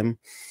like him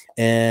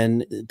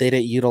and they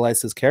didn't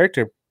utilize his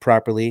character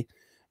properly.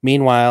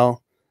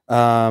 Meanwhile,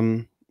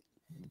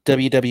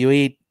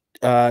 WWE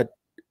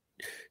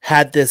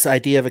had this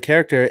idea of a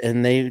character,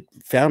 and they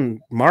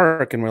found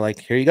Mark and were like,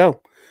 here you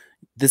go,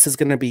 this is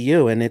gonna be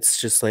you. And it's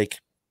just like,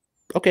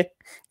 okay.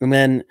 And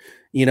then,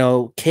 you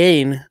know,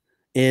 Kane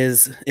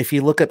is, if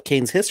you look up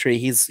Kane's history,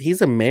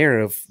 he's a mayor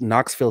of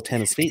Knoxville,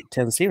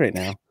 Tennessee right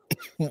now.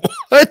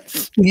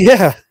 What?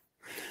 Yeah.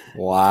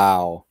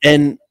 Wow.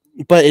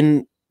 But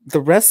in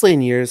the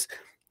wrestling years,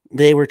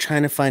 they were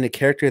trying to find a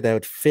character that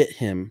would fit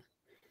him.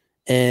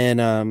 And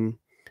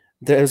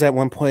there was at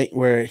one point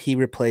where he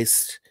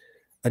replaced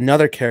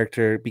another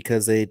character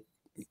because they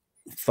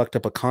fucked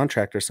up a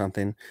contract or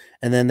something,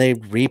 and then they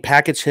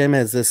repackaged him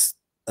as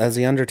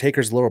the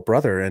Undertaker's little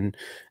brother, and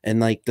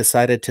like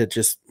decided to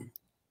just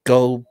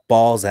go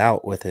balls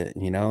out with it.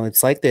 You know,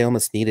 it's like they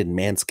almost needed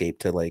Manscaped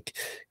to like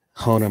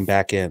hone him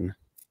back in.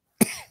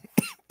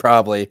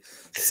 Probably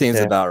seems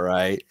Yeah. about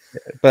right.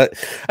 But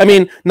I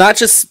mean, not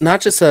just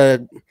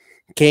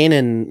Kane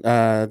and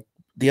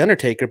the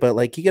Undertaker, but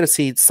like you got to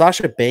see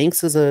Sasha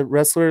Banks is a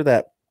wrestler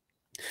that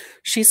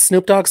she's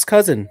Snoop Dogg's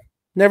cousin.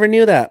 Never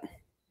knew that.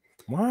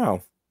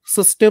 Wow.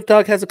 So Snoop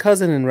Dogg has a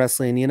cousin in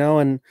wrestling, you know,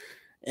 and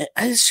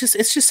it's just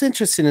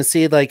interesting to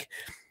see. Like,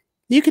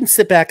 you can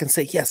sit back and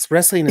say, yes,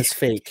 wrestling is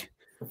fake,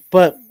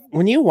 but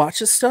when you watch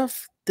this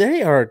stuff,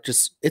 they are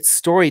just, it's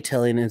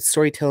storytelling, and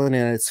storytelling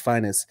at its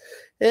finest.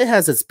 It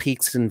has its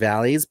peaks and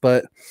valleys,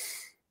 but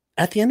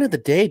at the end of the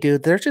day,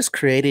 dude, they're just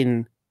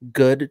creating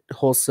good,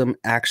 wholesome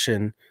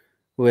action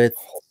with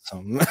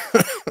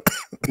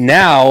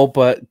now,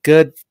 but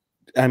good.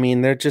 I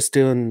mean, they're just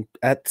doing,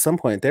 at some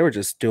point, they were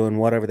just doing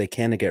whatever they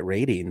can to get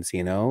ratings,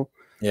 you know?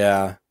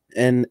 Yeah.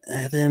 And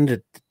at the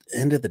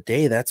end of the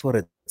day, that's what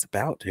it's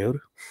about, dude.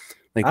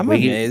 Like, I'm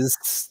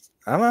amazed.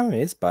 I'm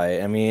amazed by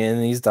it. I mean,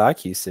 in these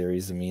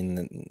docu-series, I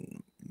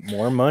mean,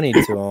 more money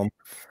to them.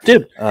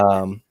 Dude,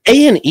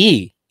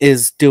 A&E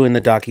is doing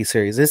the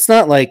docu-series. It's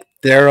not like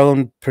their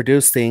own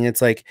produced thing.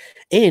 It's like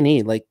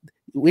A&E. Like,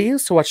 we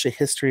used to watch the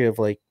history of,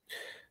 like,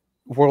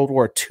 World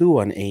War II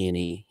on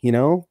A&E, you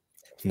know?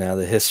 Now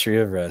the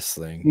history of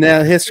wrestling.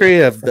 Now,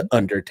 history of the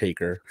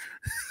Undertaker.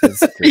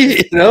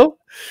 You know?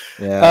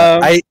 Yeah.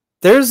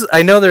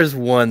 I know there's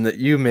one that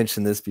you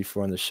mentioned this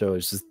before on the show.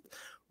 It's just,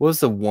 what was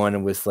the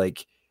one with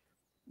like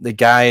the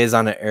guy is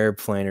on an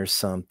airplane or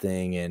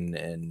something,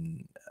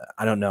 and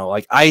I don't know.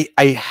 Like I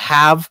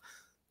have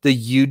the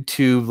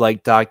YouTube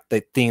like that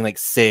thing like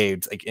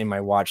saved like in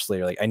my watch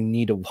later. Like I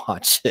need to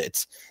watch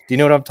it. Do you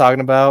know what I'm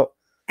talking about?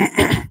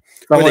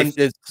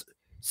 It's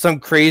some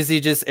crazy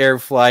just air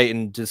flight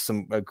and just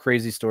a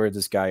crazy story of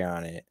this guy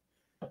on it.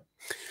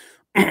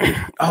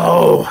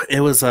 Oh, it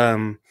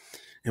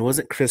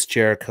wasn't Chris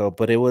Jericho,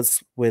 but it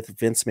was with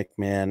Vince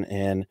McMahon,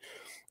 and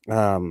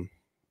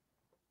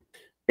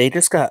they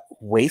just got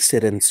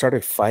wasted and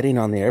started fighting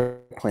on the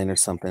airplane or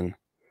something.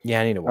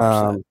 Yeah, I need to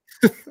watch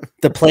that.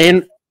 the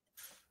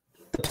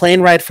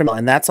plane ride from,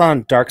 and that's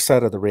on Dark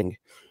Side of the Ring.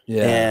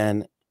 Yeah.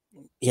 And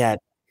yeah,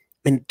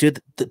 and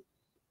dude,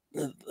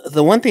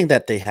 the one thing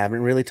that they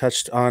haven't really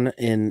touched on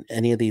in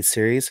any of these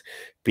series,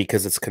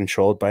 because it's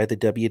controlled by the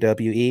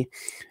WWE,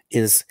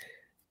 is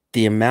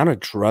the amount of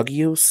drug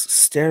use,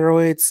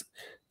 steroids,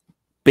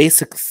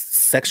 basic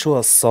sexual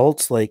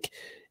assaults. Like,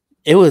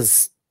 it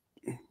was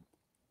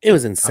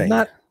insane.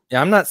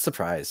 I'm not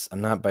surprised. I'm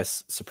not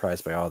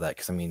surprised by all that,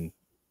 because I mean,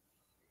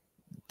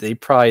 they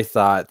probably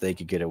thought they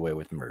could get away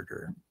with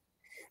murder.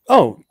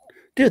 Oh,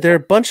 dude, there are a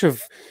bunch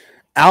of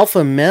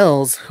alpha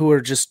males who are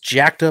just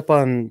jacked up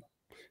on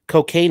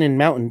cocaine and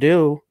Mountain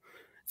Dew,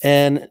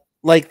 and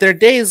like their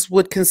days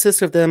would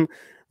consist of them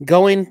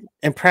going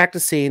and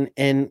practicing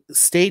and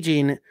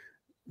staging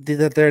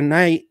their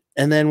night,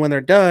 and then when they're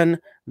done,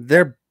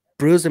 they're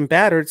bruised and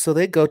battered, so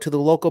they go to the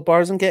local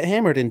bars and get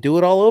hammered and do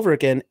it all over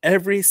again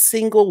every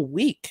single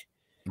week.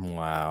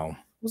 Wow,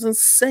 it was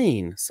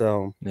insane.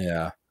 So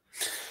yeah.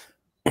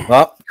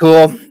 Well,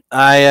 cool.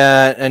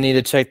 I need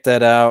to check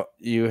that out.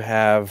 You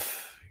have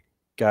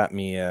got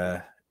me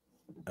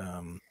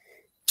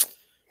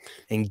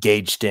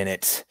engaged in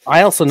it.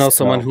 I also know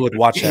someone who would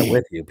watch that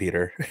with you,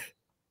 Peter.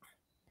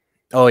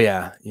 Oh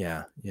yeah.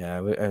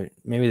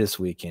 Maybe this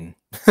weekend.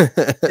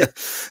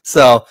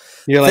 So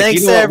you're like,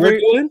 thanks, you know what we're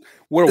doing?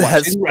 We're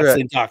watching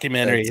wrestling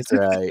documentaries. That's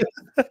right.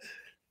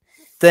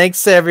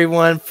 Thanks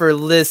everyone for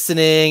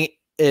listening.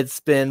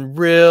 It's been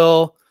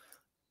real,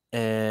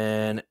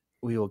 and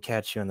we will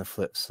catch you on the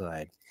flip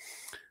side.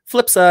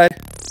 Flip side.